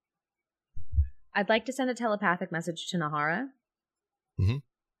 I'd like to send a telepathic message to Nahara. Mm-hmm.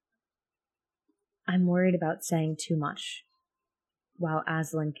 I'm worried about saying too much while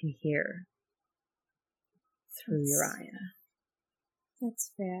Aslan can hear through Uriah.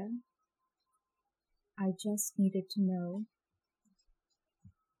 That's fair. I just needed to know.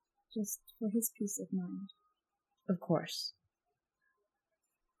 Just for his peace of mind. Of course.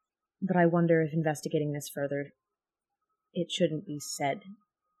 But I wonder if investigating this further, it shouldn't be said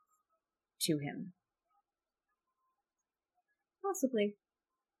to him. Possibly.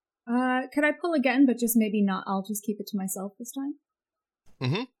 Could I pull again, but just maybe not? I'll just keep it to myself this time.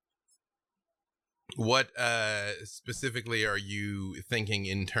 Mm-hmm. What specifically are you thinking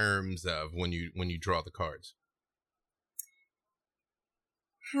in terms of when you draw the cards?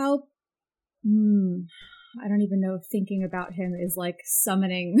 How? I don't even know if thinking about him is like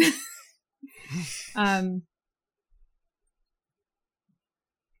summoning.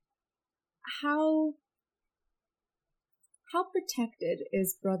 How protected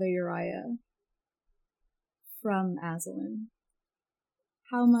is Brother Uriah from Aslan?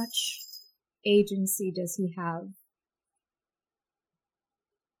 How much agency does he have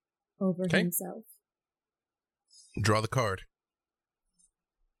over himself? Draw the card.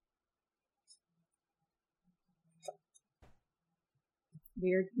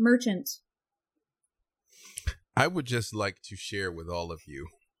 Weird. Merchant. I would just like to share with all of you,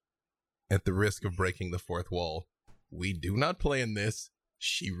 at the risk of breaking the fourth wall, we do not plan this.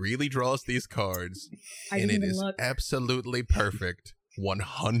 She really draws these cards, and it is absolutely perfect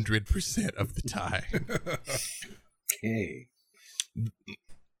 100% of the time. Okay.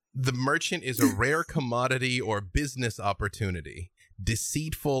 The merchant is a rare commodity or business opportunity,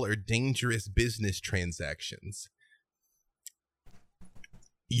 deceitful or dangerous business transactions.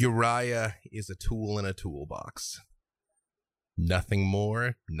 Uriah is a tool in a toolbox. Nothing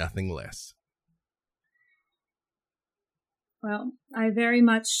more, nothing less. Well, I very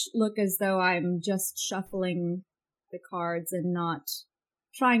much look as though I'm just shuffling the cards and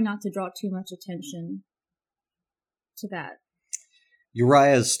trying not to draw too much attention to that.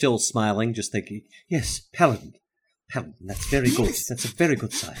 Uriah is still smiling, just thinking, yes, Paladin, that's very good. That's a very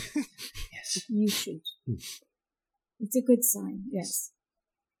good sign. Yes. You should. It's a good sign, yes.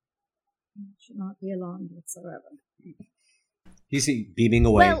 You should not be alarmed whatsoever. He's beaming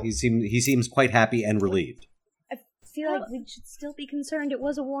away. Well- He seems quite happy and relieved. I feel like we should still be concerned. It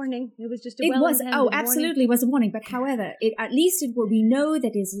was a warning. It was just a It was, well-intended absolutely was a warning, but however, at least we know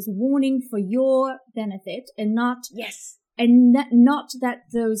that it is a warning for your benefit and not Yes. not that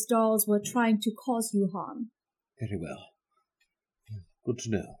those dolls were trying to cause you harm. Very well. Good to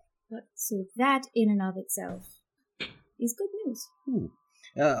know. So that in and of itself is good news.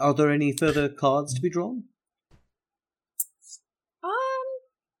 Are there any further cards to be drawn?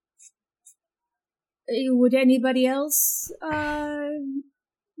 Would anybody else? I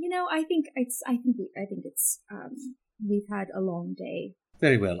think it's. We've had a long day.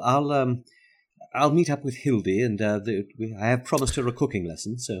 Very well. I'll meet up with Hildy, and I have promised her a cooking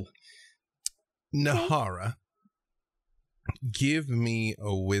lesson. So, Nahara, give me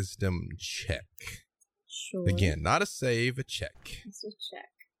a wisdom check. Sure. Again, not a save, a check. It's a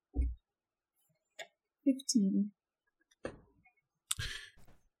check. 15.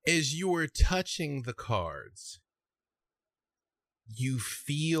 As you are touching the cards, you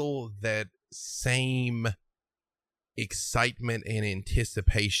feel that same excitement and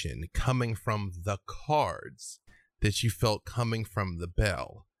anticipation coming from the cards that you felt coming from the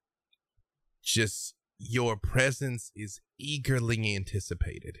bell. Just your presence is eagerly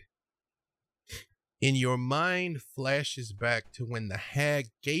anticipated. And your mind flashes back to when the hag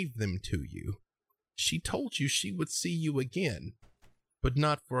gave them to you. She told you she would see you again, but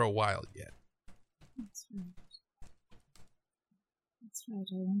not for a while yet. That's right. That's right.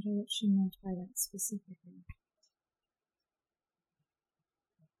 I wonder what she meant by that specifically.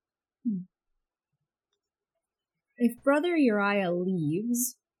 If Brother Uriah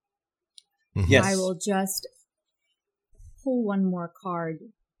leaves, Yes. I will just pull one more card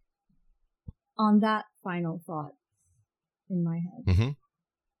on that final thought in my head.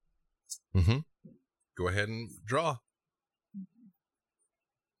 Go ahead and draw.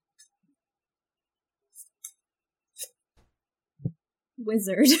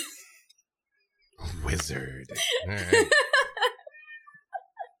 Wizard. Wizard. All right.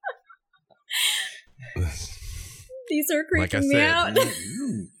 These are Like I creeping me said, out.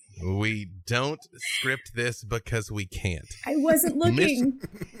 We don't script this because we can't. I wasn't looking.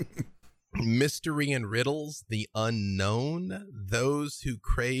 Mystery and riddles, the unknown, those who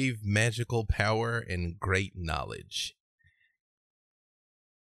crave magical power and great knowledge.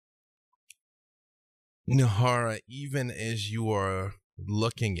 Nahara, even as you are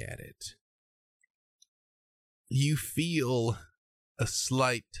looking at it, you feel a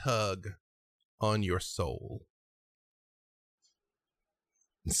slight tug on your soul.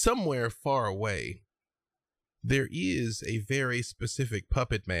 Somewhere far away, there is a very specific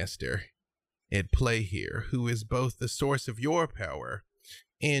puppet master at play here who is both the source of your power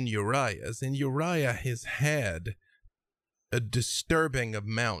and Uriah's, and Uriah has had a disturbing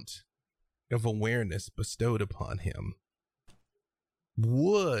amount of awareness bestowed upon him.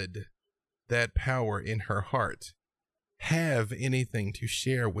 Would that power in her heart have anything to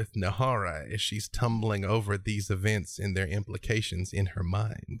share with Nahara as she's tumbling over these events and their implications in her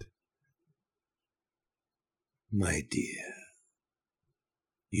mind? My dear,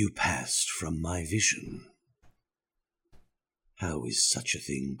 you passed from my vision. How is such a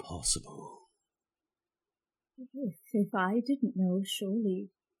thing possible? If I didn't know, surely...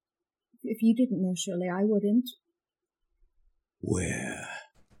 If you didn't know, surely I wouldn't. Where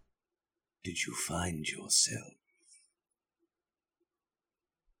did you find yourself?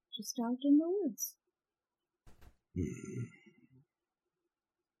 Just out in the woods.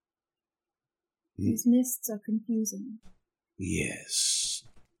 These mists are confusing. Yes,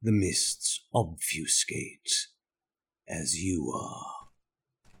 the mists obfuscate, as you are.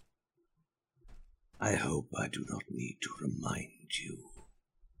 I hope I do not need to remind you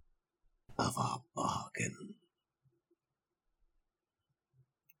of our bargain.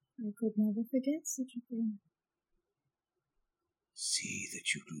 I could never forget such a thing. See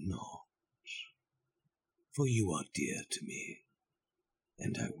that you do not, for you are dear to me,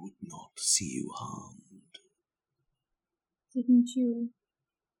 and I would not see you harmed. Didn't you?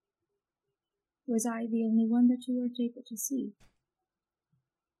 Was I the only one that you weren't able to see?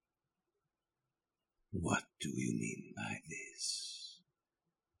 What do you mean by this?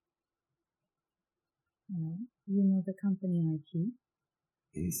 Well, you know the company I keep,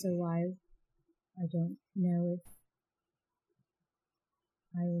 so I don't know if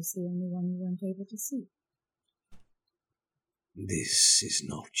I was the only one you weren't able to see. This is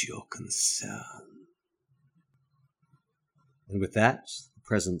not your concern. And with that, the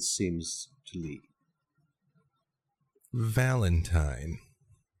presence seems to leave. Valentine,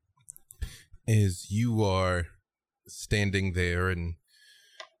 as you are standing there and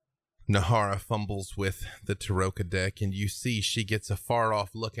Nahara fumbles with the Taroka deck, and you see she gets a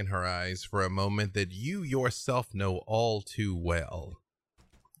far-off look in her eyes for a moment that you yourself know all too well.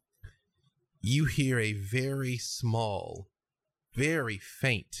 You hear a very small, very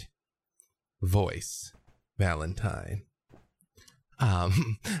faint voice. Valentine.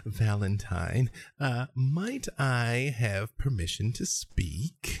 Valentine, might I have permission to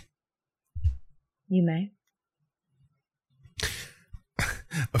speak? You may.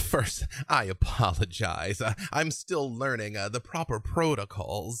 First, I apologize. I'm still learning the proper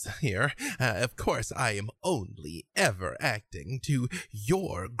protocols here. Of course, I am only ever acting to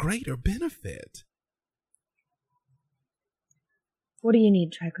your greater benefit. What do you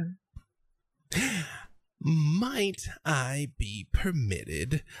need, Tricum? Might I be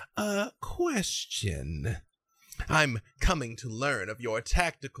permitted a question? I'm coming to learn of your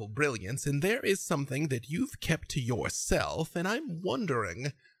tactical brilliance, and there is something that you've kept to yourself, and I'm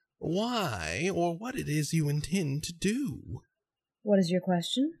wondering why or what it is you intend to do. What is your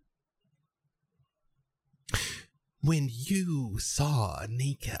question? When you saw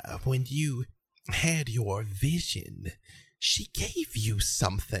Nika, when you had your vision, she gave you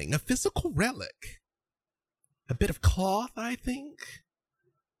something, a physical relic. A bit of cloth, I think?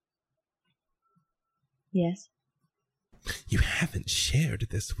 Yes. You haven't shared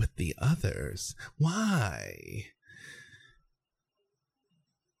this with the others. Why?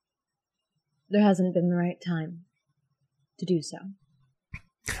 There hasn't been the right time to do so.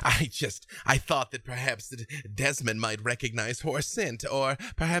 I thought that perhaps Desmond might recognize her scent, or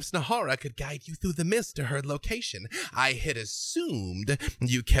perhaps Nahara could guide you through the mist to her location. I had assumed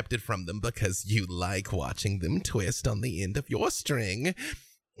you kept it from them because you like watching them twist on the end of your string.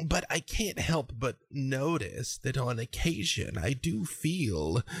 But I can't help but notice that on occasion I do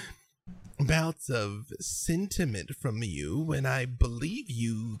feel bouts of sentiment from you, and I believe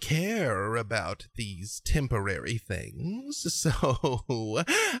you care about these temporary things, so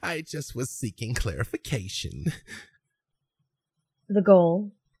I just was seeking clarification. The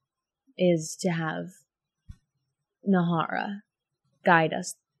goal is to have Nahara guide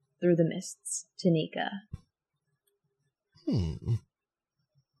us through the mists to Nika.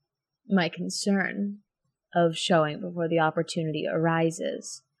 My concern of showing before the opportunity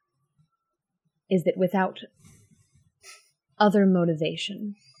arises is that without other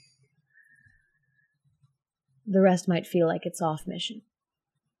motivation, the rest might feel like it's off mission.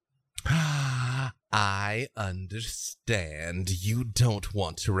 I understand. You don't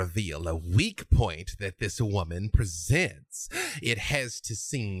want to reveal a weak point that this woman presents. It has to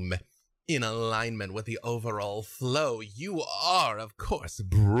seem in alignment with the overall flow. You are, of course,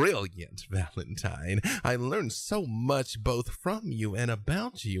 brilliant, Valentine. I learn so much both from you and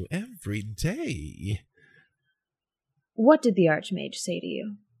about you every day. What did the Archmage say to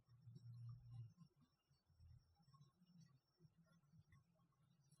you?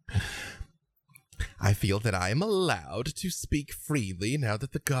 I feel that I am allowed to speak freely now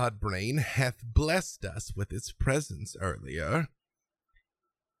that the Godbrain hath blessed us with its presence earlier.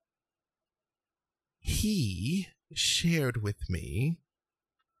 He shared with me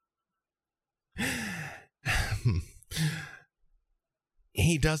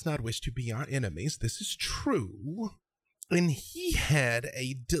he does not wish to be our enemies, this is true, and he had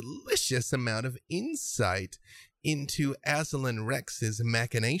a delicious amount of insight into Azalin Rex's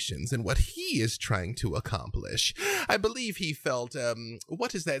machinations and what he is trying to accomplish. I believe he felt,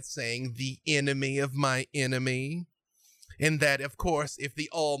 what is that saying, the enemy of my enemy? And that, of course, if the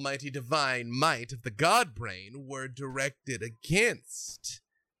almighty divine might of the Godbrain were directed against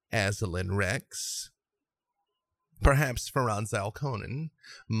Azalin Rex, perhaps Faranz Alconen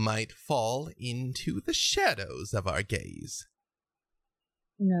might fall into the shadows of our gaze.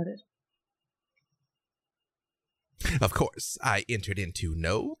 Noted. Of course, I entered into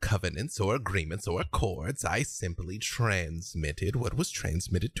no covenants or agreements or accords. I simply transmitted what was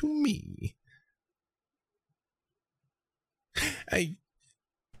transmitted to me. I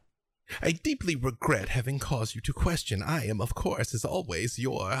deeply regret having caused you to question. I am, of course, as always,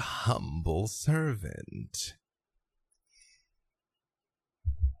 your humble servant.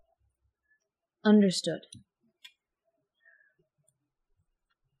 Understood.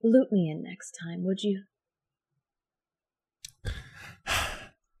 Loop me in next time, would you?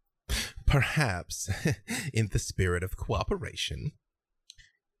 Perhaps, in the spirit of cooperation,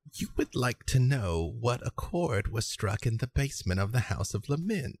 you would like to know what accord was struck in the basement of the House of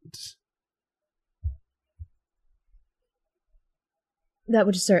Lament. That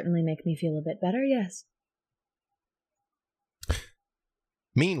would certainly make me feel a bit better, yes.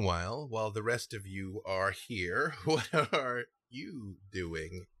 Meanwhile, while the rest of you are here, what are you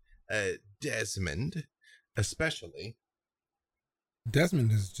doing? Desmond, especially.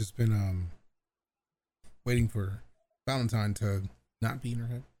 Desmond has just been waiting for Valentine to not be in her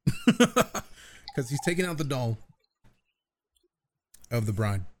head. Because he's taking out the doll of the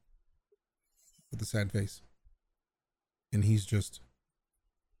bride with the sad face. And he's just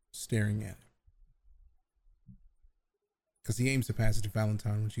staring at it. Because he aims to pass it to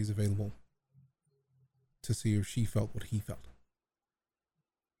Valentine when she's available to see if she felt what he felt.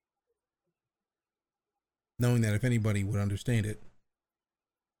 Knowing that if anybody would understand it,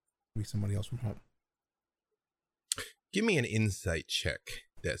 it'd be somebody else from home. Give me an insight check,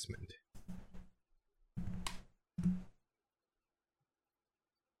 Desmond.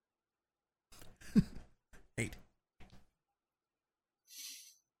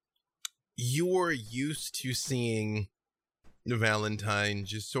 you're used to seeing Valentine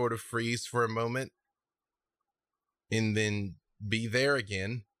just sort of freeze for a moment and then be there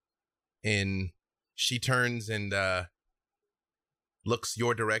again. And she turns and looks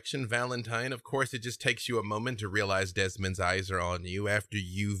your direction, Valentine. Of course, it just takes you a moment to realize Desmond's eyes are on you after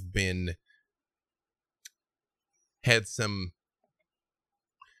you've had some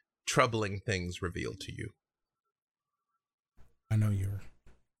troubling things revealed to you. I know you're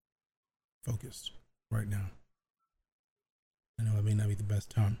focused right now. I know it may not be the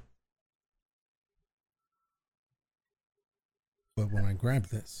best time. But when I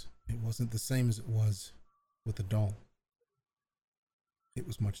grabbed this, it wasn't the same as it was with the doll. It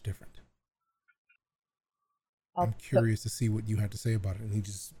was much different. I'm curious to see what you had to say about it. And he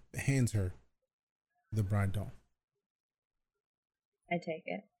just hands her the bride doll. I take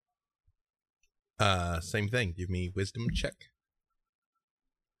it. Same thing. Give me wisdom check.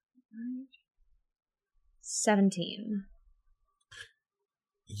 17.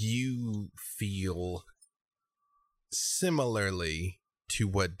 You feel similarly to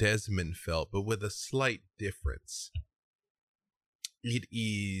what Desmond felt, but with a slight difference. It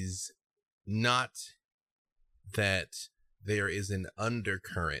is not that there is an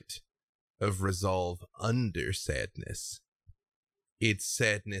undercurrent of resolve under sadness. Its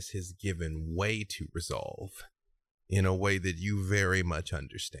sadness has given way to resolve in a way that you very much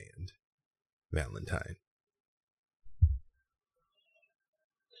understand, Valentine.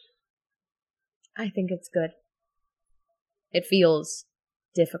 I think it's good. It feels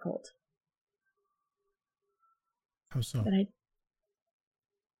difficult. How so? But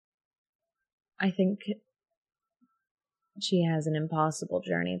I think she has an impossible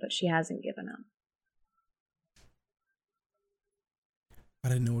journey, but she hasn't given up. I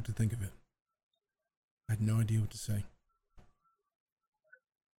didn't know what to think of it. I had no idea what to say.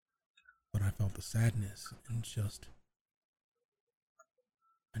 But I felt the sadness and just,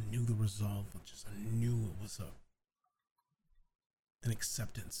 I knew the resolve, I knew it was an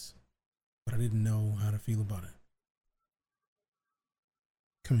acceptance. But I didn't know how to feel about it.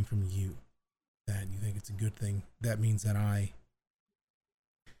 Coming from you, that you think it's a good thing, that means that I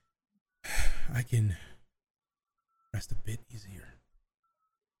can rest a bit easier.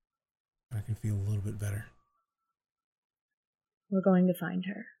 I can feel a little bit better. We're going to find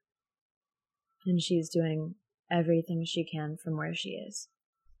her. And she's doing everything she can from where she is.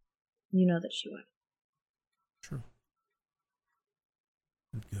 You know that she would. True.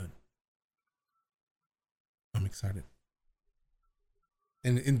 Good. I'm excited.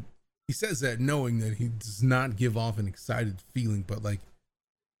 And he says that knowing that he does not give off an excited feeling, but like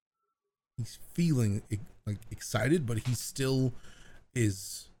he's feeling like excited, but he still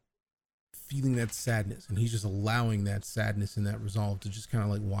is feeling that sadness, and he's just allowing that sadness and that resolve to just kind of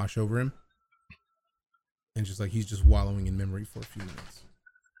like wash over him, and just like he's just wallowing in memory for a few minutes.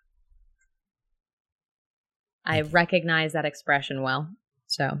 I recognize that expression well,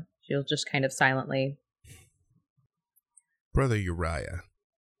 so she'll just kind of silently. Brother Uriah,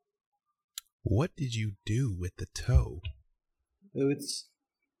 what did you do with the toe? Oh, it's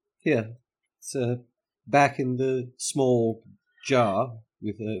here. It's back in the small jar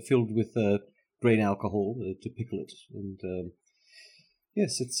with filled with grain alcohol to pickle it, and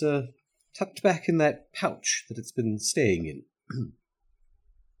yes, it's tucked back in that pouch that it's been staying in.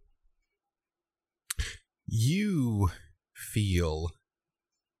 You feel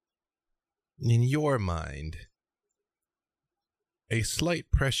in your mind a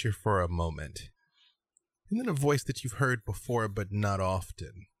slight pressure for a moment, and then a voice that you've heard before but not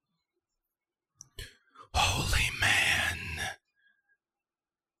often. Holy man.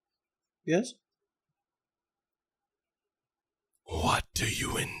 Yes? What do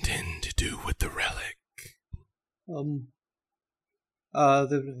you intend to do with the relic?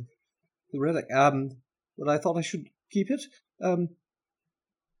 The relic, well, I thought I should keep it.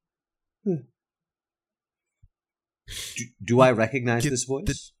 Do I recognize this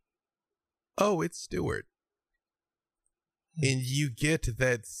voice? Oh, it's Stuart. And you get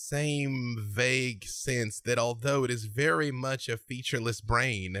that same vague sense that although it is very much a featureless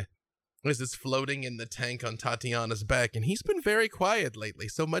brain, as it's floating in the tank on Tatiana's back, and he's been very quiet lately,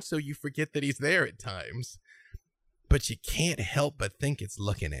 so much so you forget that he's there at times. But you can't help but think it's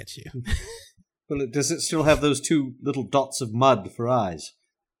looking at you. Well, does it still have those two little dots of mud for eyes?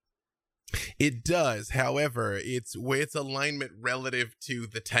 It does. However, its alignment relative to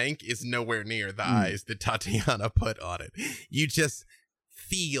the tank is nowhere near the eyes that Tatiana put on it. You just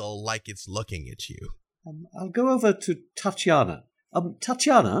feel like it's looking at you. I'll go over to Tatiana.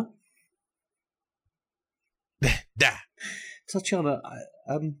 Tatiana? Da. Tatiana,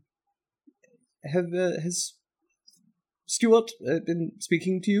 has Stuart been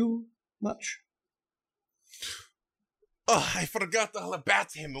speaking to you much? Oh, I forgot all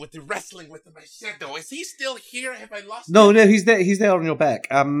about him with the wrestling with my shadow. Is he still here? Have I lost him? No, he's there. He's there on your back.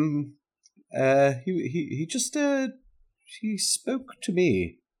 He just he spoke to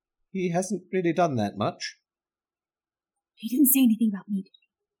me. He hasn't really done that much. He didn't say anything about me.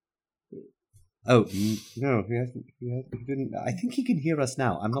 Oh no, he hasn't. He didn't. I think he can hear us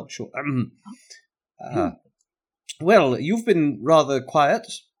now. I'm not sure. Well, you've been rather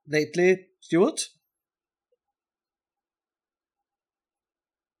quiet lately, Stuart.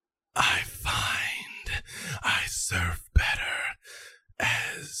 I find I serve better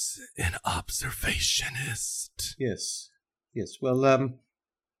as an observationist. Yes. Well,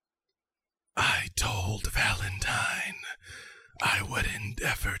 I told Valentine I would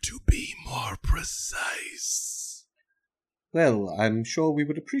endeavor to be more precise. Well, I'm sure we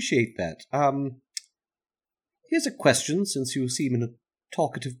would appreciate that. Here's a question, since you seem in a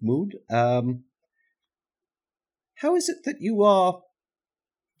talkative mood. How is it that you are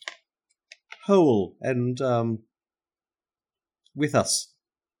whole and, with us?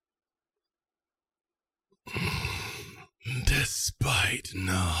 Despite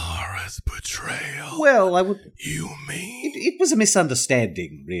Nahara's betrayal. Well, I would... You mean? It was a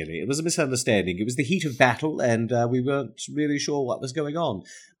misunderstanding, really. It was a misunderstanding. It was the heat of battle, and we weren't really sure what was going on.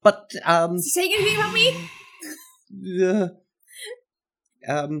 But, Is he saying anything about me?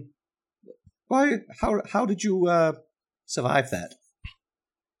 Why? How did you survive that?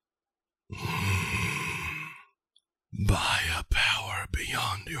 By a power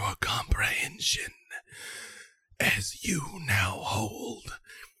beyond your comprehension, as you now hold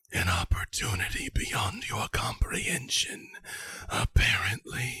an opportunity beyond your comprehension,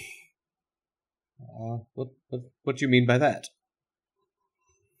 apparently. What do you mean by that?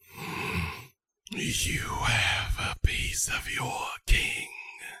 You have a piece of your king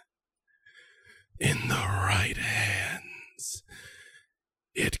in the right hands.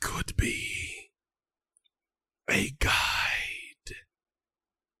 It could be a guide.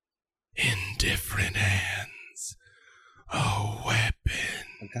 In different hands, a weapon.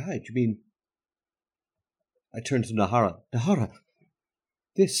 A guide? You mean... I turned to Nahara. Nahara,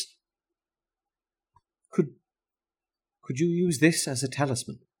 this... Could you use this as a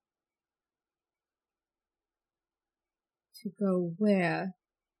talisman? To go where?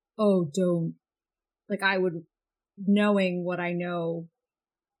 Oh, don't. Like, I would, knowing what I know.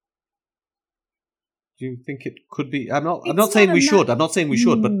 Do you think it could be? I'm not saying we should. I'm not saying we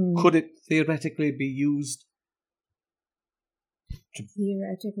should, but could it theoretically be used?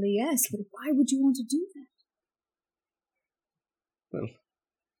 Theoretically, yes, but why would you want to do that? Well,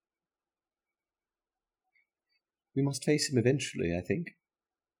 we must face him eventually, I think.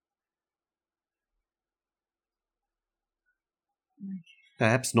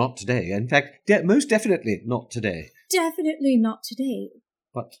 Perhaps not today. In fact, most definitely not today. Definitely not today.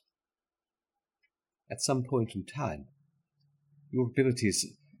 But at some point in time, your abilities,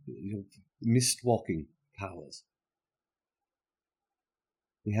 your mist-walking powers,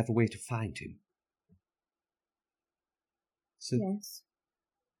 we have a way to find him. So, yes.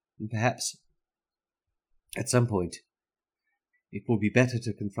 Perhaps, at some point, it will be better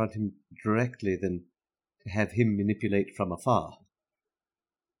to confront him directly than to have him manipulate from afar.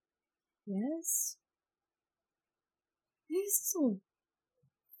 Yes. This is all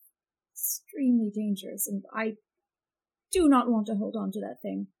extremely dangerous, and I do not want to hold on to that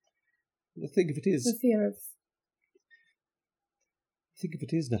thing. The thing of it is... The fear of... The thing of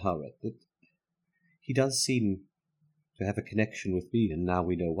it is, Nahara, that he does seem to have a connection with me, and now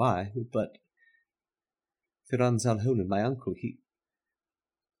we know why, but Firan Zalhonan, my uncle, he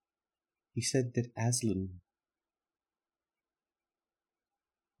said that Aslan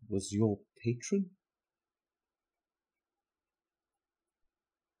was your patron?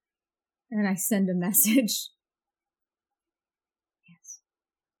 And I send a message. Yes.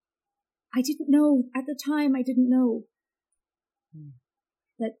 I didn't know, at the time I didn't know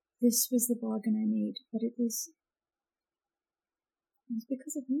that this was the bargain I made, but it was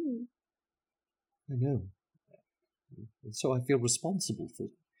because of you. I know. And so I feel responsible for...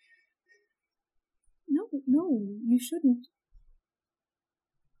 No, you shouldn't.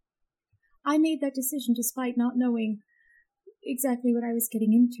 I made that decision despite not knowing exactly what I was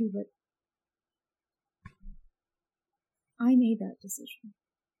getting into, but I made that decision.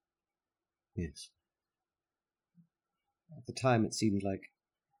 Yes. At the time it seemed like,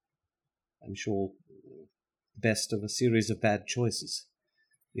 I'm sure, the best of a series of bad choices.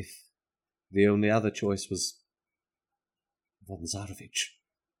 If the only other choice was von Zarovich.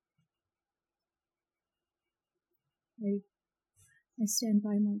 I stand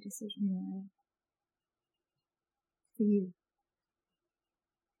by my decision, Uriah. For you.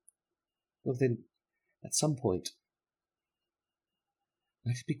 Well then, at some point,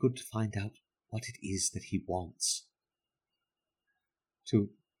 might it be good to find out what it is that he wants?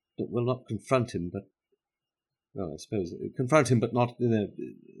 Well, not confront him, but, well, I suppose, confront him, but not in a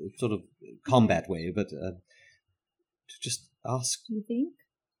sort of combat way, but to just ask. Do you think?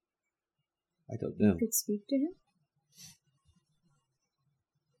 I don't know. You could speak to him?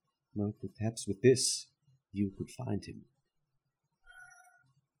 Well, perhaps with this, you could find him.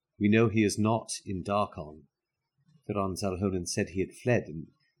 We know he is not in Darkon. Firan Zalhonan said he had fled, and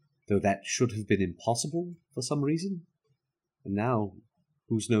though that should have been impossible for some reason, and now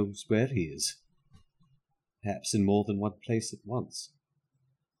who knows where he is? Perhaps in more than one place at once.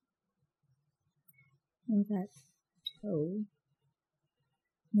 Oh, that toe.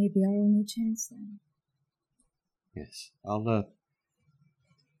 Maybe our only chance then. Yes, I'll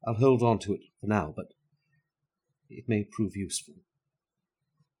hold on to it for now, but it may prove useful.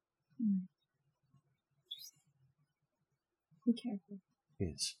 Be careful.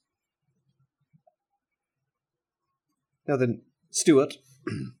 Yes. Now then, Stuart,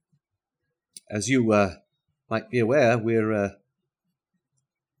 as you might be aware,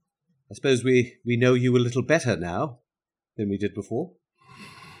 I suppose we know you a little better now than we did before.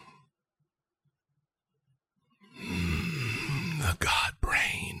 The God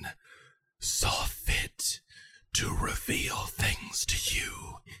Brain saw fit to reveal things to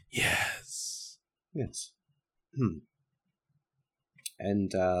you. Yes. Yes.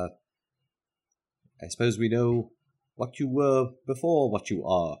 And I suppose we know what you were before what you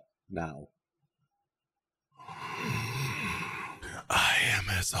are now. I am,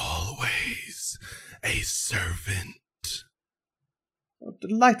 as always, a servant. Well,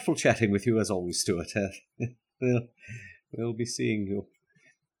 delightful chatting with you, as always, Stuart. We'll be seeing you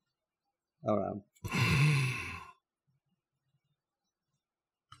around.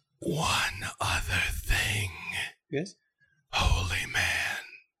 One other thing. Yes? Holy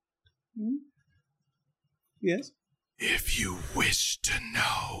man. Yes? If you wish to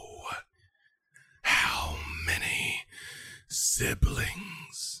know how many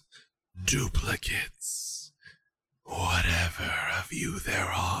siblings, duplicates, whatever of you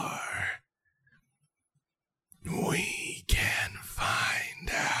there are, we can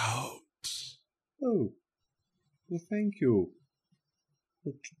find out. Oh, well, thank you.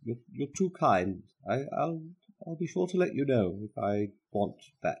 You're too kind. I'll be sure to let you know if I want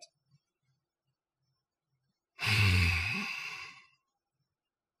that.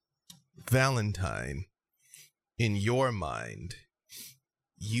 Valentine, in your mind,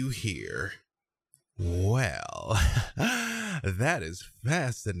 you hear, well, that is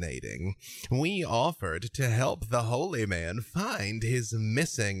fascinating. We offered to help the holy man find his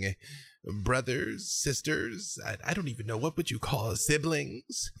missing brothers, sisters, I don't even know, what would you call it,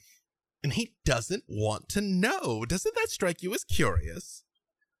 siblings? And he doesn't want to know. Doesn't that strike you as curious?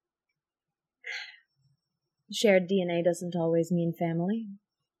 Shared DNA doesn't always mean family.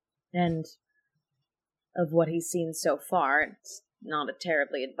 And of what he's seen so far, it's not a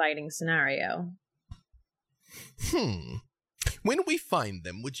terribly inviting scenario. When we find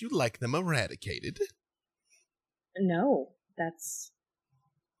them, would you like them eradicated? No, that's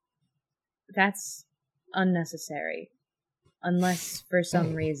unnecessary. Unless, for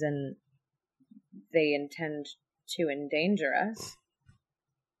some reason, they intend to endanger us.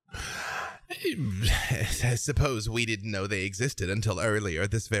 I suppose we didn't know they existed until earlier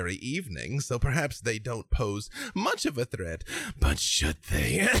this very evening, so perhaps they don't pose much of a threat. But should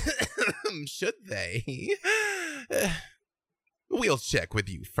they? Should they? We'll check with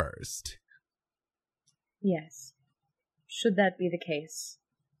you first. Yes. Should that be the case,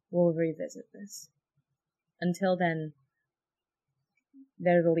 we'll revisit this. Until then,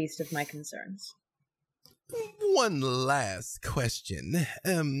 they're the least of my concerns. One last question.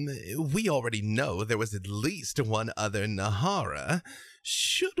 We already know there was at least one other Nahara.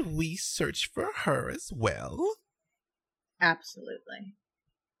 Should we search for her as well? Absolutely.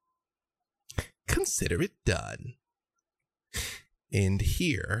 Consider it done. And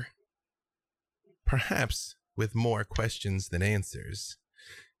here, perhaps with more questions than answers,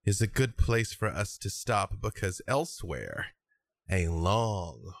 is a good place for us to stop, because elsewhere, a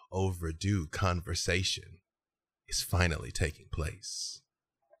long overdue conversation is finally taking place.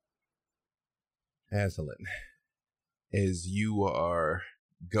 Azalin, as you are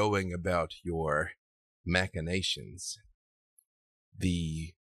going about your machinations,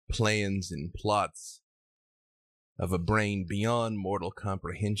 the plans and plots of a brain beyond mortal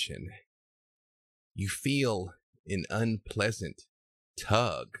comprehension, you feel an unpleasant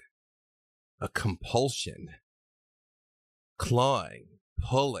tug, a compulsion, clawing,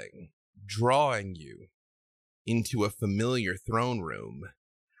 pulling, drawing you into a familiar throne room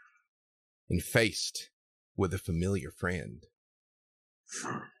and faced with a familiar friend.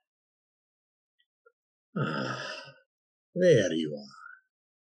 There you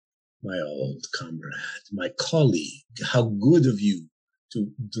are, my old comrade, my colleague. How good of you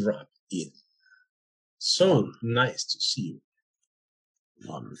to drop in. So nice to see you.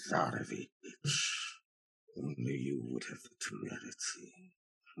 Von Zarevich, only you would have the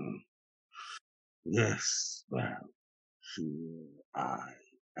temerity. Yes, well, here I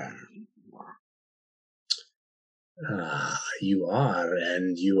am. You are,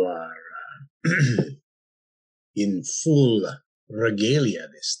 and you are in full regalia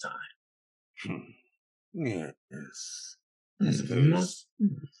this time. Yes, I suppose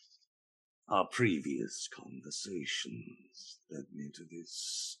our previous conversations led me to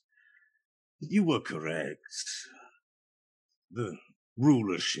this. You were correct. The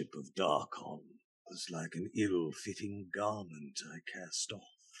rulership of Darkon was like an ill-fitting garment I cast off.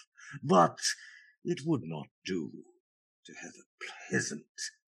 But it would not do to have a peasant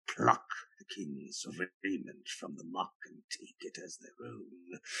pluck the king's raiment from the muck and take it as their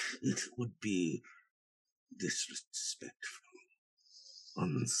own. It would be disrespectful,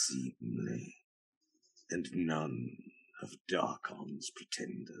 unseemly, and none of Darkon's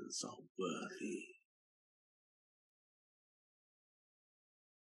pretenders are worthy.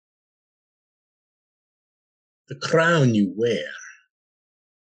 The crown you wear,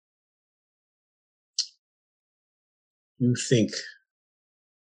 you think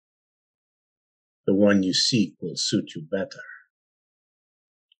the one you seek will suit you better.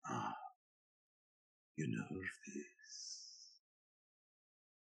 You know of this?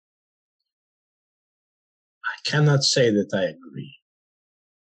 I cannot say that I agree.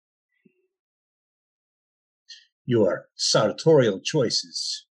 Your sartorial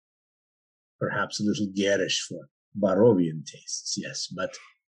choices, perhaps a little garish for Barovian tastes, yes, but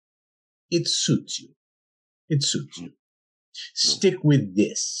it suits you. It suits you. Stick with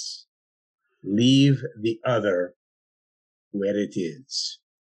this. Leave the other where it is.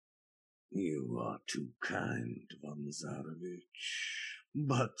 You are too kind, Von Zarevich,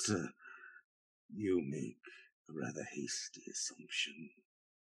 but you make a rather hasty assumption.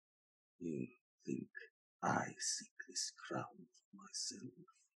 You think I seek this crown for myself.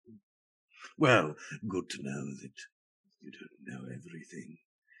 Well, good to know that you don't know everything.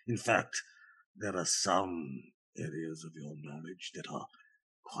 In fact, there are some areas of your knowledge that are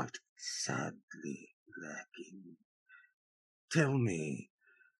quite sadly lacking. Tell me,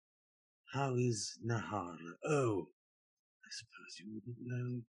 how is Nahara? Oh, I suppose you wouldn't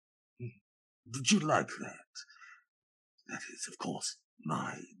know. Did you like that? That is, of course,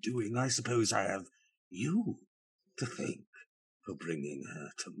 my doing. I suppose I have you to thank for bringing her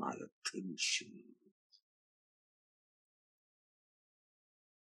to my attention.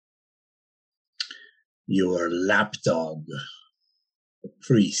 Your lapdog, the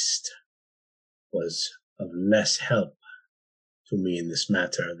priest, was of less help to me in this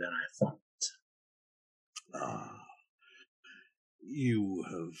matter than I thought. You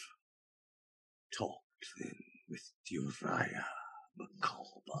have talked then with Uriah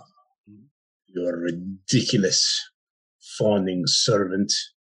McCulber. Your ridiculous fawning servant,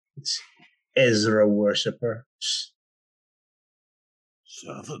 this Ezra worshipper.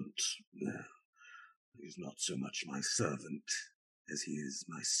 Servant? No, he is not so much my servant as he is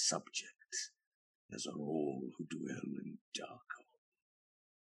my subject, as are all who dwell in Darkon.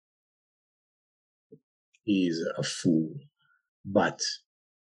 He's a fool, but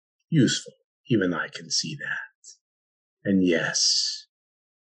useful. Even I can see that. And yes,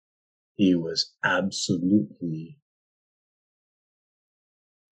 he was absolutely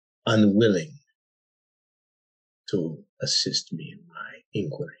unwilling to assist me in my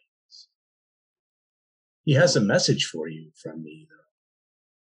inquiries. He has a message for you from me,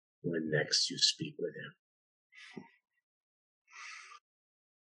 though, when next you speak with him.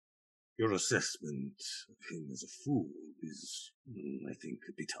 Your assessment of him as a fool is, I think,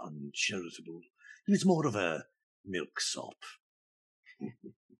 a bit uncharitable. He's more of a milksop.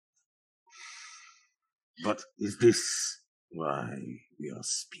 But is this why we are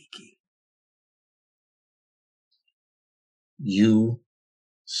speaking? You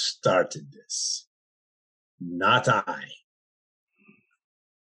started this, not I.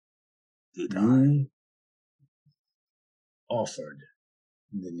 Did you offered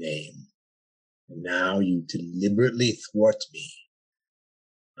the name, and now you deliberately thwart me.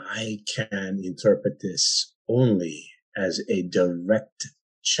 I can interpret this only as a direct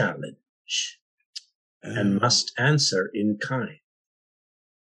challenge and must answer in kind.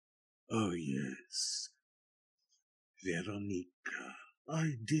 Oh, yes. Veronica.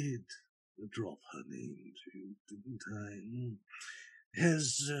 I did drop her name to you, didn't I?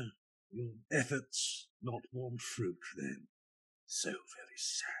 Has your efforts not borne fruit then? So very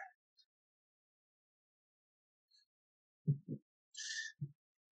sad.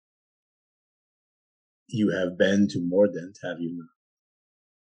 You have been to Mordant, have you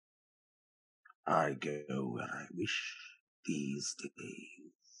not? I go where I wish these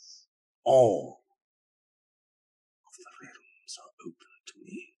days. All of the realms are open to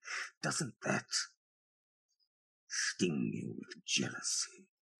me. Doesn't that sting you with jealousy?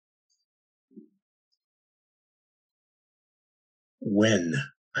 When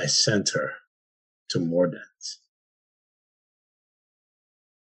I sent her to Mordant,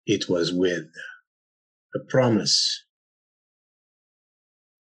 it was with a promise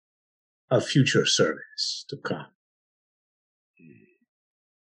of future service to come.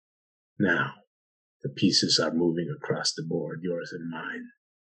 Now, the pieces are moving across the board, yours and mine.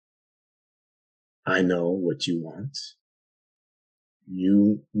 I know what you want.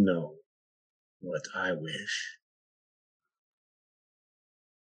 You know what I wish.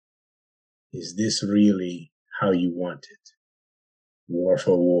 Is this really how you want it? War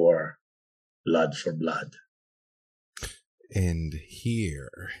for war, blood for blood. And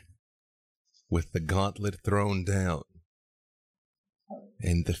here, with the gauntlet thrown down,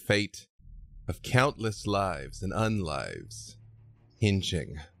 and the fate of countless lives and unlives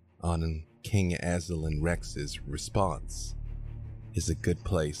hinging on King Azalin Rex's response, is a good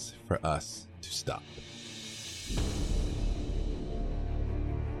place for us to stop.